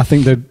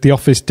think the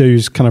office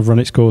do's kind of run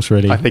its course,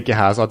 really. I think it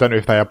has. I don't know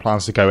if they have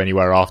plans to go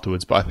anywhere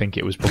afterwards, but I think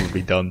it was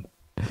probably done,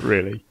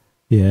 really.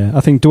 Yeah, I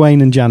think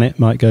Dwayne and Janet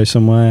might go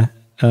somewhere,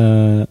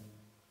 and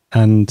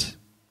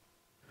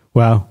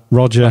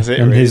Roger and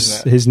really,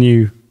 his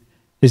new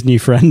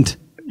friend.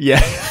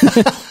 Yeah.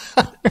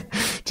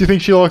 Do you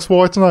think she likes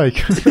white snake?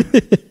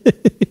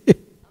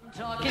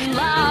 Talking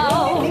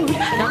loud,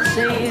 not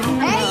saying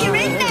Hey, you're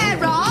in there,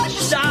 Rog.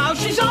 So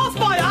she's off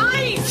my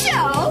eyes.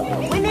 So,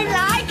 women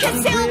like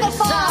a silver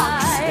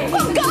fox.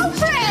 Well, go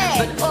for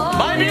it.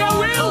 Maybe I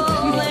will.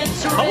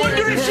 I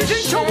wonder if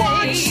she's into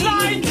white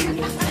snake.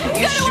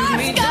 Go to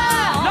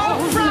Oscar.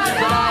 No, Fran.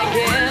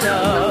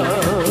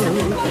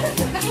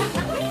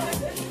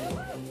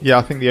 Yeah,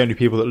 I think the only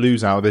people that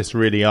lose out of this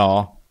really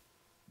are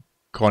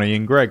Connie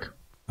and Greg.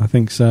 I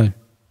think so.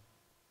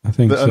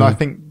 And I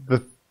think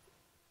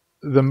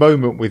the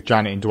moment with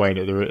Janet and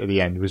Dwayne at the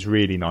end was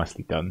really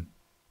nicely done.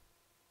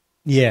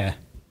 Yeah.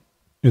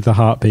 With the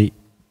heartbeat.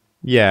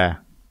 Yeah.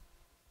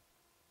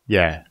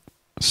 Yeah.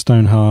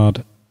 Stone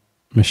hard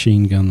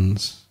machine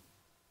guns.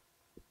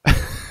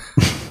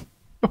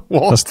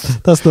 What?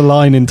 That's the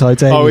line in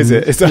Titanium. Oh, is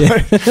it? Is that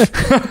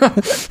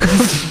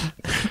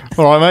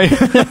all right, mate?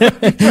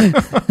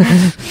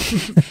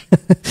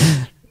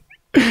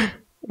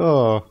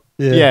 Oh,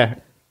 yeah.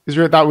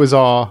 That was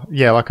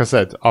like I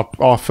said,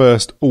 our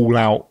first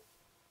all-out,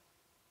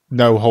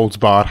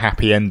 no-holds-barred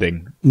happy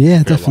ending.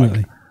 Yeah, definitely.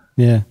 Like.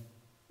 Yeah.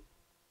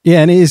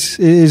 Yeah, and it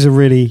is a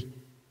really...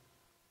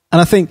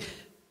 And I think,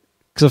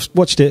 because I've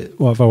watched it,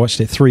 I watched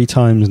it 3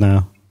 times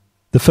now.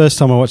 The first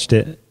time I watched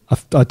it,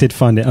 I did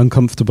find it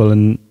uncomfortable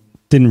and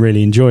didn't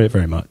really enjoy it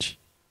very much.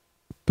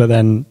 But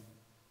then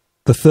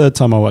the third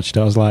time I watched it,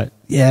 I was like,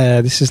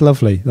 yeah, this is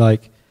lovely.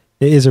 Like,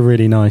 it is a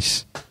really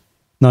nice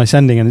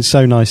ending, and it's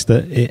so nice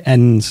that it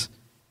ends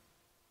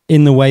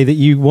in the way that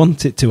you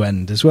want it to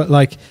end as well.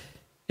 Like,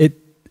 it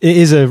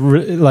is a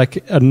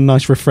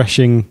nice,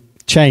 refreshing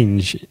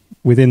change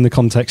within the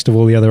context of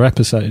all the other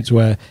episodes,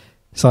 where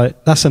it's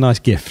like, that's a nice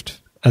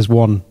gift as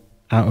one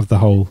out of the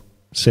whole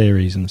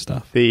series and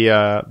stuff.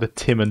 The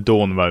Tim and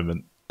Dawn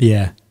moment.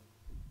 Yeah.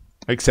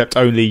 Except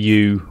Only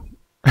You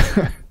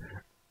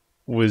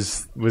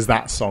was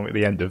that song at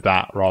the end of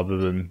that rather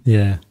than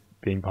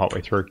being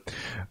partway through.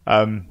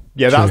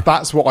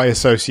 That's what I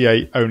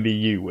associate Only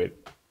You with.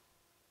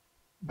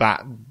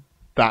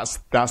 That's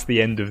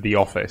the end of The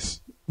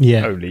Office.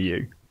 Yeah. Only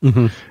You.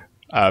 Mm-hmm.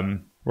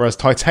 Whereas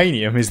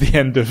Titanium is the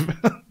end of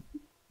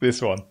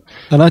this one.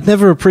 And I'd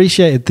never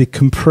appreciated the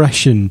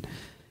compression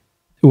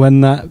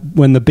when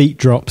the beat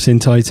drops in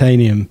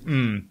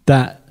Titanium.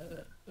 That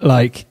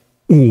like,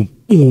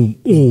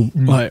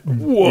 like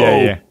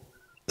whoa. Yeah.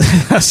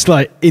 That's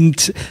like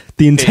the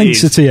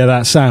intensity of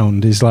that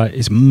sound is like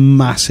it's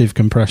massive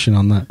compression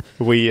on that.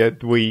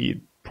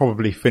 We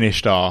probably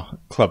finished our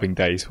clubbing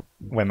days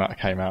when that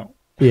came out.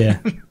 Yeah,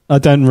 I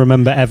don't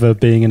remember ever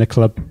being in a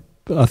club.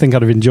 I think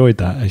I'd have enjoyed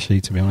that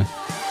actually, to be honest.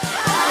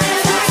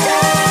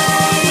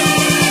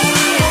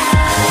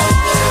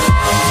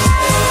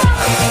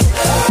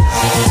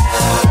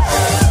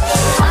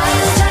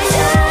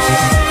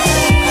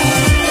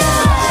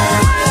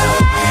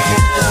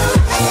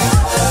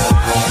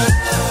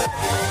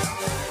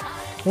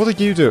 What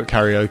did you do at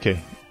karaoke?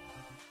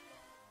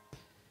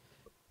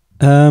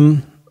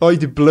 Oh, you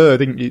did Blur,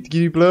 didn't you? Did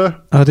you do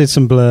Blur? I did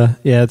some Blur.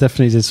 Yeah, I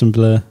definitely did some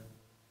Blur.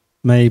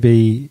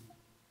 Maybe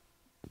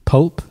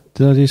Pulp.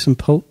 Did I do some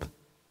Pulp?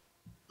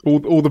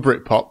 All the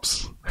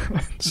Britpops.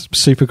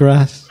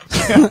 Supergrass.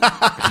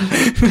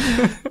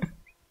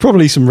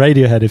 Probably some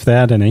Radiohead if they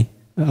had any.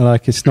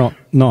 Like, it's not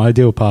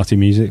ideal party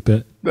music,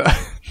 but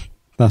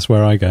that's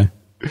where I go.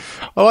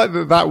 I like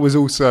that was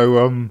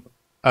also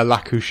a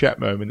La Couchette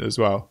moment as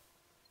well.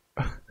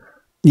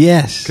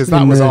 Yes. Because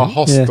that was our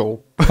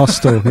Hostel. Yeah.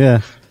 Hostel,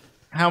 yeah.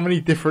 How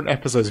many different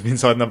episodes of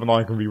Inside Number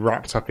 9 can be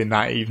wrapped up in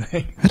that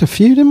evening? Had a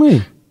few, didn't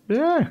we?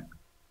 Yeah.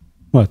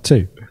 Well,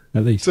 2,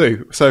 at least.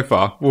 2, so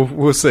far.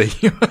 We'll see.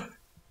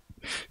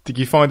 Did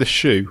you find a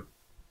shoe?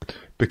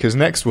 Because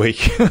next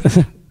week...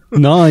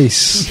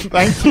 Nice.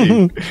 Thank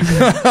you.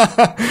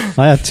 I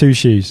had 2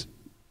 shoes.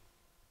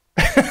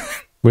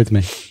 With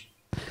me.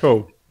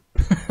 Cool.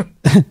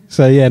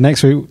 So, yeah,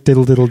 next week,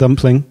 Diddle Diddle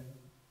Dumpling.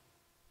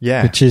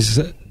 Yeah. Which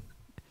is...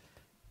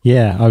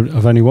 Yeah,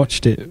 I've only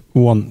watched it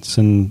once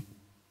and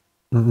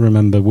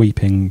remember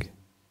weeping,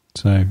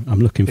 so I'm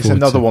looking forward to it. It's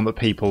another one that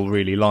people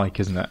really like,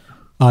 isn't it?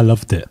 I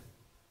loved it.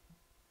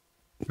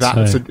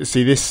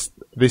 See, this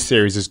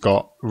series has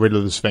got Riddle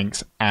of the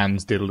Sphinx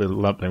and Diddle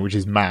Diddle Dumpling, which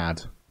is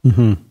mad.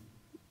 Mm-hmm.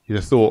 You'd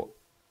have thought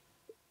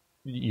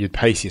you'd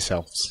pace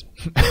yourselves.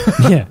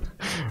 Yeah.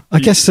 I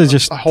guess they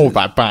just... hold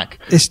that back.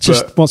 It's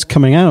just what's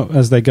coming out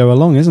as they go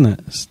along, isn't it?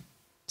 It's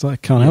like, I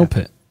can't help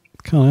it.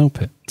 Can't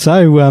help it.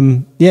 So,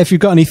 yeah, if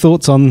you've got any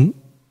thoughts on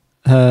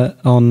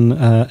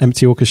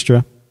Empty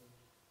Orchestra,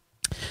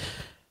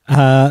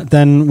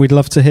 then we'd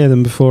love to hear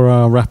them before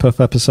our wrap-up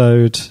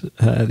episode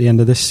at the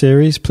end of this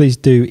series. Please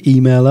do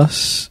email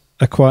us,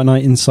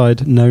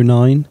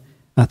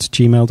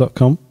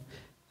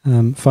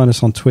 aquietnightinsideKnow9@gmail.com. Find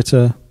us on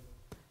Twitter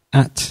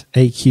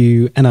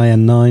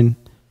 @AQNIN9.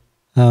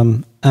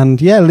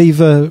 And yeah,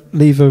 leave a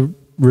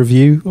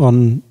review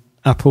on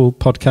Apple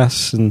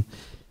Podcasts and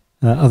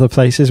other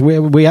places.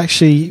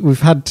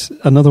 We've had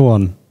another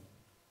one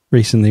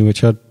recently,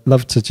 which I'd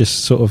love to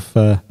just sort of,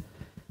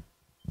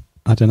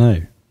 I don't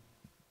know,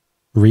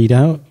 read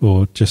out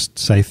or just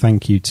say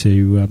thank you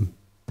to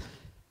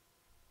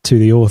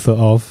the author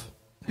of,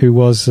 who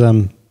was,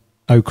 oh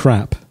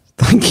crap.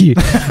 Thank you.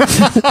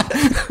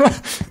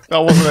 That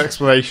wasn't an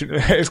exclamation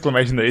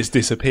that it's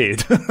disappeared.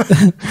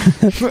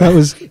 That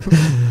was,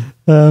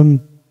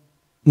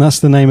 that's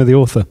the name of the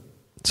author.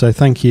 So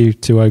thank you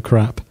to Oh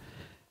Crap.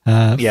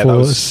 Yeah, for that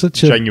was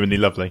such genuinely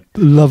lovely.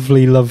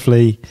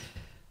 Lovely,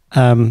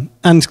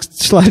 and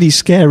slightly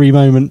scary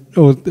moment,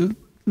 or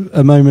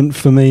a moment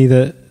for me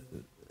that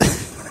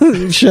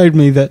showed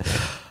me that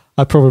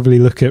I probably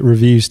look at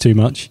reviews too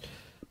much,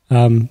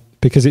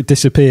 because it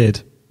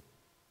disappeared.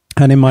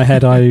 And in my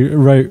head,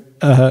 I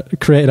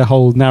created a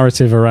whole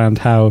narrative around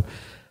how.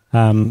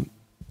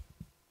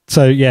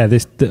 So yeah,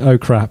 the Oh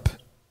Crap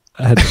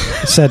had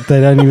said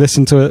they'd only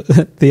listened to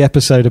the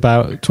episode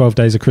about 12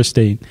 Days of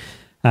Christine.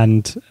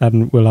 And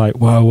we're like,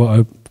 wow, what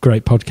a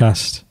great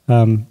podcast.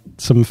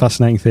 Some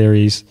fascinating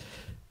theories.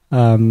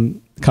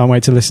 Can't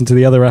wait to listen to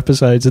the other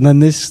episodes. And then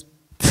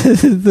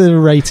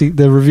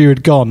the review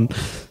had gone.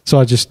 So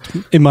I just,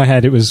 in my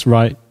head, it was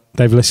right.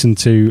 They've listened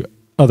to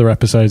other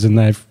episodes and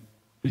they've,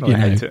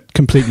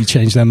 completely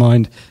changed their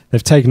mind.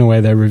 They've taken away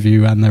their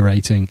review and their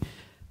rating.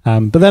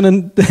 But then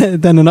an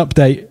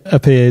update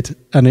appeared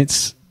and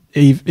it's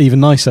even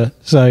nicer.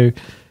 So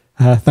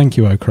thank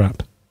you, Oh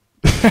Crap.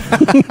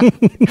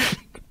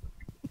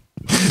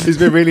 It's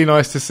been really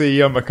nice to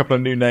see a couple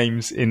of new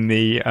names in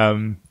the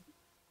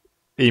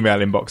email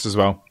inbox as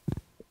well.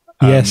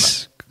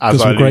 Yes, as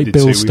some great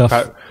Bill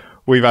stuff.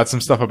 We've had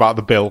some stuff about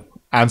the Bill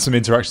and some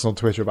interactions on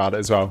Twitter about it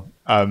as well,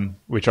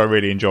 which I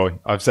really enjoy.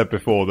 I've said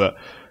before that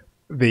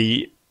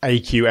the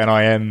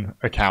AQNIN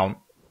account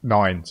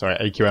 9,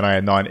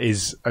 AQNIN9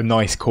 is a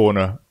nice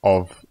corner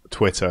of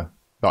Twitter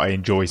that I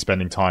enjoy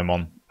spending time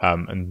on,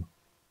 and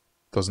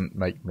doesn't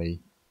make me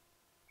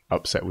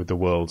upset with the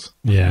world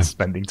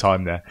spending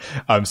time there.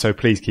 So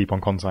please keep on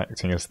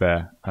contacting us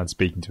there and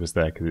speaking to us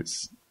there, because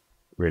it's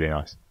really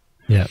nice.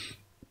 Yeah,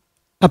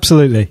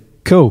 absolutely.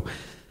 Cool.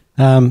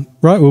 Right,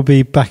 we'll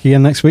be back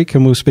again next week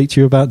and we'll speak to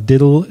you about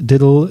Diddle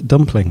Diddle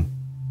Dumpling.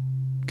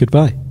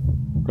 Goodbye.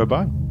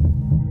 Bye-bye.